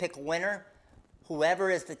 I'm going to pick a winner. Whoever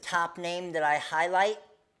is the top name that I highlight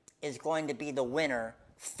is going to be the winner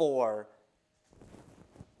for,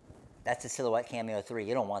 that's a Silhouette Cameo 3.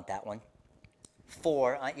 You don't want that one.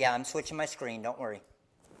 For, yeah, I'm switching my screen. Don't worry.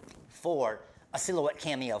 For a Silhouette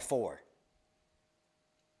Cameo 4.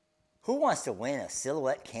 Who wants to win a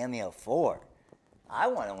Silhouette Cameo 4? I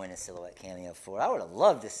want to win a Silhouette Cameo 4. I would have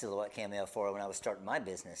loved a Silhouette Cameo 4 when I was starting my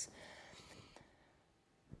business.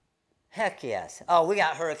 Heck yes. Oh, we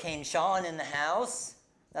got Hurricane Sean in the house.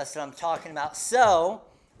 That's what I'm talking about. So,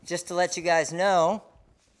 just to let you guys know,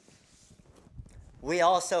 we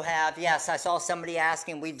also have, yes, I saw somebody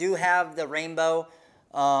asking, we do have the rainbow,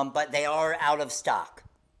 but they are out of stock.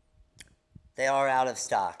 They are out of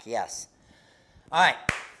stock, yes. All right,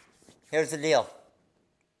 here's the deal.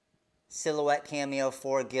 Silhouette Cameo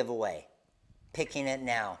 4 giveaway. Picking it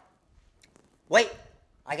now. Wait,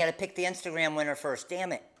 I got to pick the Instagram winner first.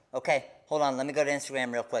 Damn it. Okay, hold on. Let me go to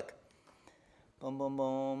Instagram real quick. Boom, boom,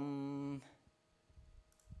 boom.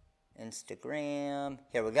 Instagram.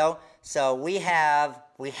 Here we go. So we had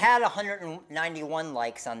 191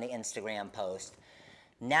 likes on the Instagram post.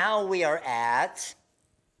 Now we are at,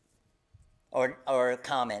 or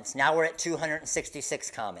comments. Now we're at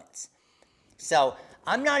 266 comments. So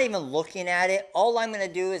I'm not even looking at it. All I'm going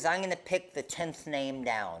to do is I'm going to pick the 10th name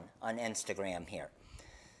down on Instagram here.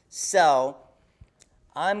 So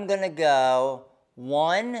I'm going to go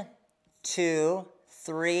 1, 2,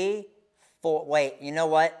 3, 4. Wait, you know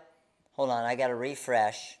what? Hold on, I got to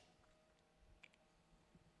refresh.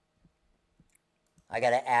 I got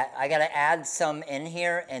to add some in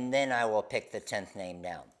here, and then I will pick the 10th name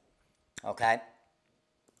down. Okay?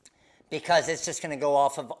 Because it's just going to go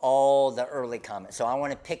off of all the early comments. So I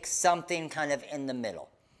want to pick something kind of in the middle.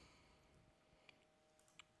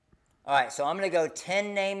 All right, so I'm going to go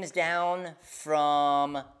 10 names down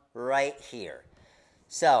from right here.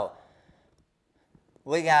 So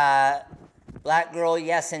we got Black Girl,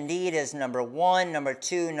 Yes Indeed is number 1, number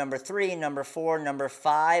 2, number 3, number 4, number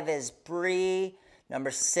 5 is Bree,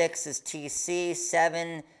 number 6 is TC,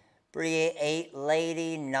 7, Bree, 8,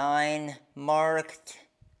 Lady, 9, Mark,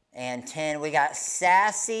 and 10. We got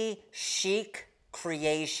Sassy Chic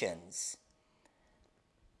Creations.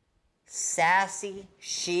 Sassy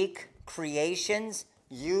Chic Creations,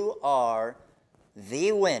 you are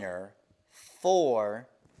the winner for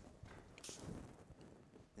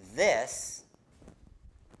this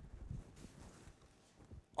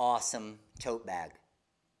awesome tote bag.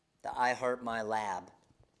 The I Heart My Lab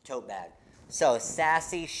tote bag. So,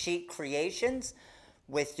 Sassy Chic Creations,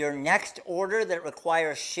 with your next order that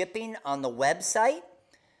requires shipping on the website,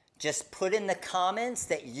 just put in the comments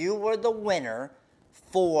that you were the winner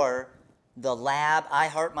for the Lab, I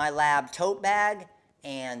Heart My Lab tote bag,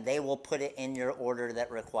 and they will put it in your order that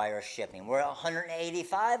requires shipping. We're at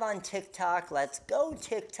 185 on TikTok. Let's go,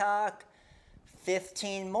 TikTok.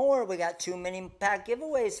 15 more. We got 2 mini pack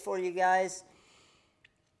giveaways for you guys.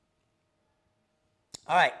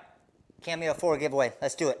 All right, Cameo 4 giveaway.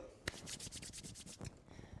 Let's do it.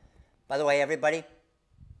 By the way, everybody,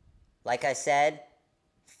 like I said,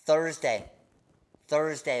 Thursday,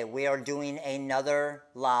 we are doing another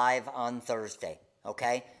live on Thursday,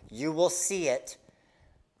 okay? You will see it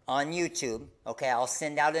on YouTube, okay? I'll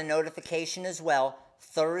send out a notification as well.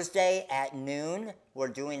 Thursday at noon, we're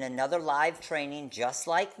doing another live training just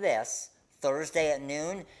like this. Thursday at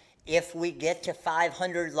noon. If we get to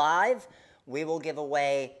 500 live, we will give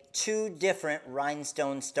away 2 different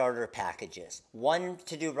rhinestone starter packages. One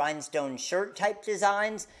to do rhinestone shirt type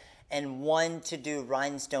designs and one to do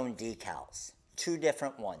rhinestone decals. 2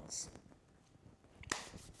 different ones.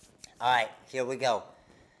 All right, here we go.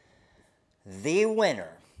 The winner,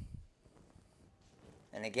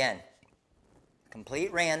 and again,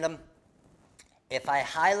 complete random. If I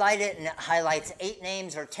highlight it and it highlights 8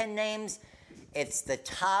 names or 10 names, it's the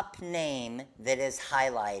top name that is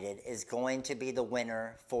highlighted is going to be the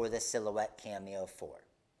winner for the Silhouette Cameo 4.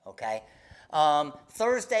 Okay?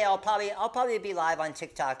 Thursday, I'll probably be live on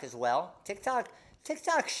TikTok as well. TikTok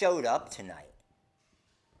showed up tonight.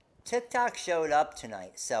 TikTok showed up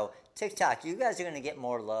tonight. So TikTok, you guys are going to get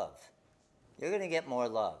more love. You're going to get more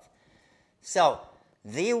love. So,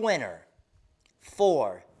 the winner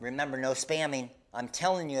for, remember, no spamming. I'm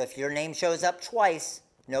telling you, if your name shows up twice,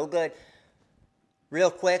 no good. Real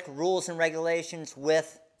quick, rules and regulations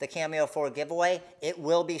with the CAMEO 4 giveaway. It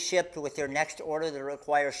will be shipped with your next order that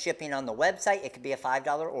requires shipping on the website. It could be a $5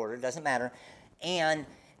 order, doesn't matter. And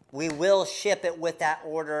we will ship it with that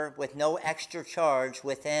order with no extra charge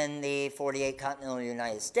within the 48 continental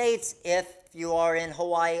United States. If you are in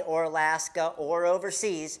Hawaii or Alaska or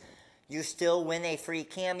overseas, you still win a free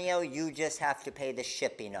CAMEO. You just have to pay the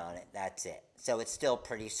shipping on it. That's it. So it's still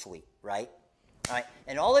pretty sweet, right? All right.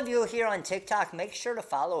 And all of you here on TikTok, make sure to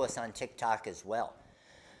follow us on TikTok as well.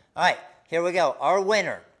 All right. Here we go. Our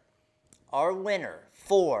winner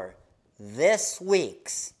for this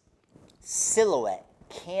week's Silhouette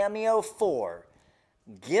CAMEO 4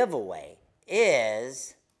 giveaway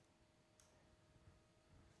is,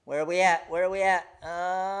 where are we at?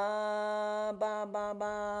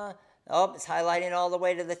 Oh, it's highlighting all the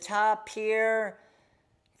way to the top here.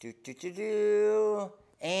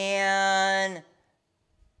 And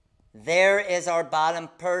there is our bottom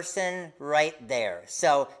person right there.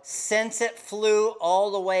 So since it flew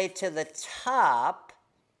all the way to the top,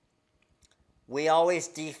 we always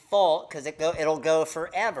default, because it'll go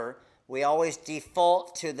forever, we always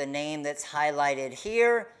default to the name that's highlighted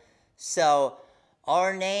here. So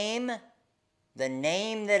our name, the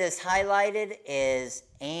name that is highlighted is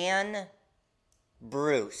Ann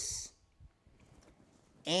Bruce.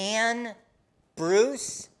 Ann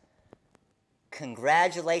Bruce,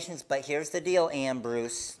 congratulations, but here's the deal, Ann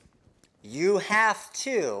Bruce. You have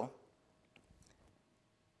to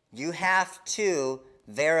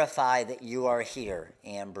verify that you are here,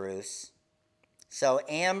 Ann Bruce. So,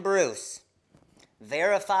 Ann Bruce,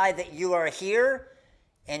 verify that you are here,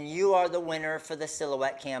 and you are the winner for the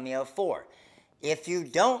Silhouette CAMEO 4. If you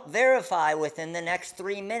don't verify within the next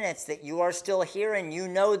 3 minutes that you are still here and you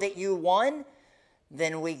know that you won,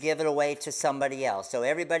 then we give it away to somebody else. So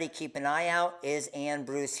everybody keep an eye out. Is Ann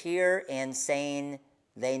Bruce here and saying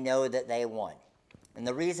they know that they won? And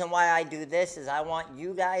the reason why I do this is I want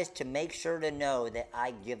you guys to make sure to know that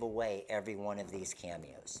I give away every one of these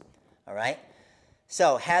CAMEOs. All right?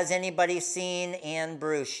 So, has anybody seen Ann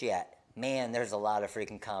Bruce yet? Man, there's a lot of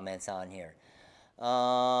freaking comments on here.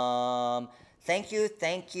 Thank you,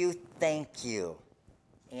 thank you, thank you.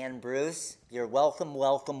 Ann Bruce, you're welcome,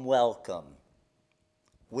 welcome, welcome.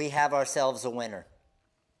 We have ourselves a winner.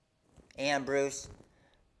 Ann Bruce,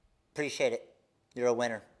 appreciate it. You're a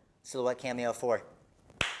winner. Silhouette CAMEO 4.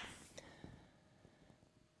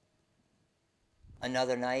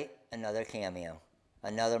 Another night, another CAMEO.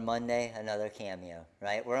 Another Monday, another CAMEO,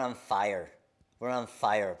 right? We're on fire. We're on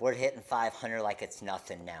fire. We're hitting 500 like it's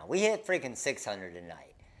nothing now. We hit freaking 600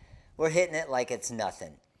 tonight. We're hitting it like it's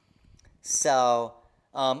nothing. So,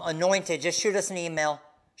 Anointed, just shoot us an email.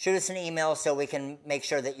 Shoot us an email so we can make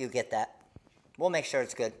sure that you get that. We'll make sure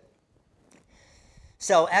it's good.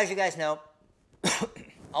 So, as you guys know, I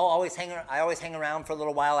always hang around for a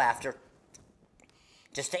little while after,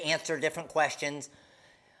 just to answer different questions.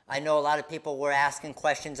 I know a lot of people were asking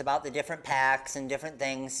questions about the different packs and different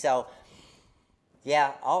things. So,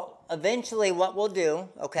 yeah, eventually what we'll do,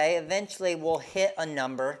 okay, eventually we'll hit a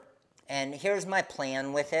number. And here's my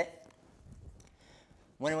plan with it.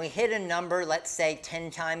 When we hit a number, let's say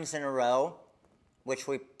 10 times in a row, which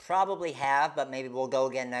we probably have, but maybe we'll go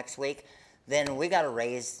again next week, then we gotta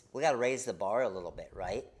raise the bar a little bit,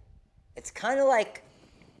 right? It's kind of like,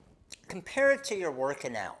 compare it to your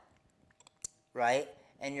working out, right?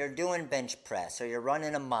 And you're doing bench press, or you're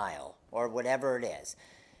running a mile, or whatever it is.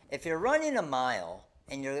 If you're running a mile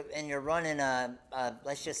and you're running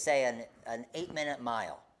let's just say an 8-minute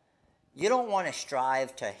mile, you don't want to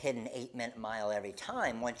strive to hit an 8-minute mile every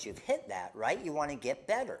time. Once you've hit that, right? You want to get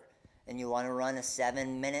better. And you want to run a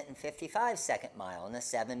 7-minute and 55-second mile, and a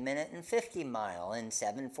 7-minute and 50 mile, and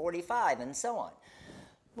 7:45, and so on.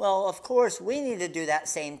 Well, of course, we need to do that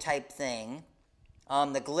same type thing.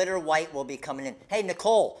 The glitter white will be coming in. Hey,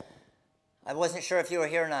 Nicole, I wasn't sure if you were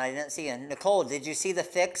here or not. I didn't see you. Nicole, did you see the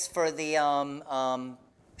fix for the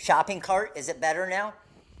shopping cart? Is it better now?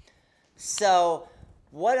 So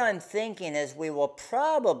what I'm thinking is we will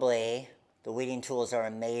probably, the weeding tools are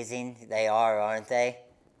amazing. They are, aren't they?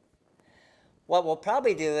 What we'll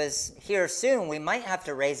probably do is, here soon, we might have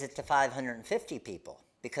to raise it to 550 people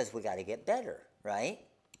because we got to get better, right?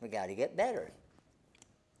 We got to get better.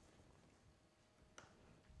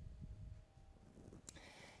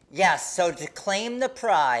 Yes, so to claim the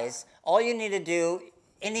prize, all you need to do,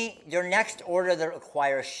 your next order that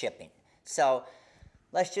requires shipping. So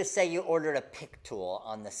let's just say you ordered a pick tool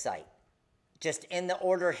on the site. Just in the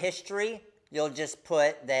order history, you'll just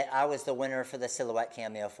put that I was the winner for the Silhouette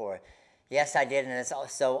Cameo 4. Yes, I did, and it's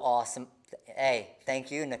so awesome. Hey,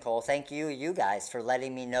 thank you, Nicole. Thank you, you guys, for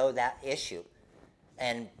letting me know that issue.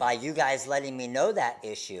 And by you guys letting me know that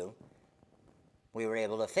issue, we were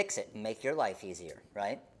able to fix it and make your life easier,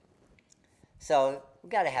 right? So we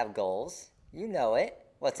got to have goals. You know it.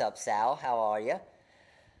 What's up, Sal? How are you?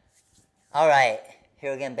 All right.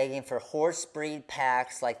 Here again, begging for horse breed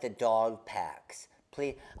packs like the dog packs.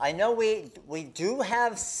 Please. I know we do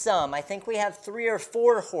have some. I think we have 3 or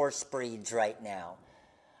 4 horse breeds right now.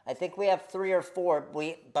 I think we have 3 or 4,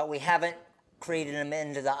 but we haven't created them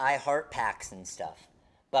into the iHeart packs and stuff.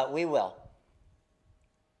 But we will.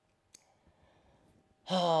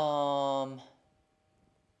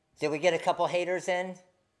 Did we get a couple haters in?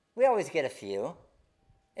 We always get a few.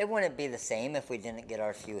 It wouldn't be the same if we didn't get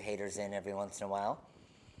our few haters in every once in a while.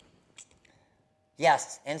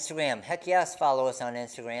 Yes, Instagram. Heck yes, follow us on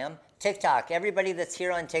Instagram. TikTok. Everybody that's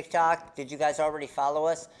here on TikTok, did you guys already follow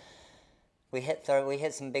us? We hit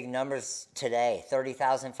some big numbers today.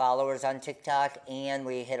 30,000 followers on TikTok, and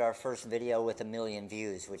we hit our first video with 1 million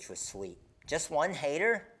views, which was sweet. Just one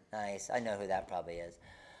hater? Nice. I know who that probably is.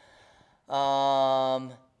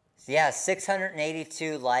 Yeah,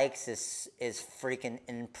 682 likes is freaking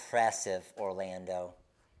impressive, Orlando.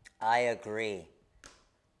 I agree.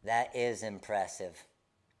 That is impressive.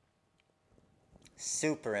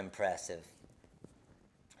 Super impressive.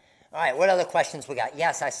 All right, what other questions we got?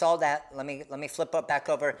 Yes, I saw that. Let me flip up back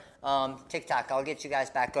over TikTok. I'll get you guys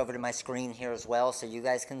back over to my screen here as well so you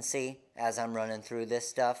guys can see as I'm running through this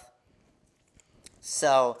stuff.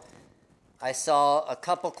 So I saw a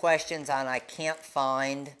couple questions on I can't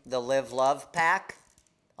find the Live Love pack.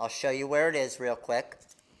 I'll show you where it is real quick.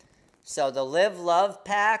 So the Live Love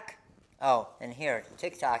pack, oh, and here,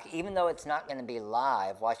 TikTok, even though it's not going to be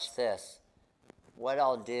live, watch this. What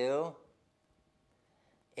I'll do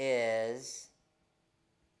is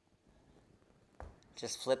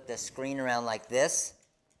just flip the screen around like this.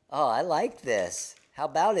 Oh, I like this. How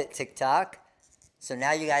about it, TikTok? So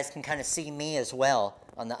now you guys can kind of see me as well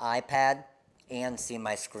on the iPad and see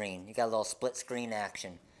my screen. You got a little split screen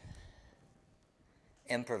action.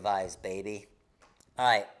 Improvise, baby. All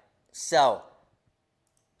right, so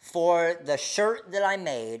for the shirt that I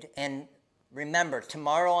made, and remember,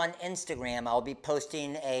 tomorrow on Instagram, I'll be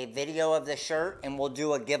posting a video of the shirt, and we'll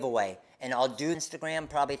do a giveaway. And I'll do Instagram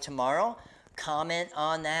probably tomorrow. Comment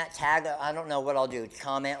on that, tag, I don't know what I'll do,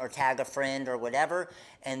 comment or tag a friend or whatever,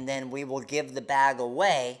 and then we will give the bag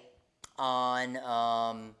away on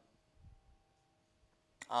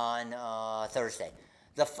Thursday.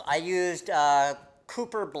 I used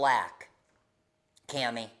Cooper Black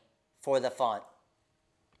Cami for the font.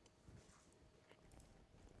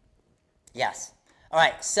 Yes. All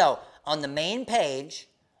right, so on the main page,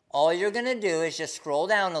 all you're going to do is just scroll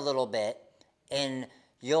down a little bit, and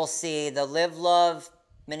you'll see the Live Love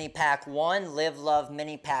Mini Pack 1, Live Love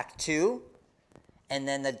Mini Pack 2, and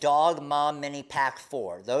then the Dog Mom Mini Pack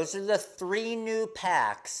 4. Those are the 3 new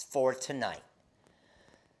packs for tonight.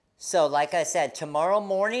 So like I said, tomorrow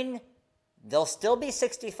morning, they'll still be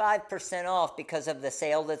 65% off because of the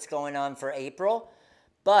sale that's going on for April,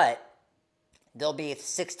 but they'll be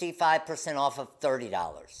 65% off of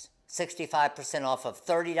 $30. 65% off of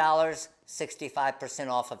 $30, 65%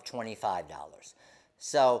 off of $25.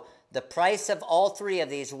 So the price of all 3 of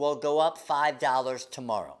these will go up $5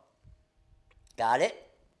 tomorrow. Got it?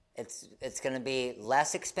 It's going to be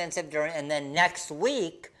less expensive during, and then next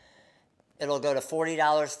week, it'll go to $40,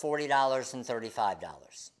 $40, and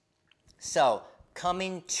 $35. So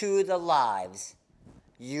coming to the lives,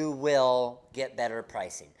 you will get better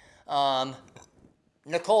pricing.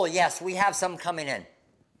 Nicole, yes, we have some coming in.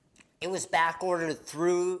 It was back ordered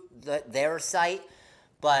through their site,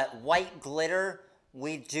 but white glitter,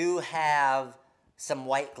 we do have some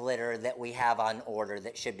white glitter that we have on order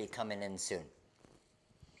that should be coming in soon.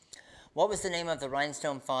 What was the name of the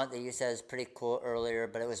rhinestone font that you said is pretty cool earlier,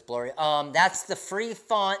 but it was blurry? That's the free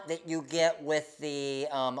font that you get with the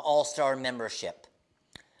All-Star membership.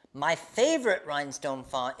 My favorite rhinestone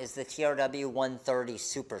font is the TRW 130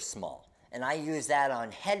 Super Small. And I use that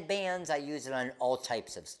on headbands. I use it on all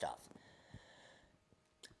types of stuff.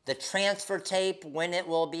 The transfer tape, when it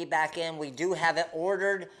will be back in, we do have it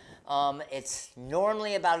ordered. It's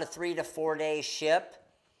normally about a 3 to 4 day ship.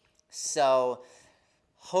 So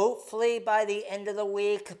hopefully by the end of the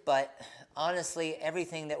week, but honestly,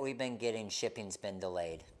 everything that we've been getting, shipping's been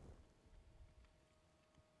delayed.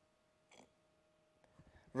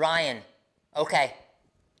 Ryan, okay.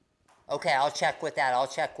 Okay, I'll check with that. I'll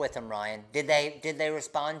check with them, Ryan. Did they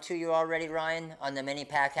respond to you already, Ryan, on the mini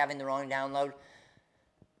pack having the wrong download?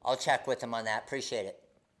 I'll check with them on that. Appreciate it.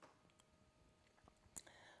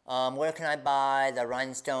 Where can I buy the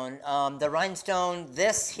rhinestone? The rhinestone,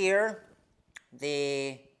 this here,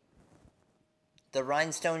 the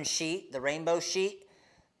rhinestone sheet, the rainbow sheet.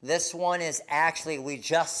 This one is actually, we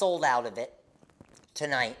just sold out of it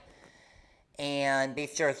tonight. And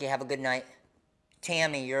beef jerky, have a good night.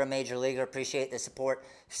 Tammy, you're a major leaguer. Appreciate the support.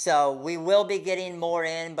 So we will be getting more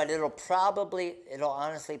in, but it'll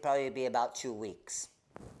honestly probably be about 2 weeks.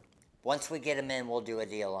 Once we get them in, we'll do a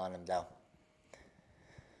deal on them, though.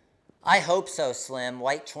 I hope so, Slim.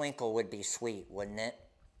 White Twinkle would be sweet, wouldn't it?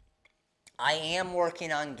 I am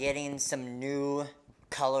working on getting some new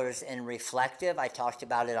colors in reflective. I talked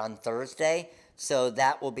about it on Thursday, so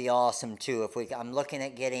that will be awesome, too. I'm looking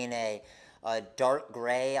at getting a dark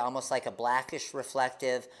gray, almost like a blackish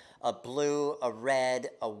reflective, a blue, a red,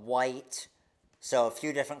 a white. So a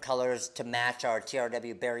few different colors to match our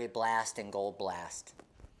TRW Berry Blast and Gold Blast.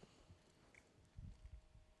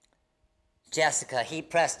 Jessica, heat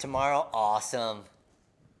press tomorrow. Awesome.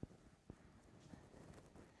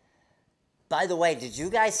 By the way, did you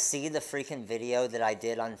guys see the freaking video that I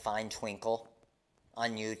did on Fine Twinkle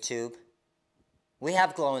on YouTube? We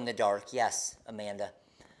have glow in the dark. Yes, Amanda.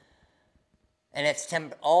 And it's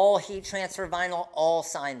all heat transfer vinyl, all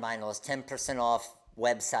signed vinyl is 10% off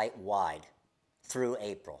website wide through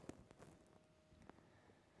April.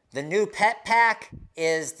 The new pet pack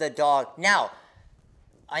is the dog. Now,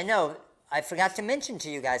 I know I forgot to mention to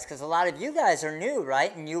you guys because a lot of you guys are new,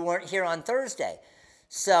 right? And you weren't here on Thursday.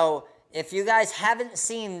 So if you guys haven't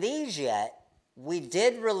seen these yet, we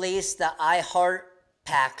did release the I Heart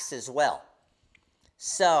packs as well.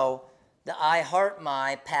 So the I Heart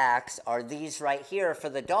My packs are these right here for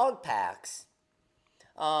the dog packs.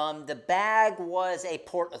 The bag was a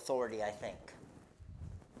Port Authority, I think.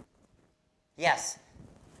 Yes.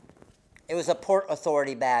 It was a Port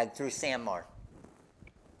Authority bag through Sanmar.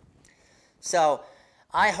 So,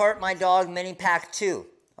 I Heart My Dog mini pack 2,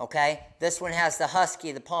 okay? This one has the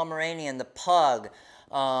Husky, the Pomeranian, the Pug,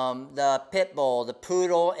 the Pit Bull, the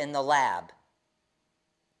Poodle, and the Lab.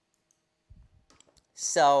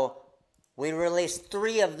 So, we released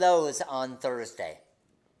 3 of those on Thursday.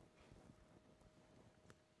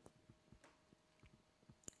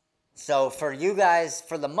 So, for you guys,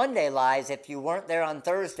 for the Monday lives, if you weren't there on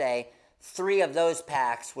Thursday, 3 of those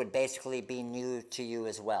packs would basically be new to you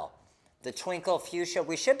as well. The Twinkle Fuchsia,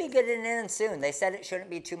 we should be getting it in soon. They said it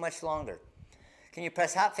shouldn't be too much longer. Can you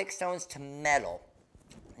press hot fix stones to metal?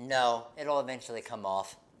 No, it'll eventually come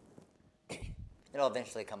off. It'll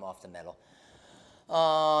eventually come off the metal.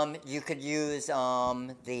 You could use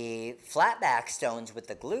the flatback stones with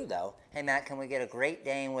the glue, though. Hey, Matt, can we get a Great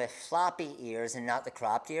Dane with floppy ears and not the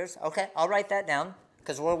cropped ears? Okay, I'll write that down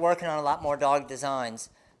because we're working on a lot more dog designs.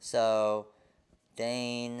 So,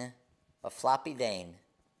 Dane, a floppy Dane.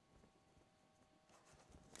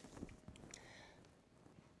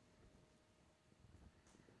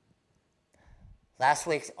 Last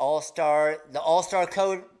week's All-Star, the All-Star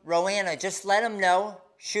code, Roanna, just let them know.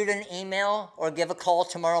 Shoot an email or give a call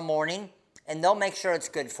tomorrow morning, and they'll make sure it's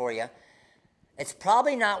good for you. It's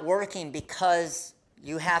probably not working because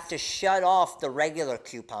you have to shut off the regular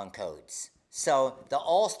coupon codes. So the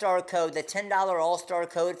All-Star code, the $10 All-Star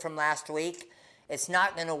code from last week, it's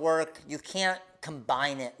not going to work. You can't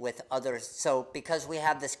combine it with others. So because we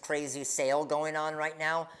have this crazy sale going on right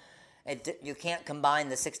now, you can't combine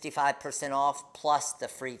the 65% off plus the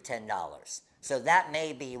free $10. So that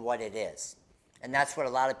may be what it is. And that's what a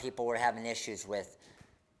lot of people were having issues with.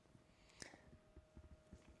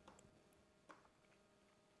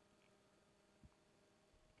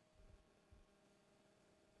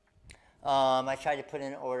 I tried to put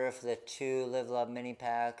in an order for the 2 Live Love mini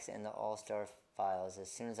packs and the All-Star files. As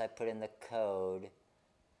soon as I put in the code.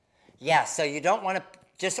 Yeah, so you don't want to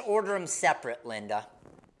just order them separate, Linda.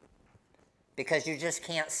 Because you just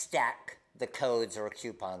can't stack the codes or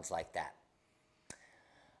coupons like that.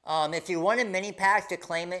 If you want a mini pack to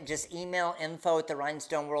claim it, just email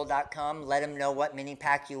info@therhinestoneworld.com. Let them know what mini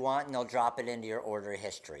pack you want, and they'll drop it into your order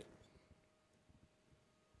history.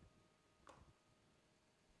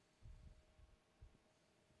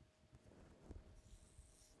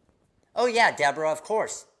 Oh, yeah, Deborah, of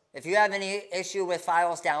course. If you have any issue with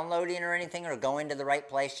files downloading or anything or going to the right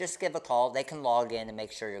place, just give a call. They can log in and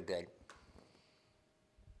make sure you're good.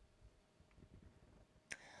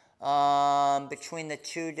 Between the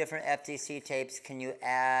 2 different FTC tapes, can you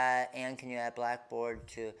add Blackboard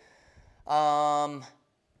to,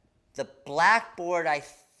 the Blackboard, I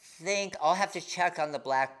think, I'll have to check on the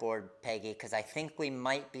Blackboard, Peggy, because I think we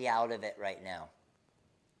might be out of it right now.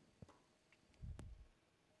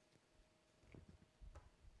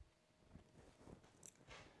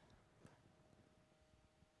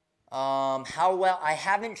 How well, I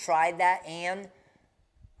haven't tried that, and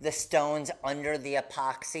the stones under the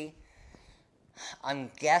epoxy. I'm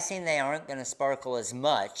guessing they aren't going to sparkle as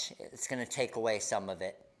much. It's going to take away some of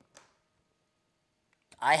it.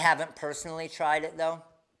 I haven't personally tried it though,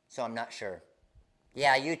 so I'm not sure.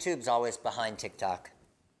 Yeah, YouTube's always behind TikTok.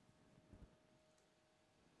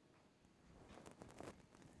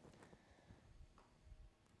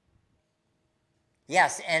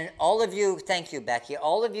 Yes, and all of you, thank you, Becky,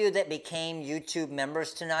 all of you that became YouTube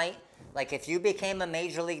members tonight, like if you became a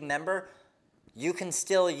Major League member, you can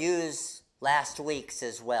still use last week's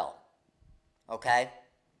as well, okay?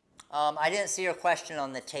 I didn't see your question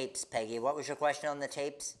on the tapes, Peggy. What was your question on the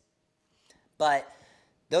tapes? But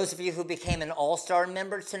those of you who became an All-Star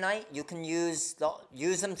member tonight, you can use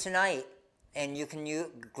them tonight, and you can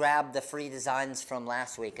grab the free designs from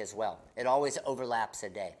last week as well. It always overlaps a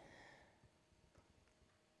day.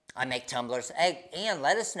 I make tumblers. Hey, Ann,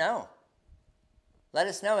 let us know. Let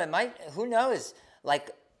us know. It might, who knows? Like,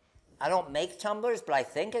 I don't make tumblers, but I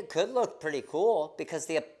think it could look pretty cool because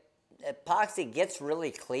the epoxy gets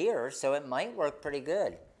really clear, so it might work pretty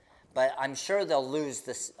good. But I'm sure they'll lose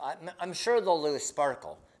this. I'm sure they'll lose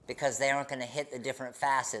sparkle because they aren't going to hit the different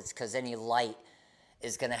facets because any light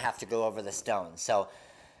is going to have to go over the stone. So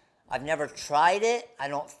I've never tried it. I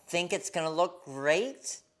don't think it's going to look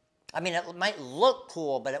great. I mean, it might look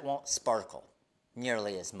cool, but it won't sparkle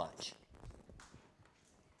nearly as much.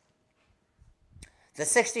 The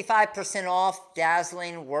 65% off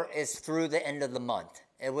Dazzling is through the end of the month.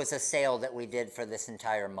 It was a sale that we did for this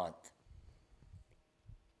entire month.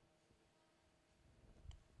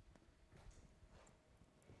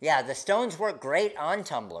 Yeah, the stones work great on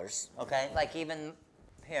tumblers, okay? Like even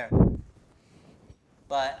here.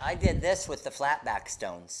 But I did this with the flatback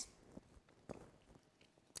stones.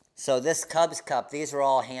 So this Cubs cup, these are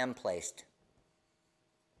all hand placed.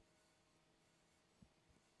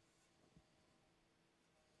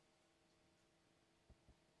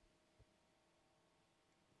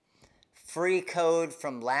 Free code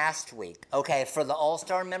from last week. Okay, for the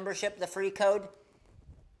All-Star membership, the free code?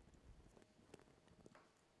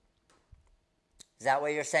 Is that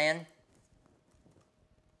what you're saying?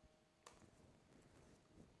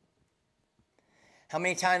 How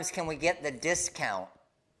many times can we get the discount?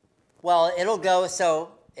 Well, it'll go,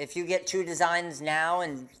 so if you get 2 designs now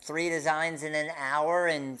and 3 designs in an hour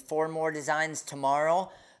and 4 more designs tomorrow,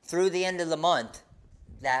 through the end of the month,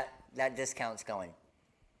 that discount's going.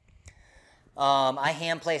 I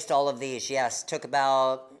hand placed all of these, yes. Took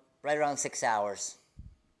about right around 6 hours.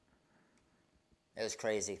 It was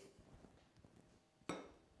crazy.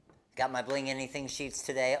 Got my Bling Anything sheets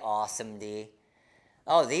today. Awesome, D.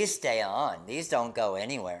 Oh, these stay on. These don't go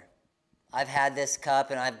anywhere. I've had this cup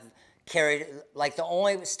and I've carried, like the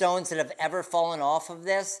only stones that have ever fallen off of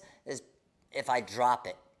this is if I drop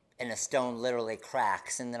it and a stone literally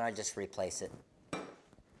cracks and then I just replace it.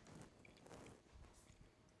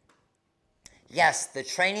 Yes, the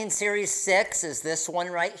Training Series 6 is this one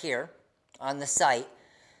right here on the site.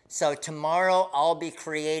 So tomorrow I'll be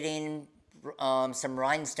creating some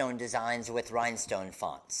rhinestone designs with rhinestone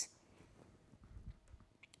fonts.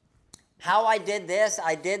 How I did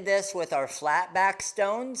this with our flat back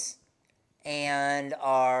stones and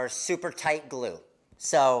our super tight glue.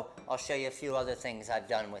 So I'll show you a few other things I've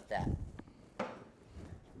done with that.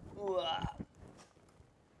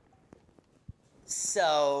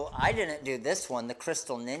 So I didn't do this one. The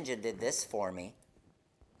Crystal Ninja did this for me.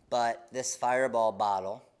 But this Fireball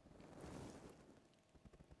bottle,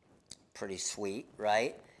 pretty sweet,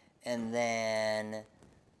 right? And then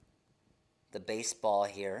the baseball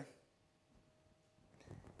here.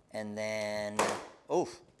 And then, oh,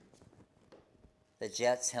 the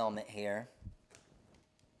Jets helmet here.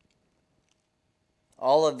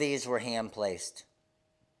 All of these were hand placed.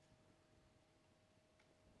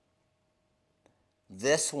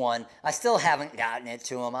 This one, I still haven't gotten it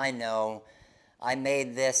to him, I know. I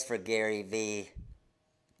made this for Gary V.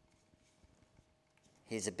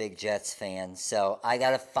 He's a big Jets fan, so I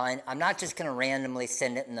gotta find, I'm not just gonna randomly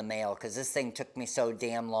send it in the mail because this thing took me so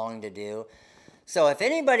damn long to do. So if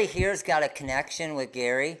anybody here's got a connection with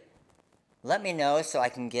Gary, let me know so I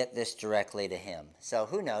can get this directly to him. So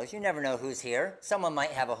who knows? You never know who's here. Someone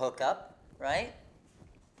might have a hookup, right?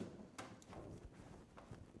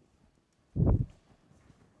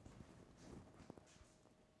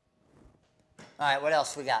 All right, what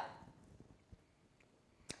else we got?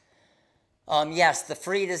 Yes, the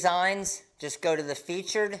free designs, just go to the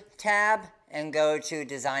featured tab and go to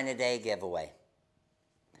Design a Day giveaway.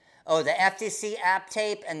 Oh, the FTC app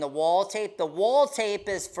tape and the wall tape. The wall tape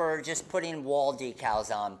is for just putting wall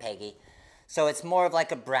decals on, Peggy. So it's more of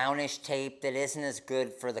like a brownish tape that isn't as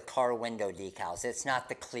good for the car window decals. It's not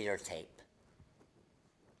the clear tape.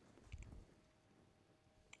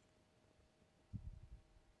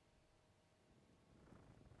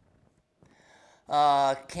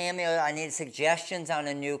 Cameo, I need suggestions on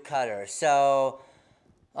a new cutter. So,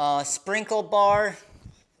 sprinkle bar,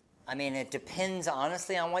 I mean, it depends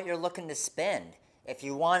honestly on what you're looking to spend. If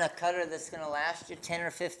you want a cutter that's going to last you 10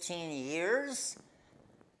 or 15 years,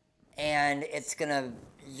 and it's going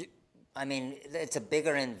to, I mean, it's a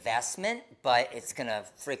bigger investment, but it's going to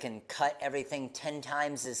freaking cut everything 10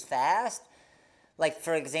 times as fast. Like,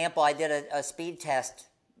 for example, I did a speed test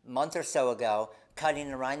a month or so ago,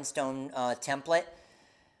 cutting a rhinestone template.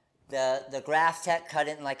 The Graph Tech cut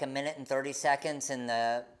it in like 1 minute and 30 seconds, and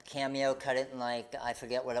the Cameo cut it in like, I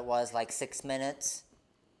forget what it was, like 6 minutes.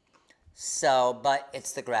 So, but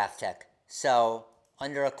it's the Graph Tech. So,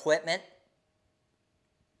 under equipment,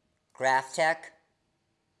 Graph Tech,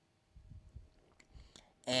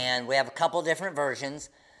 and we have a couple different versions.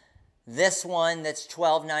 This one that's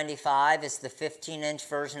 $12.95 is the 15-inch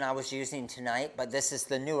version I was using tonight, but this is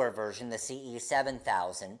the newer version, the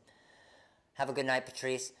CE7000. Have a good night,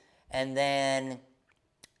 Patrice. And then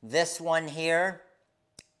this one here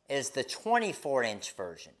is the 24-inch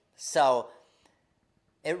version. So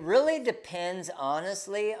it really depends,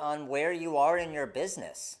 honestly, on where you are in your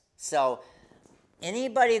business. So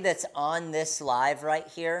anybody that's on this live right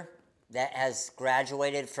here that has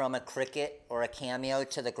graduated from a Cricut or a Cameo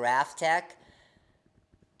to the Graph Tech,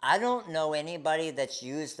 I don't know anybody that's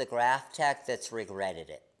used the Graph Tech that's regretted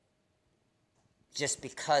it. Just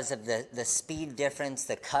because of the speed difference,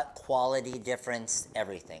 the cut quality difference,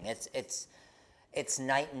 everything. It's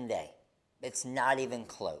night and day. It's not even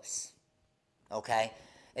close, okay?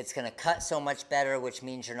 It's going to cut so much better, which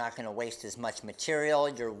means you're not going to waste as much material.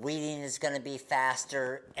 Your weeding is going to be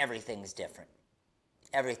faster. Everything's different.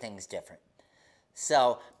 Everything's different.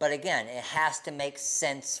 So, but again, it has to make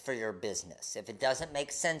sense for your business. If it doesn't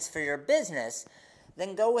make sense for your business,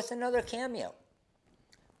 then go with another Cameo.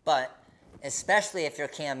 But especially if your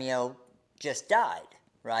Cameo just died,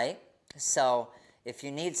 right? So if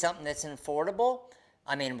you need something that's affordable,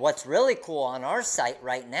 I mean, what's really cool on our site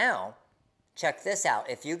right now, check this out.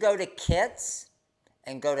 If you go to kits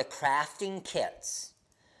and go to crafting kits,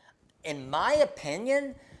 in my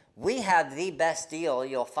opinion, we have the best deal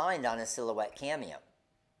you'll find on a Silhouette Cameo.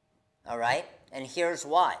 All right? And here's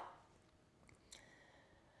why.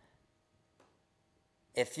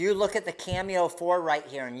 If you look at the Cameo 4 right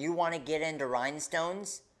here and you want to get into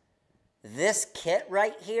rhinestones, this kit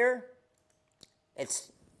right here,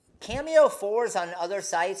 it's Cameo 4s on other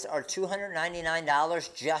sites are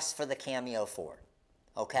 $299 just for the Cameo 4.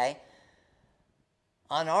 Okay?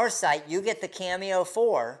 On our site, you get the Cameo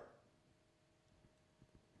 4,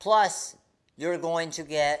 plus you're going to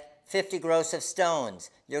get 50 gross of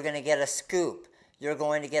stones. You're going to get a scoop. You're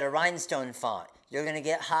going to get a rhinestone font. You're going to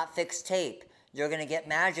get hot fix tape. You're going to get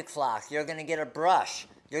magic flock. You're going to get a brush.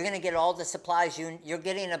 You're going to get all the supplies. You're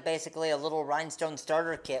getting basically a little rhinestone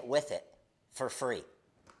starter kit with it for free.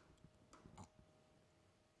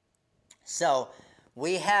 So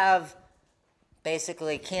we have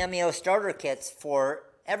basically Cameo starter kits for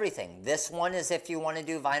everything. This one is if you want to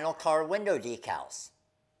do vinyl car window decals.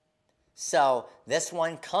 So this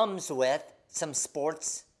one comes with some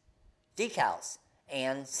sports decals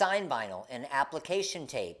and sign vinyl and application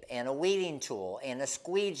tape and a weeding tool and a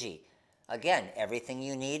squeegee. Again, everything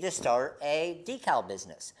you need to start a decal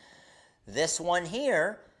business. This one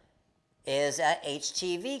here is a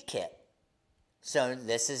HTV kit. So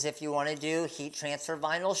this is if you want to do heat transfer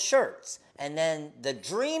vinyl shirts. And then the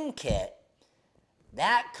Dream Kit,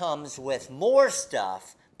 that comes with more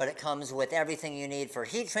stuff, but it comes with everything you need for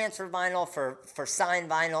heat transfer vinyl, for sign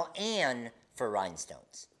vinyl, and for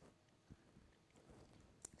rhinestones.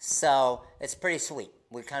 So it's pretty sweet.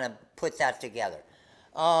 We kind of put that together.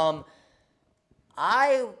 I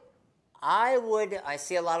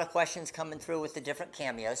see a lot of questions coming through with the different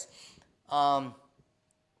Cameos.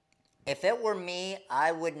 If it were me,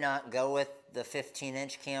 I would not go with the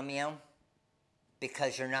 15-inch Cameo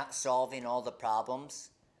because you're not solving all the problems,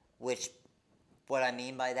 which what I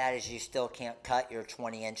mean by that is you still can't cut your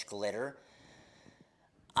 20-inch glitter.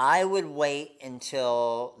 I would wait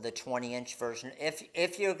until the 20-inch version.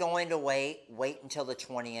 If you're going to wait until the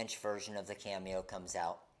 20-inch version of the Cameo comes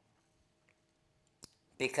out.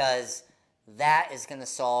 Because that is going to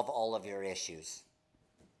solve all of your issues.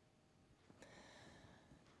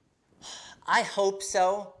 I hope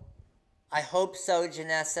so. I hope so,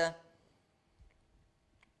 Janessa.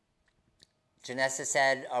 Janessa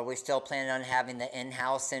said, are we still planning on having the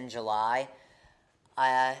in-house in July?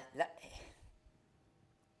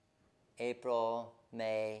 April,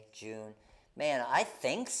 May, June. Man, I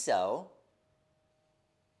think so.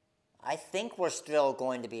 I think we're still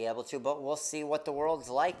going to be able to, but we'll see what the world's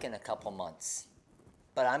like in a couple months.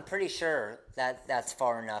 But I'm pretty sure that that's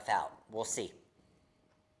far enough out. We'll see.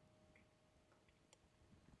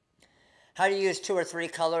 How do you use 2 or 3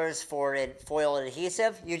 colors for foil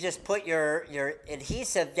adhesive? You just put your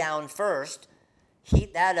adhesive down first,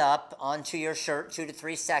 heat that up onto your shirt, 2 to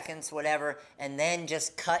 3 seconds, whatever, and then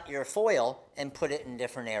just cut your foil and put it in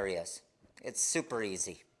different areas. It's super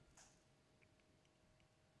easy.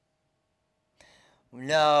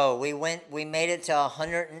 No, we made it to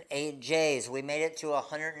 108 J's. We made it to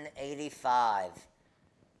 185.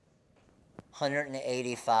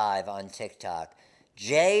 185 on TikTok.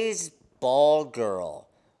 Jay's Ball Girl.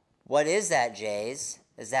 What is that, Jays?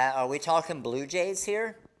 Are we talking Blue Jays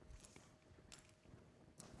here?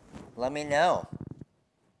 Let me know.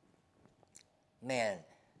 Man,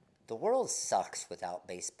 the world sucks without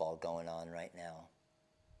baseball going on right now.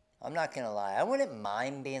 I'm not going to lie. I wouldn't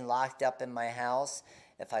mind being locked up in my house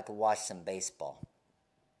if I could watch some baseball.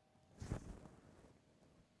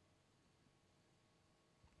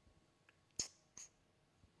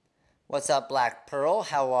 What's up, Black Pearl?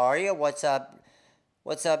 How are you? What's up,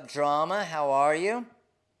 Drama? How are you?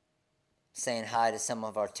 Saying hi to some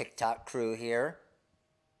of our TikTok crew here.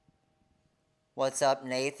 What's up,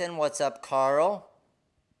 Nathan? What's up, Carl?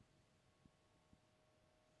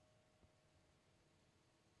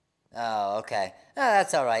 Oh, okay. Oh,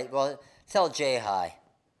 that's all right. Well, tell Jay hi.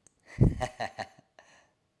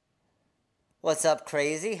 What's up,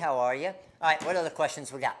 Crazy? How are you? All right, what other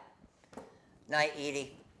questions we got? Night,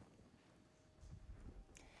 Edie.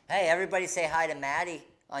 Hey, everybody say hi to Maddie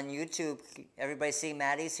on YouTube. Everybody see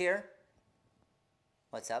Maddie's here?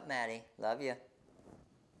 What's up, Maddie? Love you.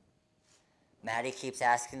 Maddie keeps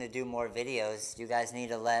asking to do more videos. You guys need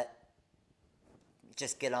to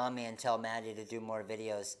just get on me and tell Maddie to do more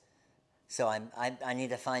videos. So I need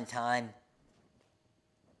to find time.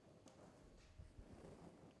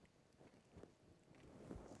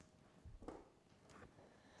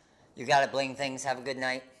 You got it, Bling things. Have a good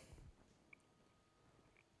night.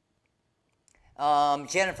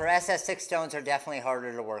 Jennifer, SS6 stones are definitely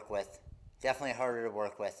harder to work with. Definitely harder to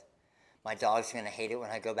work with. My dog's going to hate it when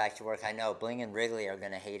I go back to work. I know. Bling and Wrigley are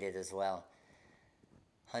going to hate it as well.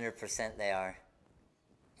 100% they are.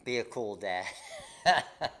 Be a cool dad.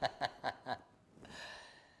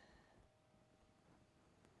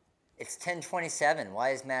 It's 10:27. Why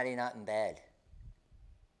is Maddie not in bed?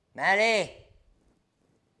 Maddie!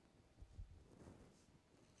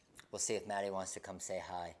 We'll see if Maddie wants to come say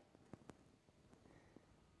hi.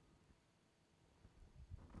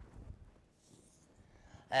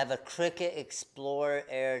 I have a Cricut Explorer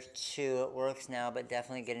Air 2. It works now, but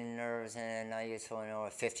definitely getting nerves and not useful. No, a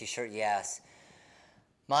 50 shirt, yes.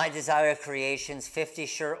 My Desire Creations 50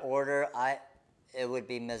 shirt order. It would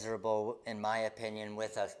be miserable, in my opinion,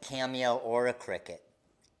 with a Cameo or a Cricut.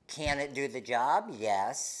 Can it do the job?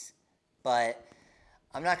 Yes. But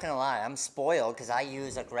I'm not going to lie. I'm spoiled because I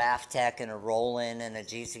use a Graphtec and a Roland and a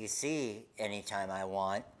GCC anytime I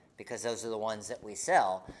want because those are the ones that we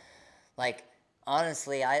sell. Like,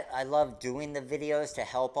 honestly, I love doing the videos to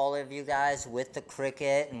help all of you guys with the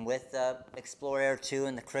Cricut and with the Explorer Air 2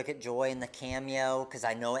 and the Cricut Joy and the Cameo because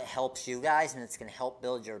I know it helps you guys and it's going to help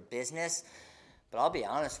build your business. But I'll be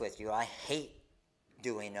honest with you, I hate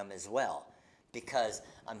doing them as well because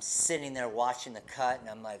I'm sitting there watching the cut and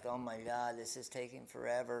I'm like, oh my God, this is taking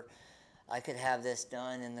forever. I could have this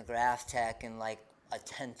done in the Graphtec in like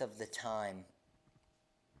 1/10 of the time.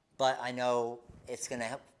 But I know it's going to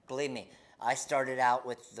help. Believe me, I started out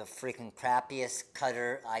with the freaking crappiest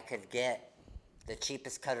cutter I could get, the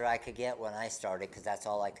cheapest cutter I could get when I started because that's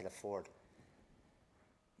all I could afford.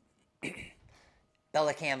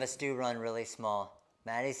 Bella Canvas do run really small.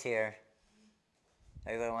 Maddie's here.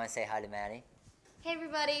 Everybody want to say hi to Maddie? Hey,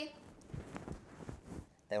 everybody.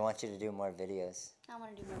 They want you to do more videos. I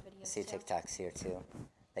want to do more videos, See, too. TikTok's here, too.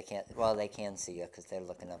 They can't, well, they can see you because they're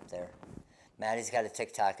looking up there. Maddie's got a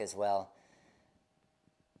TikTok as well.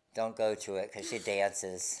 Don't go to it because she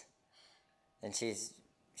dances. And she's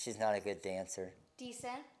not a good dancer.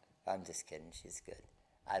 Decent. I'm just kidding. She's good.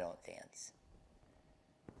 I don't dance.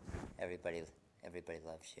 Everybody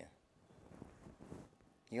loves you.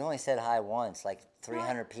 You only said hi once. Like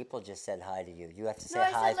 300 people just said hi to you. You have to say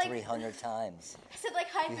hi like 300 times. I said like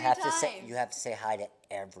hi 3 times. You have to say hi to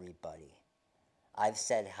everybody. I've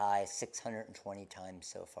said hi 620 times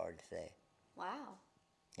so far today. Wow.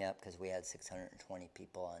 Yep, because we had 620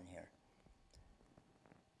 people on here.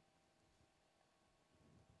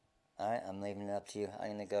 All right, I'm leaving it up to you. I'm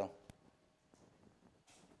going to go.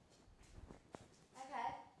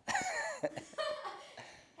 Okay.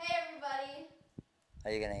 Hey, everybody.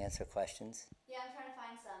 Are you going to answer questions? Yeah, I'm trying to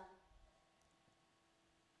find some.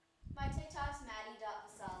 My TikTok's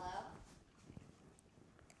maddie.vassallo.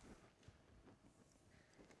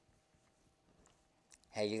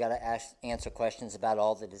 Hey, you got to answer questions about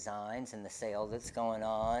all the designs and the sale that's going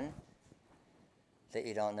on that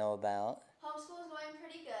you don't know about. Homeschool's going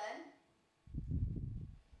pretty good.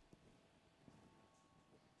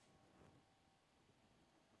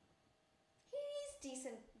 He's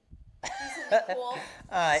decently cool. All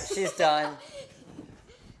right, she's done.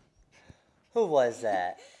 Who was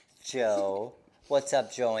that? Joe. What's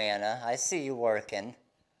up, Joanna? I see you working.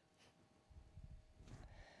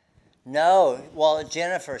 No, well,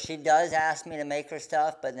 Jennifer, she does ask me to make her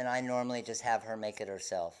stuff, but then I normally just have her make it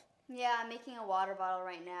herself. Yeah, I'm making a water bottle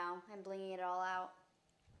right now. I'm blinging it all out.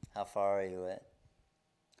 How far are you at?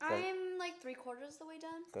 I'm like 3/4 the way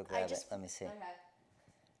done. Go grab it. Let me see. Okay.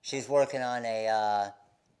 She's working on a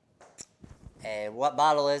what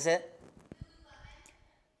bottle is it?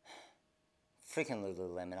 Freaking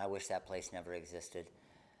Lululemon. I wish that place never existed.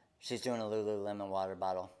 She's doing a Lululemon water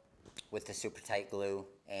bottle with the super tight glue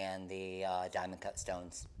and the diamond cut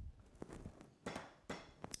stones.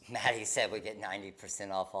 Maddie said we get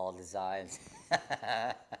 90% off all designs.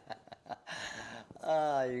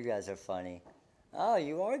 Oh, you guys are funny. Oh,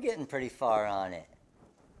 you are getting pretty far on it.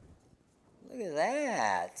 Look at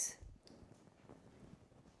that.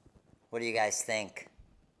 What do you guys think?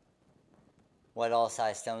 What all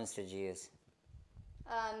size stones did you use?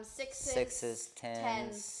 Sixes,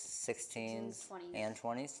 tens, 16s, 20s. and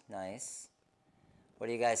 20s. Nice. What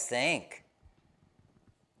do you guys think?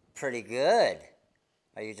 Pretty good.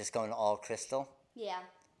 Are you just going all crystal? Yeah.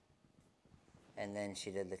 And then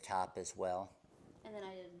she did the top as well. And then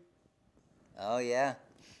I did. Oh, yeah.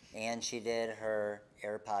 And she did her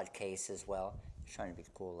AirPod case as well. She's trying to be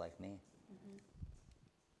cool like me. Mm-hmm.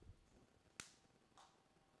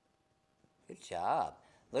 Good job.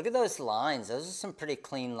 Look at those lines. Those are some pretty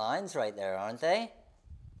clean lines right there, aren't they?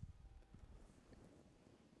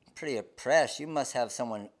 Pretty impressed. You must have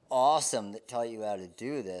someone awesome that taught you how to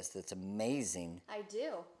do this. That's amazing. I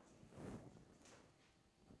do.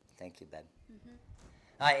 Thank you, babe. Mm-hmm.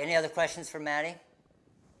 All right, any other questions for Maddie?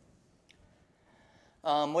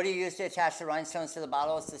 What do you use to attach the rhinestones to the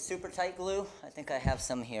bottle? It's the super tight glue. I think I have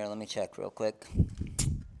some here. Let me check real quick.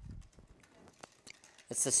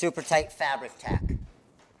 It's the super tight fabric tack,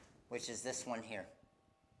 which is this one here.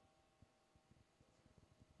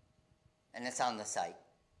 And it's on the site.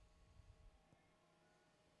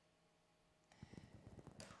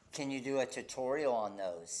 Can you do a tutorial on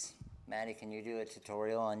those? Maddie, can you do a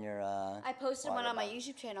tutorial on your I posted one on my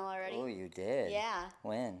YouTube channel already. Oh, you did? Yeah.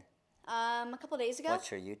 When? A couple days ago.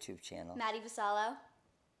 What's your YouTube channel? Maddie Vassallo.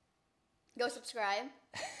 Go subscribe.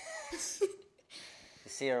 You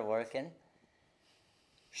see her working?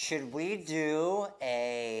 Should we do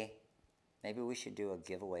maybe we should do a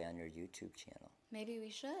giveaway on your YouTube channel. Maybe we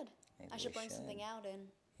should. I should bring something out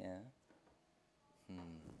in. Yeah.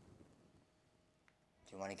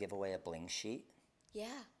 Do you want to give away a bling sheet?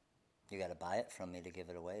 Yeah. You got to buy it from me to give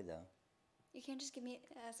it away, though. You can't just give me it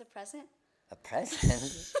as a present? A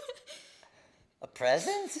present? A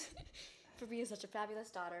present? For being such a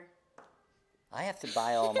fabulous daughter. I have to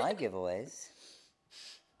buy all my giveaways.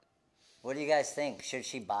 What do you guys think? Should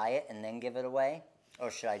she buy it and then give it away?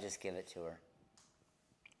 Or should I just give it to her?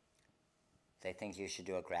 They think you should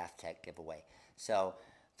do a Graph Tech giveaway. So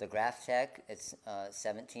the Graph Tech, it's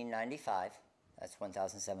 $17.95. That's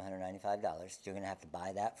 $1,795. You're going to have to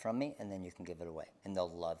buy that from me, and then you can give it away. And they'll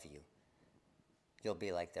love you. You'll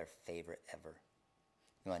be like their favorite ever.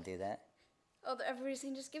 You want to do that? Oh, everybody's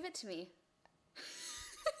saying just give it to me.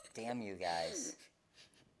 Damn you guys.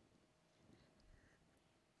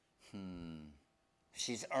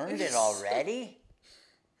 She's earned it already?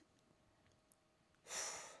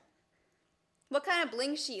 What kind of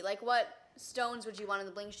bling sheet? Like what stones would you want in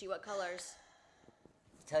the bling sheet? What colors?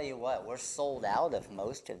 Tell you what, we're sold out of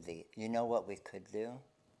most of the. You know what we could do?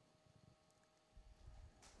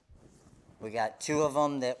 We got two of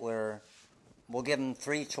them that we'll give them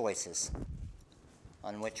 3 choices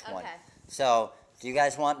on which one. Okay. So, do you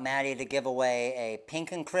guys want Maddie to give away a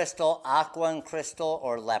pink and crystal, aqua and crystal,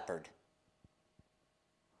 or leopard?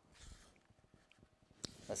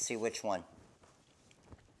 Let's see which one.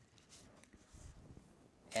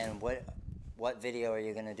 And what video are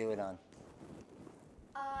you going to do it on?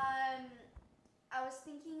 I was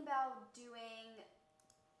thinking about doing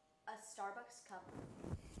a Starbucks cup.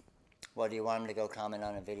 Well, do you want them to go comment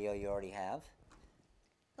on a video you already have?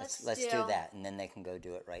 Let's do that, and then they can go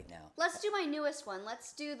do it right now. Let's do my newest one.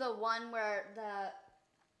 Let's do the one where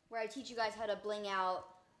I teach you guys how to bling out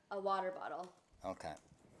a water bottle. Okay.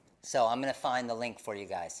 So I'm going to find the link for you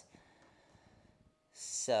guys.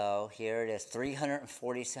 So here it is,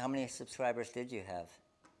 340. How many subscribers did you have?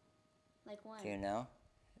 Like one. Do you know?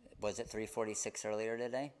 Was it 346 earlier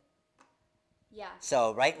today? Yeah.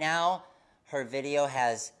 So right now, her video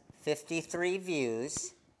has 53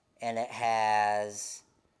 views, and it has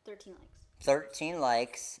 13 likes. 13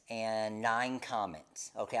 likes and 9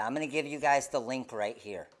 comments. Okay, I'm going to give you guys the link right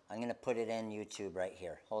here. I'm going to put it in YouTube right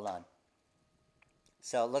here. Hold on.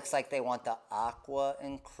 So it looks like they want the aqua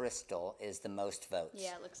and crystal is the most votes.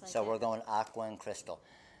 Yeah, it looks like so we're going aqua and crystal.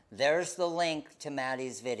 There's the link to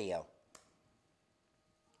Maddie's video.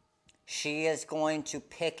 She is going to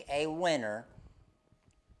pick a winner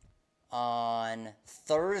on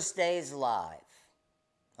Thursday's live.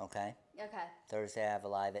 Okay? Okay. Thursday I have a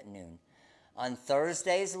live at noon. On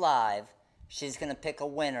Thursday's live, she's going to pick a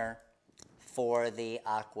winner for the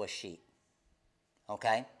aqua sheet.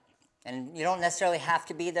 Okay? And you don't necessarily have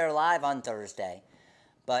to be there live on Thursday,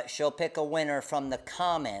 but she'll pick a winner from the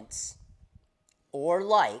comments or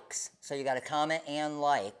likes. So you got to comment and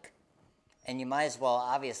like, and you might as well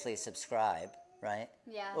obviously subscribe, right?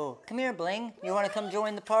 Yeah. Oh, come here, Bling. You want to come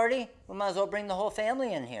join the party? We might as well bring the whole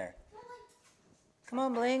family in here. Come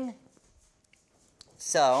on, Bling.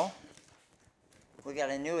 So, we got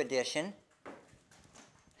a new addition.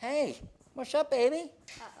 Hey, what's up, baby?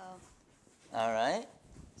 Uh-oh. All right.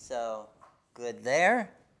 So, good there.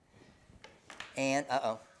 And,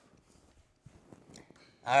 uh-oh.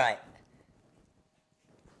 All right.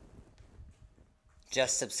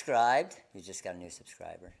 Just subscribed. You just got a new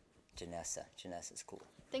subscriber. Janessa. Janessa's cool.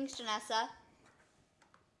 Thanks, Janessa.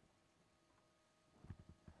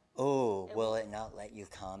 Oh, will it not let you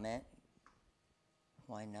comment?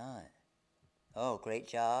 Why not? Oh, great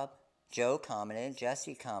job. Joe commented.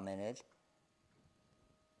 Jesse commented.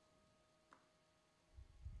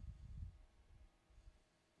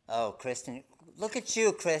 Oh, Kristen. Look at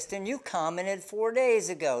you, Kristen. You commented 4 days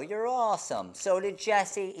ago. You're awesome. So did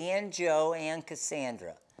Jesse and Joe and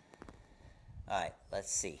Cassandra. All right,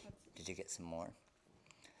 let's see. Did you get some more?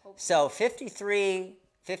 So 53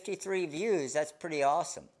 views. That's pretty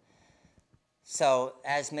awesome. So,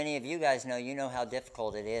 as many of you guys know, you know how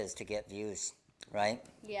difficult it is to get views, right?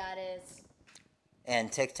 Yeah, it is.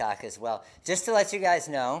 And TikTok as well. Just to let you guys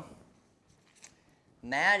know,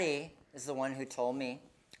 Maddie is the one who told me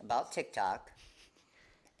about TikTok.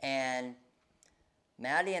 And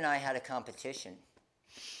Maddie and I had a competition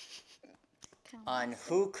on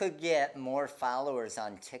who could get more followers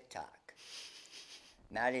on TikTok.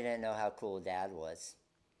 Maddie didn't know how cool Dad was.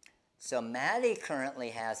 So Maddie currently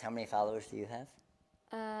has, how many followers do you have?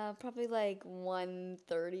 Probably like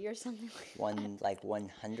 130 or something like that. Like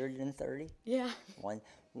 130? Yeah.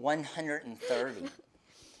 130.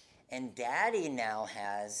 And Daddy now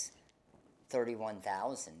has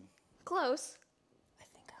 31,000. Close. I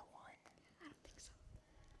think I won. I don't think so.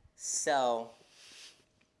 So,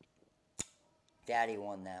 Daddy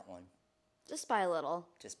won that one. Just by a little.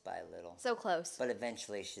 Just by a little. So close. But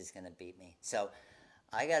eventually she's going to beat me. So,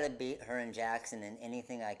 I got to beat her and Jackson in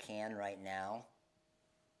anything I can right now.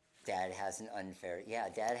 Dad has an unfair... Yeah,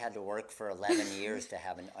 Dad had to work for 11 years to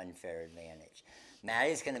have an unfair advantage.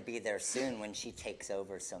 Maddie's going to be there soon when she takes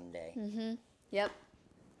over someday. Mm-hmm. Yep.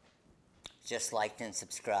 Just liked and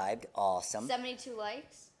subscribed. Awesome. 72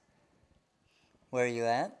 likes. Where are you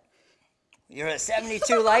at? You're at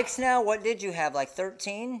 72 likes now? What did you have, like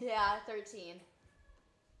 13? Yeah, 13.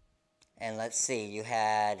 And let's see, you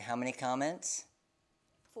had how many comments?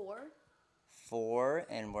 4. 4,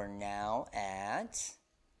 and we're now at...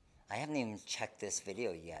 I haven't even checked this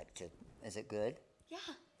video yet. Is it good? Yeah.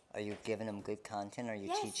 Are you giving them good content? Are you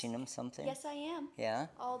teaching them something? Yes, I am. Yeah?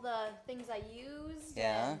 All the things I used.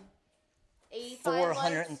 Yeah. 85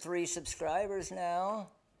 403 likes. subscribers now.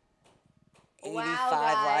 85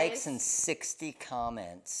 Wow, likes and 60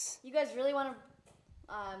 comments. You guys really want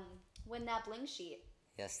to win that Bling sheet.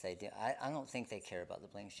 Yes, they do. I don't think they care about the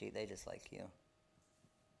Bling sheet. They just like you.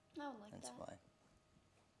 I don't like That's that. why.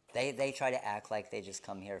 They try to act like they just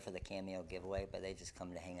come here for the CAMEO giveaway, but they just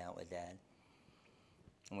come to hang out with Dad.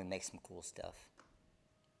 And we make some cool stuff.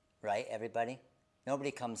 Right, everybody?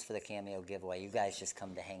 Nobody comes for the CAMEO giveaway. You guys just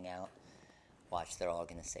come to hang out. Watch, they're all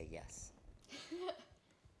going to say yes.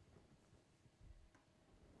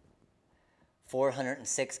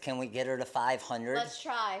 406. Can we get her to 500? Let's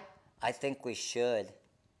try. I think we should.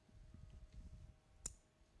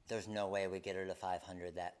 There's no way we get her to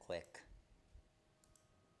 500 that quick.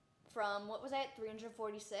 From, what was that,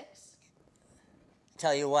 346?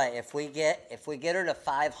 Tell you what, if we get her to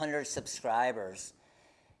 500 subscribers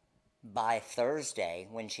by Thursday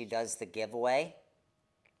when she does the giveaway,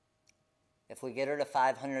 if we get her to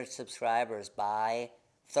 500 subscribers by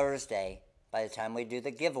Thursday, by the time we do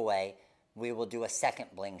the giveaway, we will do a second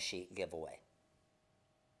Bling sheet giveaway.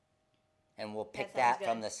 And we'll pick that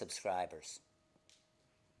from the subscribers.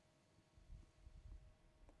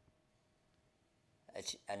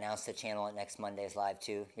 Announce the channel at next Monday's live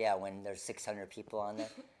too. Yeah, when there's 600 people on there.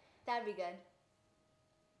 That'd be good.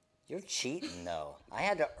 You're cheating though. I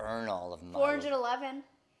had to earn all of my. 411.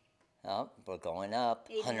 Oh, we're going up.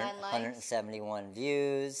 89 likes. 171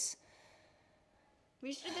 views.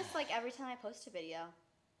 We should do this like every time I post a video.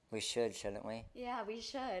 We should, shouldn't we? Yeah, we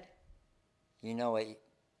should. You know what?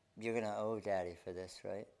 You're gonna owe Daddy for this,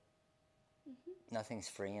 right? Nothing's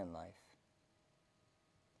free in life.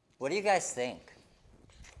 What do you guys think?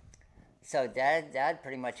 So Dad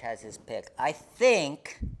pretty much has his pick. I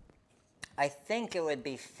think it would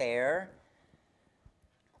be fair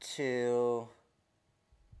to,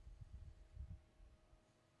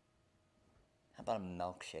 how about a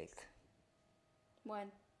milkshake? When?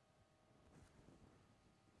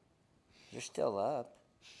 You're still up.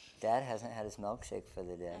 Dad hasn't had his milkshake for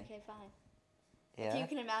the day. Okay, fine. Yeah? You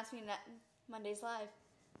can announce me Monday's live.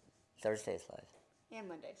 Thursday's live. And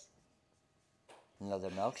Mondays. Another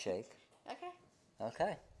milkshake. Okay.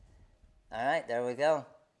 Okay. All right, there we go.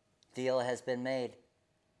 Deal has been made.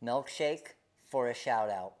 Milkshake for a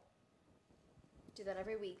shout out. Do that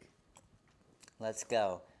every week. Let's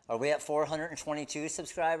go. Are we at 422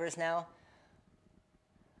 subscribers now?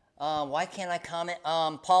 Why can't I comment?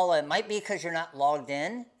 Paula, it might be because you're not logged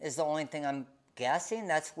in is the only thing I'm guessing.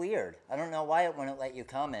 That's weird. I don't know why it wouldn't let you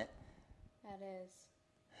comment. That is.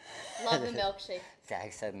 Love the milkshake.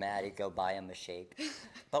 Zach said, Maddie, go buy him a shake.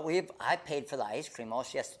 But I paid for the ice cream. All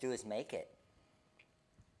she has to do is make it.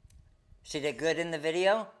 She did good in the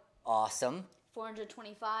video. Awesome.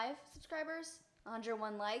 425 subscribers.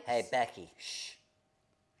 101 likes. Hey, Becky. Shh.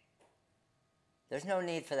 There's no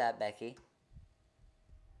need for that, Becky.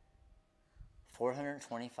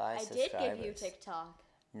 425 subscribers. I did give you TikTok.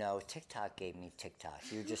 No, TikTok gave me TikTok.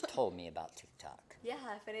 You just told me about TikTok. Yeah,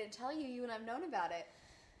 if I didn't tell you, you wouldn't have known about it.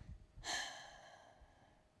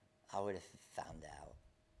 I would have found out.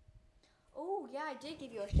 Oh, yeah, I did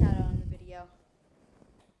give you a shout out on the video.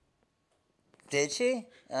 Did she?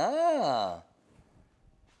 Ah.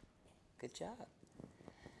 Good job.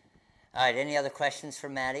 All right, any other questions for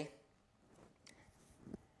Maddie?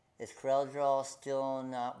 Is CorelDRAW still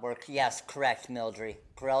not working? Yes, correct, Mildred.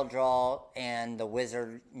 CorelDRAW and the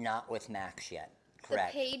Wizard not with Max yet.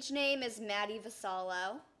 Correct. The page name is Maddie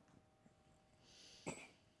Vasallo.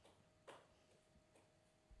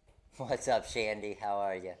 What's up, Shandy? How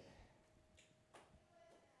are you?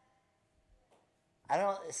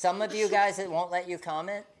 Some of you guys, it won't let you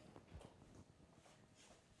comment.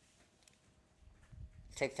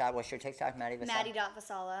 TikTok, what's your TikTok, Maddie Vasallo?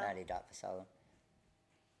 Maddie.Vasallo. Maddie.Vasallo.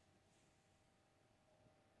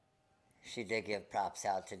 She did give props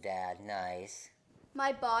out to Dad. Nice.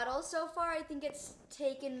 My bottle so far, I think it's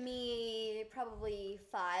taken me probably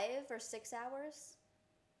 5 or 6 hours.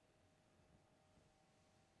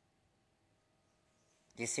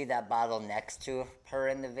 Do you see that bottle next to her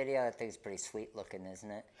in the video? That thing's pretty sweet looking,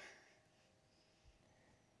 isn't it?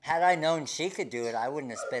 Had I known she could do it, I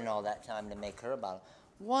wouldn't have spent all that time to make her a bottle.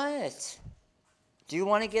 What? Do you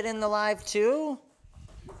want to get in the live too?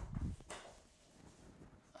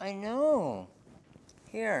 I know.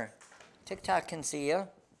 Here, TikTok can see you.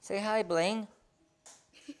 Say hi, Bling.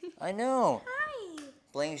 I know. Hi.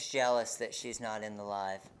 Bling's jealous that she's not in the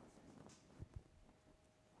live.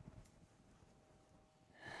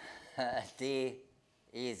 D,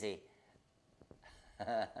 easy.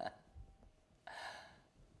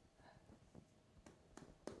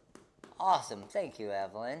 Awesome. Thank you,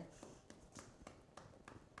 Evelyn.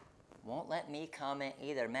 Won't let me comment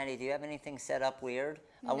either. Maddie, do you have anything set up weird?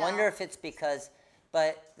 No. I wonder if it's because,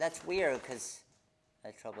 but that's weird because I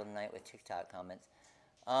had trouble tonight with TikTok comments.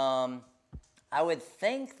 I would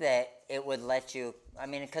think that it would let you, I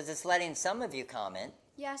mean, because it's letting some of you comment.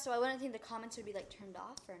 Yeah, so I wouldn't think the comments would be like turned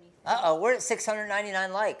off or anything. Uh-oh, we're at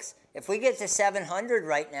 699 likes. If we get to 700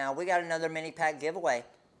 right now, we got another mini pack giveaway.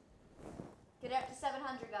 Get up to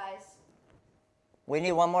 700, guys. We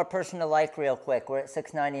need one more person to like real quick. We're at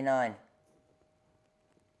 699.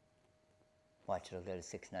 Watch, it'll go to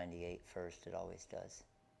 698 first. It always does.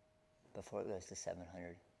 Before it goes to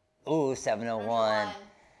 700. Ooh, 701. All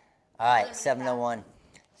right, 701.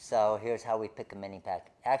 So here's how we pick a mini pack.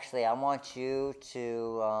 Actually, I want you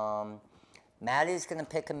to, Maddie's going to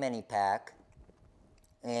pick a mini pack.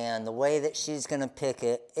 And the way that she's going to pick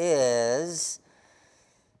it is,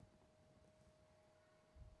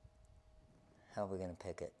 how are we going to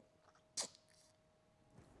pick it?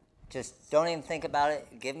 Just don't even think about it.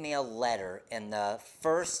 Give me a letter, and the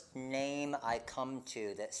first name I come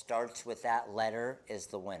to that starts with that letter is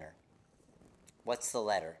the winner. What's the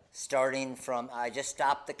letter? Starting from, I just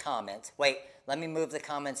stopped the comments. Wait, let me move the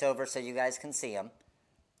comments over so you guys can see them.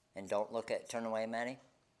 And don't look at, turn away, Maddie.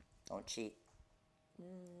 Don't cheat.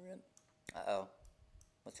 Uh-oh.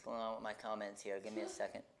 What's going on with my comments here? Give me a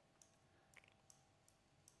second.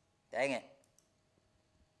 Dang it.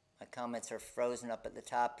 My comments are frozen up at the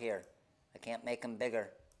top here. I can't make them bigger.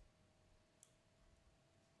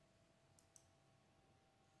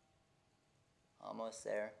 Almost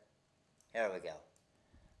there. There we go.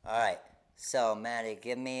 All right. So, Maddie,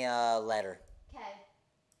 give me a letter. K.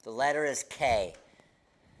 The letter is K.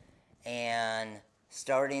 And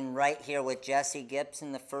starting right here with Jesse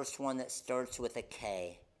Gibson, the first one that starts with a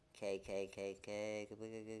K. K.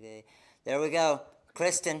 There we go.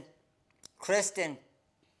 Kristen. Kristen.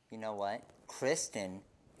 You know what? Kristen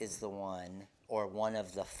is the one, or one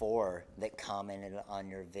of the 4 that commented on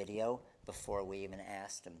your video before we even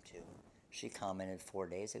asked them to. She commented 4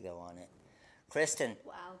 days ago on it. Kristen.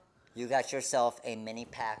 Wow. You got yourself a mini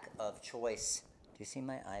pack of choice. Do you see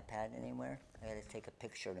my iPad anywhere? I got to take a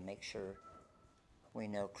picture to make sure we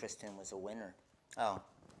know Kristen was a winner. Oh,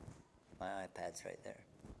 my iPad's right there.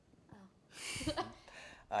 Oh.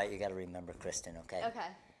 All right, you got to remember Kristen, okay? Okay.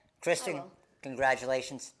 Kristen,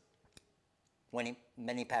 congratulations. Winning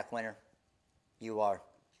mini pack winner. You are.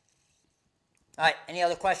 All right, any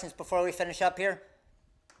other questions before we finish up here?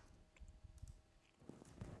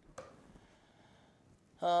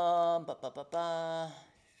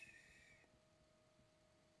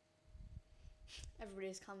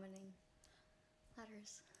 Everybody's commenting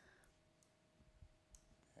letters.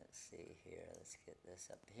 Let's see here. Let's get this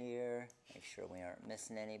up here. Make sure we aren't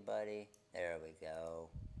missing anybody. There we go.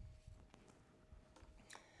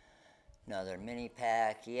 Another mini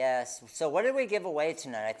pack, yes. So what did we give away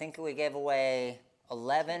tonight? I think we gave away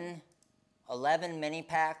 11 mini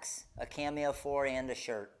packs, a CAMEO 4, and a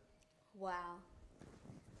shirt. Wow.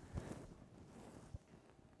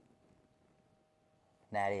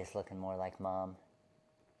 Maddie is looking more like Mom.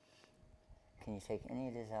 Can you take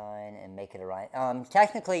any design and make it a rhinestone?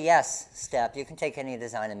 Technically, yes, Steph. You can take any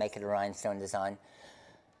design and make it a rhinestone design.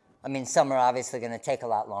 I mean, some are obviously going to take a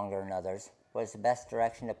lot longer than others. What is the best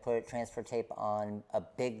direction to put transfer tape on a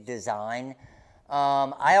big design?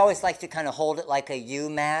 I always like to kind of hold it like a U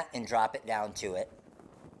mat and drop it down to it.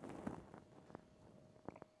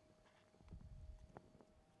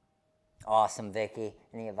 Awesome, Vicky.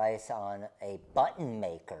 Any advice on a button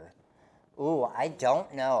maker? Ooh, I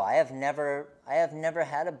don't know. I have never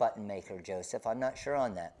had a button maker, Joseph. I'm not sure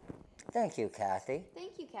on that. Thank you, Kathy.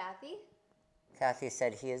 Thank you, Kathy. Kathy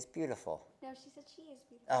said he is beautiful. No, she said she is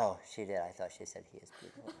beautiful. Oh, she did. I thought she said he is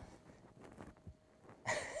beautiful.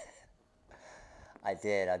 I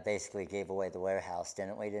did. I basically gave away the warehouse,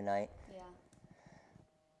 didn't we, tonight? Yeah.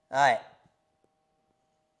 All right.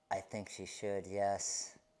 I think she should,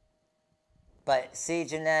 yes. But see,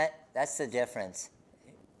 Jeanette, that's the difference.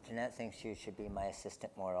 Jeanette thinks you should be my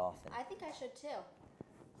assistant more often. I think I should too.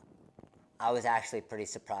 I was actually pretty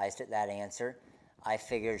surprised at that answer. I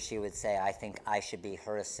figured she would say, I think I should be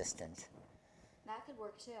her assistant. That could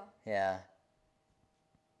work too. Yeah.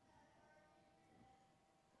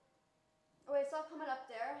 Wait, so coming up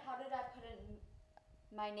there, how did I put in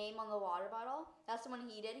my name on the water bottle? That's the one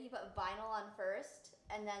he did. He put vinyl on first,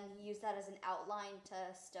 and then he used that as an outline to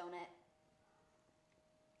stone it.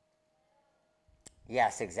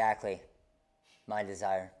 Yes, exactly. My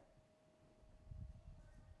desire.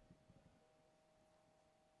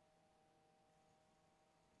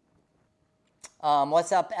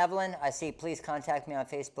 What's up, Evelyn? I see. Please contact me on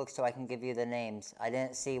Facebook so I can give you the names. I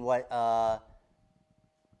didn't see what. Oh,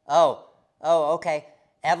 okay.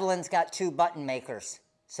 Evelyn's got 2 button makers.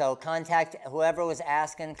 So contact whoever was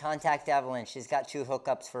asking. Contact Evelyn. She's got 2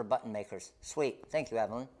 hookups for button makers. Sweet. Thank you,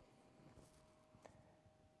 Evelyn.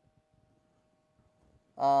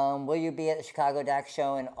 Will you be at the Chicago DAC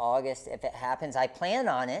show in August if it happens? I plan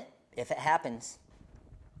on it if it happens.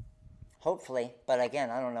 Hopefully. But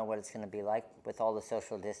again, I don't know what it's going to be like with all the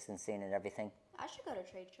social distancing and everything. I should go to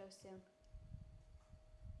trade show soon.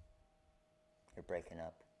 You're breaking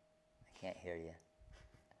up. I can't hear you.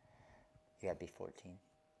 You got to be 14.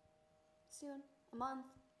 Soon. A month.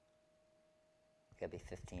 You got to be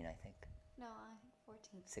 15, I think. No, I think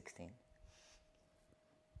 14. 16.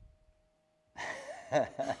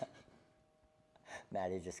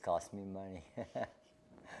 Maddie just cost me money.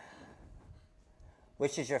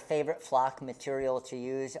 Which is your favorite flock material to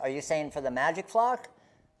use? Are you saying for the Magic flock?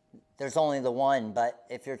 There's only the one, but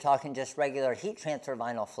if you're talking just regular heat transfer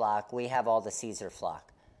vinyl flock, we have all the Caesar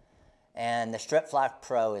flock. And the Strip Flock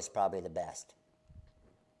Pro is probably the best.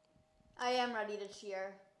 I am ready to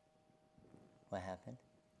cheer. What happened?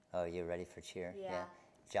 Oh, you're ready for cheer? Yeah.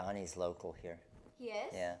 Johnny's local here. He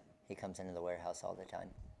is? Yeah, he comes into the warehouse all the time.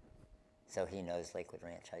 So he knows Lakewood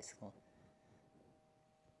Ranch High School.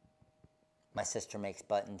 My sister makes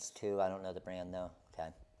buttons too. I don't know the brand though. Okay.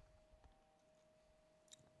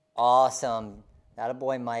 Awesome. That a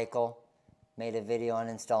boy, Michael. Made a video on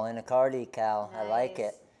installing a car decal. Nice. I like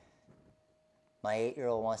it. My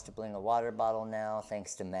 8-year-old wants to bling a water bottle now,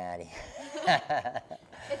 thanks to Maddie.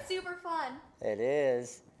 It's super fun. It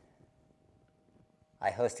is. I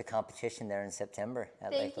host a competition there in September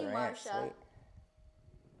at Thank Lakewood you, Ranch. Marsha. Sweet.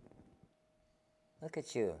 Look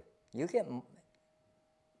at you. You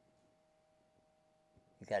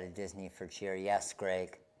got a Disney for cheer. Yes,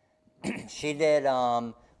 Greg. She did,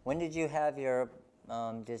 when did you have your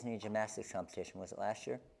Disney gymnastics competition? Was it last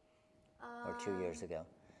year? Or 2 years ago?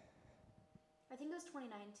 I think it was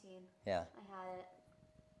 2019. Yeah. I had it.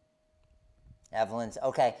 Evelyn's,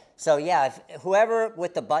 okay. So yeah, if, whoever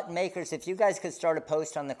with the button makers, if you guys could start a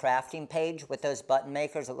post on the crafting page with those button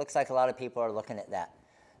makers, it looks like a lot of people are looking at that.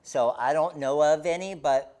 So I don't know of any,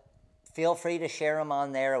 but feel free to share them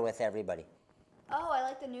on there with everybody. Oh, I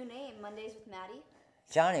like the new name, Mondays with Maddie.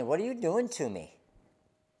 Johnny, what are you doing to me?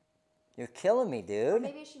 You're killing me, Or dude.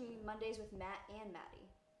 maybe it should be Mondays with Matt and Maddie.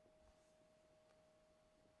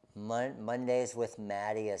 Mondays with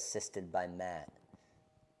Maddie, assisted by Matt.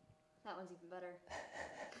 That one's even better.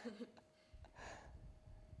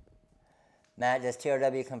 Matt, does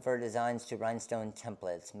TRW convert designs to rhinestone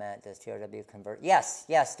templates? Matt, does TRW convert? Yes,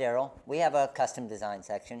 Daryl. We have a custom design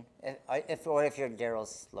section. If you're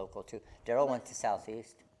Daryl's local too. Daryl went to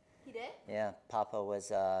Southeast. He did? Yeah, Papa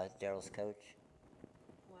was Daryl's coach.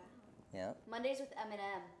 Wow. Yeah. Mondays with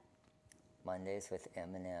Eminem. Mondays with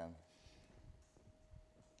Eminem.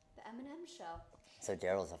 The Eminem show. So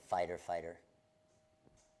Daryl's a fighter.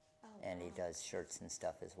 Oh, And wow. he does shirts and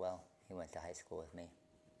stuff as well. He went to high school with me.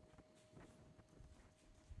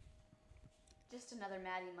 Just another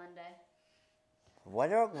Maddie Monday. What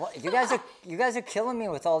you guys are killing me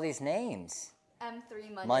with all these names.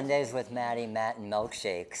 M3 Mondays. Mondays with Maddie, Matt, and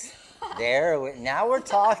milkshakes. Now we're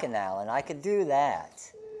talking, Alan. I could do that.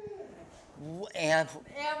 And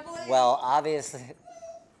Bling. well, obviously,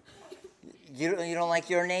 you don't like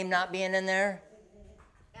your name not being in there.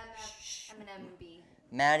 Eminem B.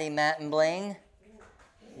 Maddie, Matt, and Bling.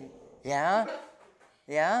 Yeah.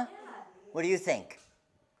 Yeah. What do you think?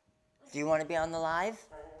 Do you want to be on the live?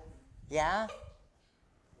 Yeah?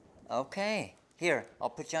 Okay. Here, I'll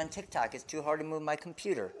put you on TikTok. It's too hard to move my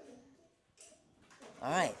computer.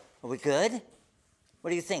 All right. Are we good? What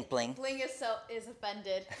do you think, Bling? Bling is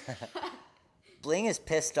offended. Bling is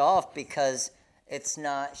pissed off because it's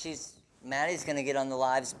not, Maddie's going to get on the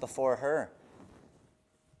lives before her.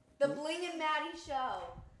 The Bling and Maddie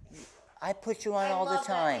show. I put you on I all love the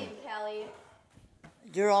time. That name, Kelly.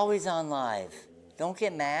 You're always on live. Don't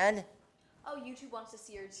get mad. Oh, YouTube wants to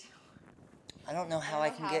see her too. I don't know how I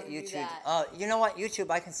can how get to do YouTube. that. You know what? YouTube,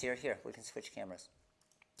 I can see her. Here, we can switch cameras.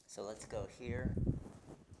 So let's go here.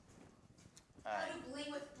 All right. Go to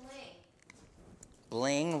Bling with Bling.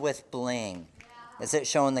 Bling with Bling. Yeah. Is it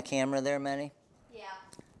showing the camera there, Manny? Yeah.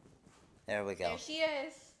 There we go. There she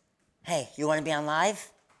is. Hey, you want to be on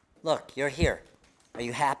live? Look, you're here. Are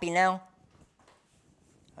you happy now?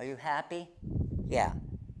 Are you happy? Yeah.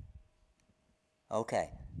 Okay.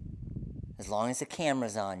 As long as the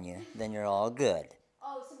camera's on you, then you're all good.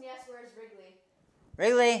 Oh, somebody asked where's Wrigley.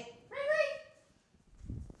 Wrigley!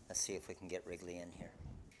 Wrigley! Let's see if we can get Wrigley in here.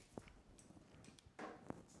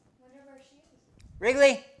 Wonder where she is.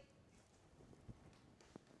 Wrigley!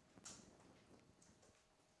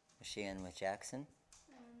 Is she in with Jackson?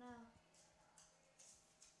 I don't know.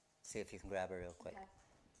 See if you can grab her real quick. Okay.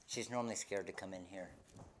 She's normally scared to come in here.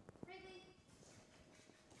 Wrigley.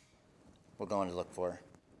 We're going to look for her.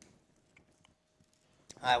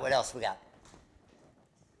 All right, what else we got?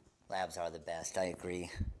 Labs are the best, I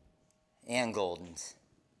agree. And Goldens.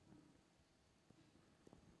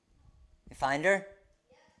 You find her?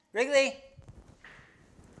 Yeah. Wrigley!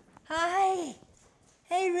 Hi!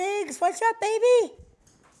 Hey, Riggs, what's up, baby?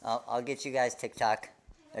 I'll get you guys TikTok.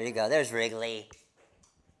 There you go, there's Wrigley.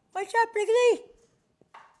 What's up, Wrigley?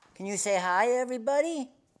 Can you say hi, everybody?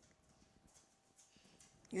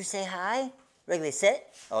 You say hi? Wrigley, sit.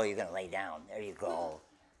 Oh, you're going to lay down. There you go.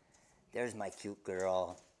 There's my cute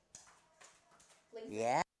girl. Bling.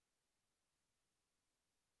 Yeah.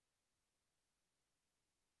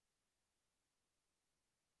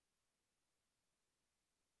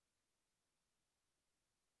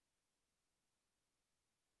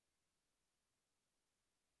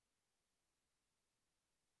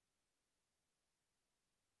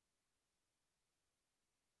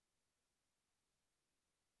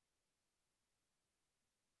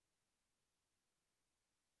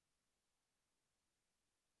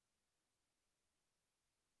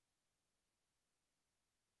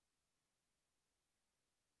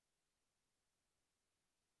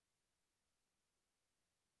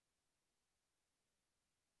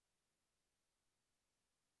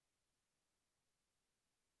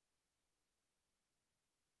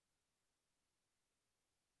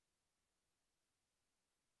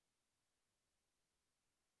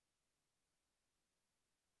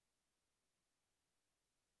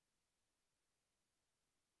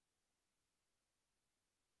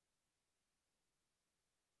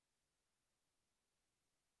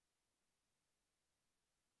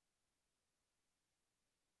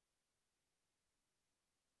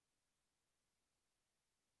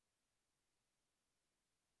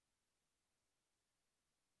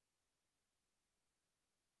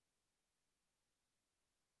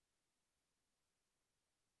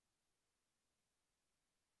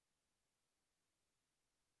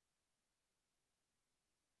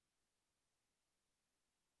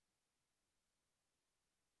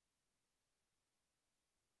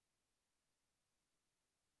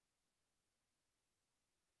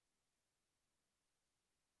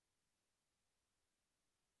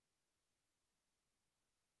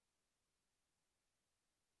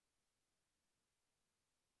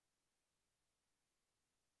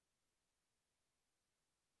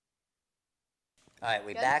 All right,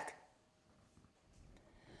 we Good? back?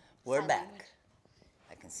 We're Sign back. language.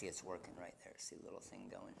 I can see it's working right there. See the little thing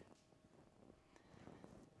going.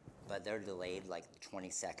 But they're delayed like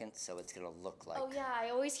 20 seconds, so it's going to look like... Oh, yeah,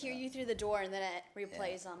 I always hear you through the door, and then it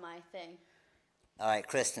replays on my thing. All right,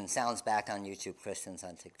 Kristen, sound's back on YouTube. Kristen's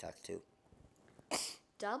on TikTok, too.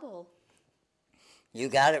 Double. You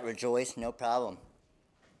got it, Rejoice. No problem.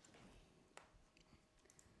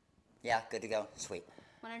 Yeah, good to go. Sweet.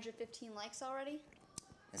 115 likes already.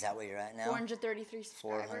 Is that where you're at now? 433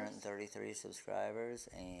 subscribers. 433 subscribers.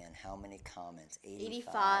 And how many comments?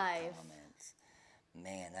 85 comments.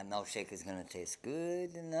 Man, that milkshake is going to taste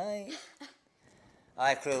good tonight. All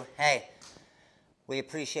right, crew. Hey, we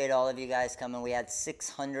appreciate all of you guys coming. We had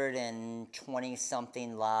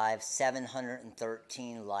 620-something live,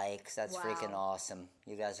 713 likes. That's freaking awesome.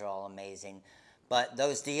 You guys are all amazing. But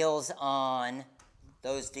those deals on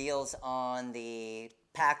the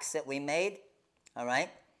packs that we made, all right,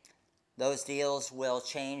 those deals will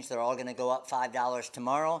change. They're all going to go up $5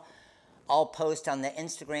 tomorrow. I'll post on the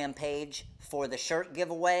Instagram page for the shirt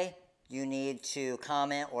giveaway. You need to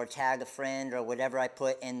comment or tag a friend or whatever I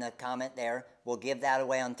put in the comment there. We'll give that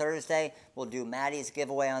away on Thursday. We'll do Maddie's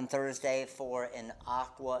giveaway on Thursday for an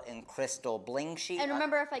aqua and crystal bling sheet. And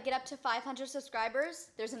remember, if I get up to 500 subscribers,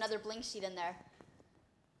 there's another bling sheet in there.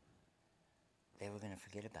 They were going to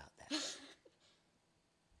forget about that.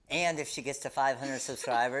 And if she gets to 500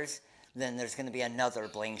 subscribers, then there's going to be another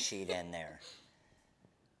bling sheet in there.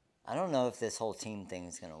 I don't know if this whole team thing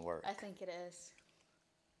is going to work. I think it is.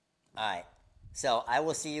 All right. So I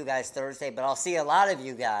will see you guys Thursday, but I'll see a lot of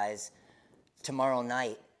you guys tomorrow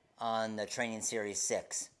night on the Training Series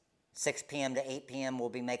 6. 6 p.m. to 8 p.m. we'll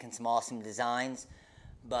be making some awesome designs.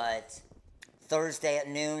 But Thursday at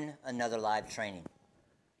noon, another live training.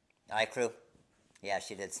 All right, crew? Yeah,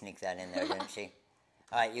 she did sneak that in there, didn't she?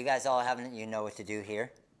 All right, you guys all haven't, you know what to do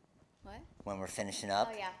here. What? When we're finishing up.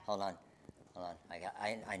 Oh, yeah. Hold on. Hold on.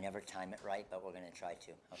 I never time it right, but we're going to try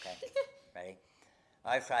to. Okay? Ready?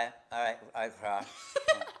 All right, Fry. All right, Fry.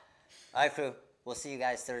 All right, crew. We'll see you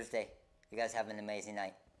guys Thursday. You guys have an amazing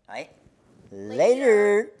night. All right?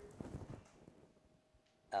 Later.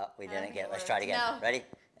 Oh, we didn't get it. Let's try it again. No. Ready?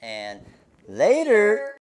 And later.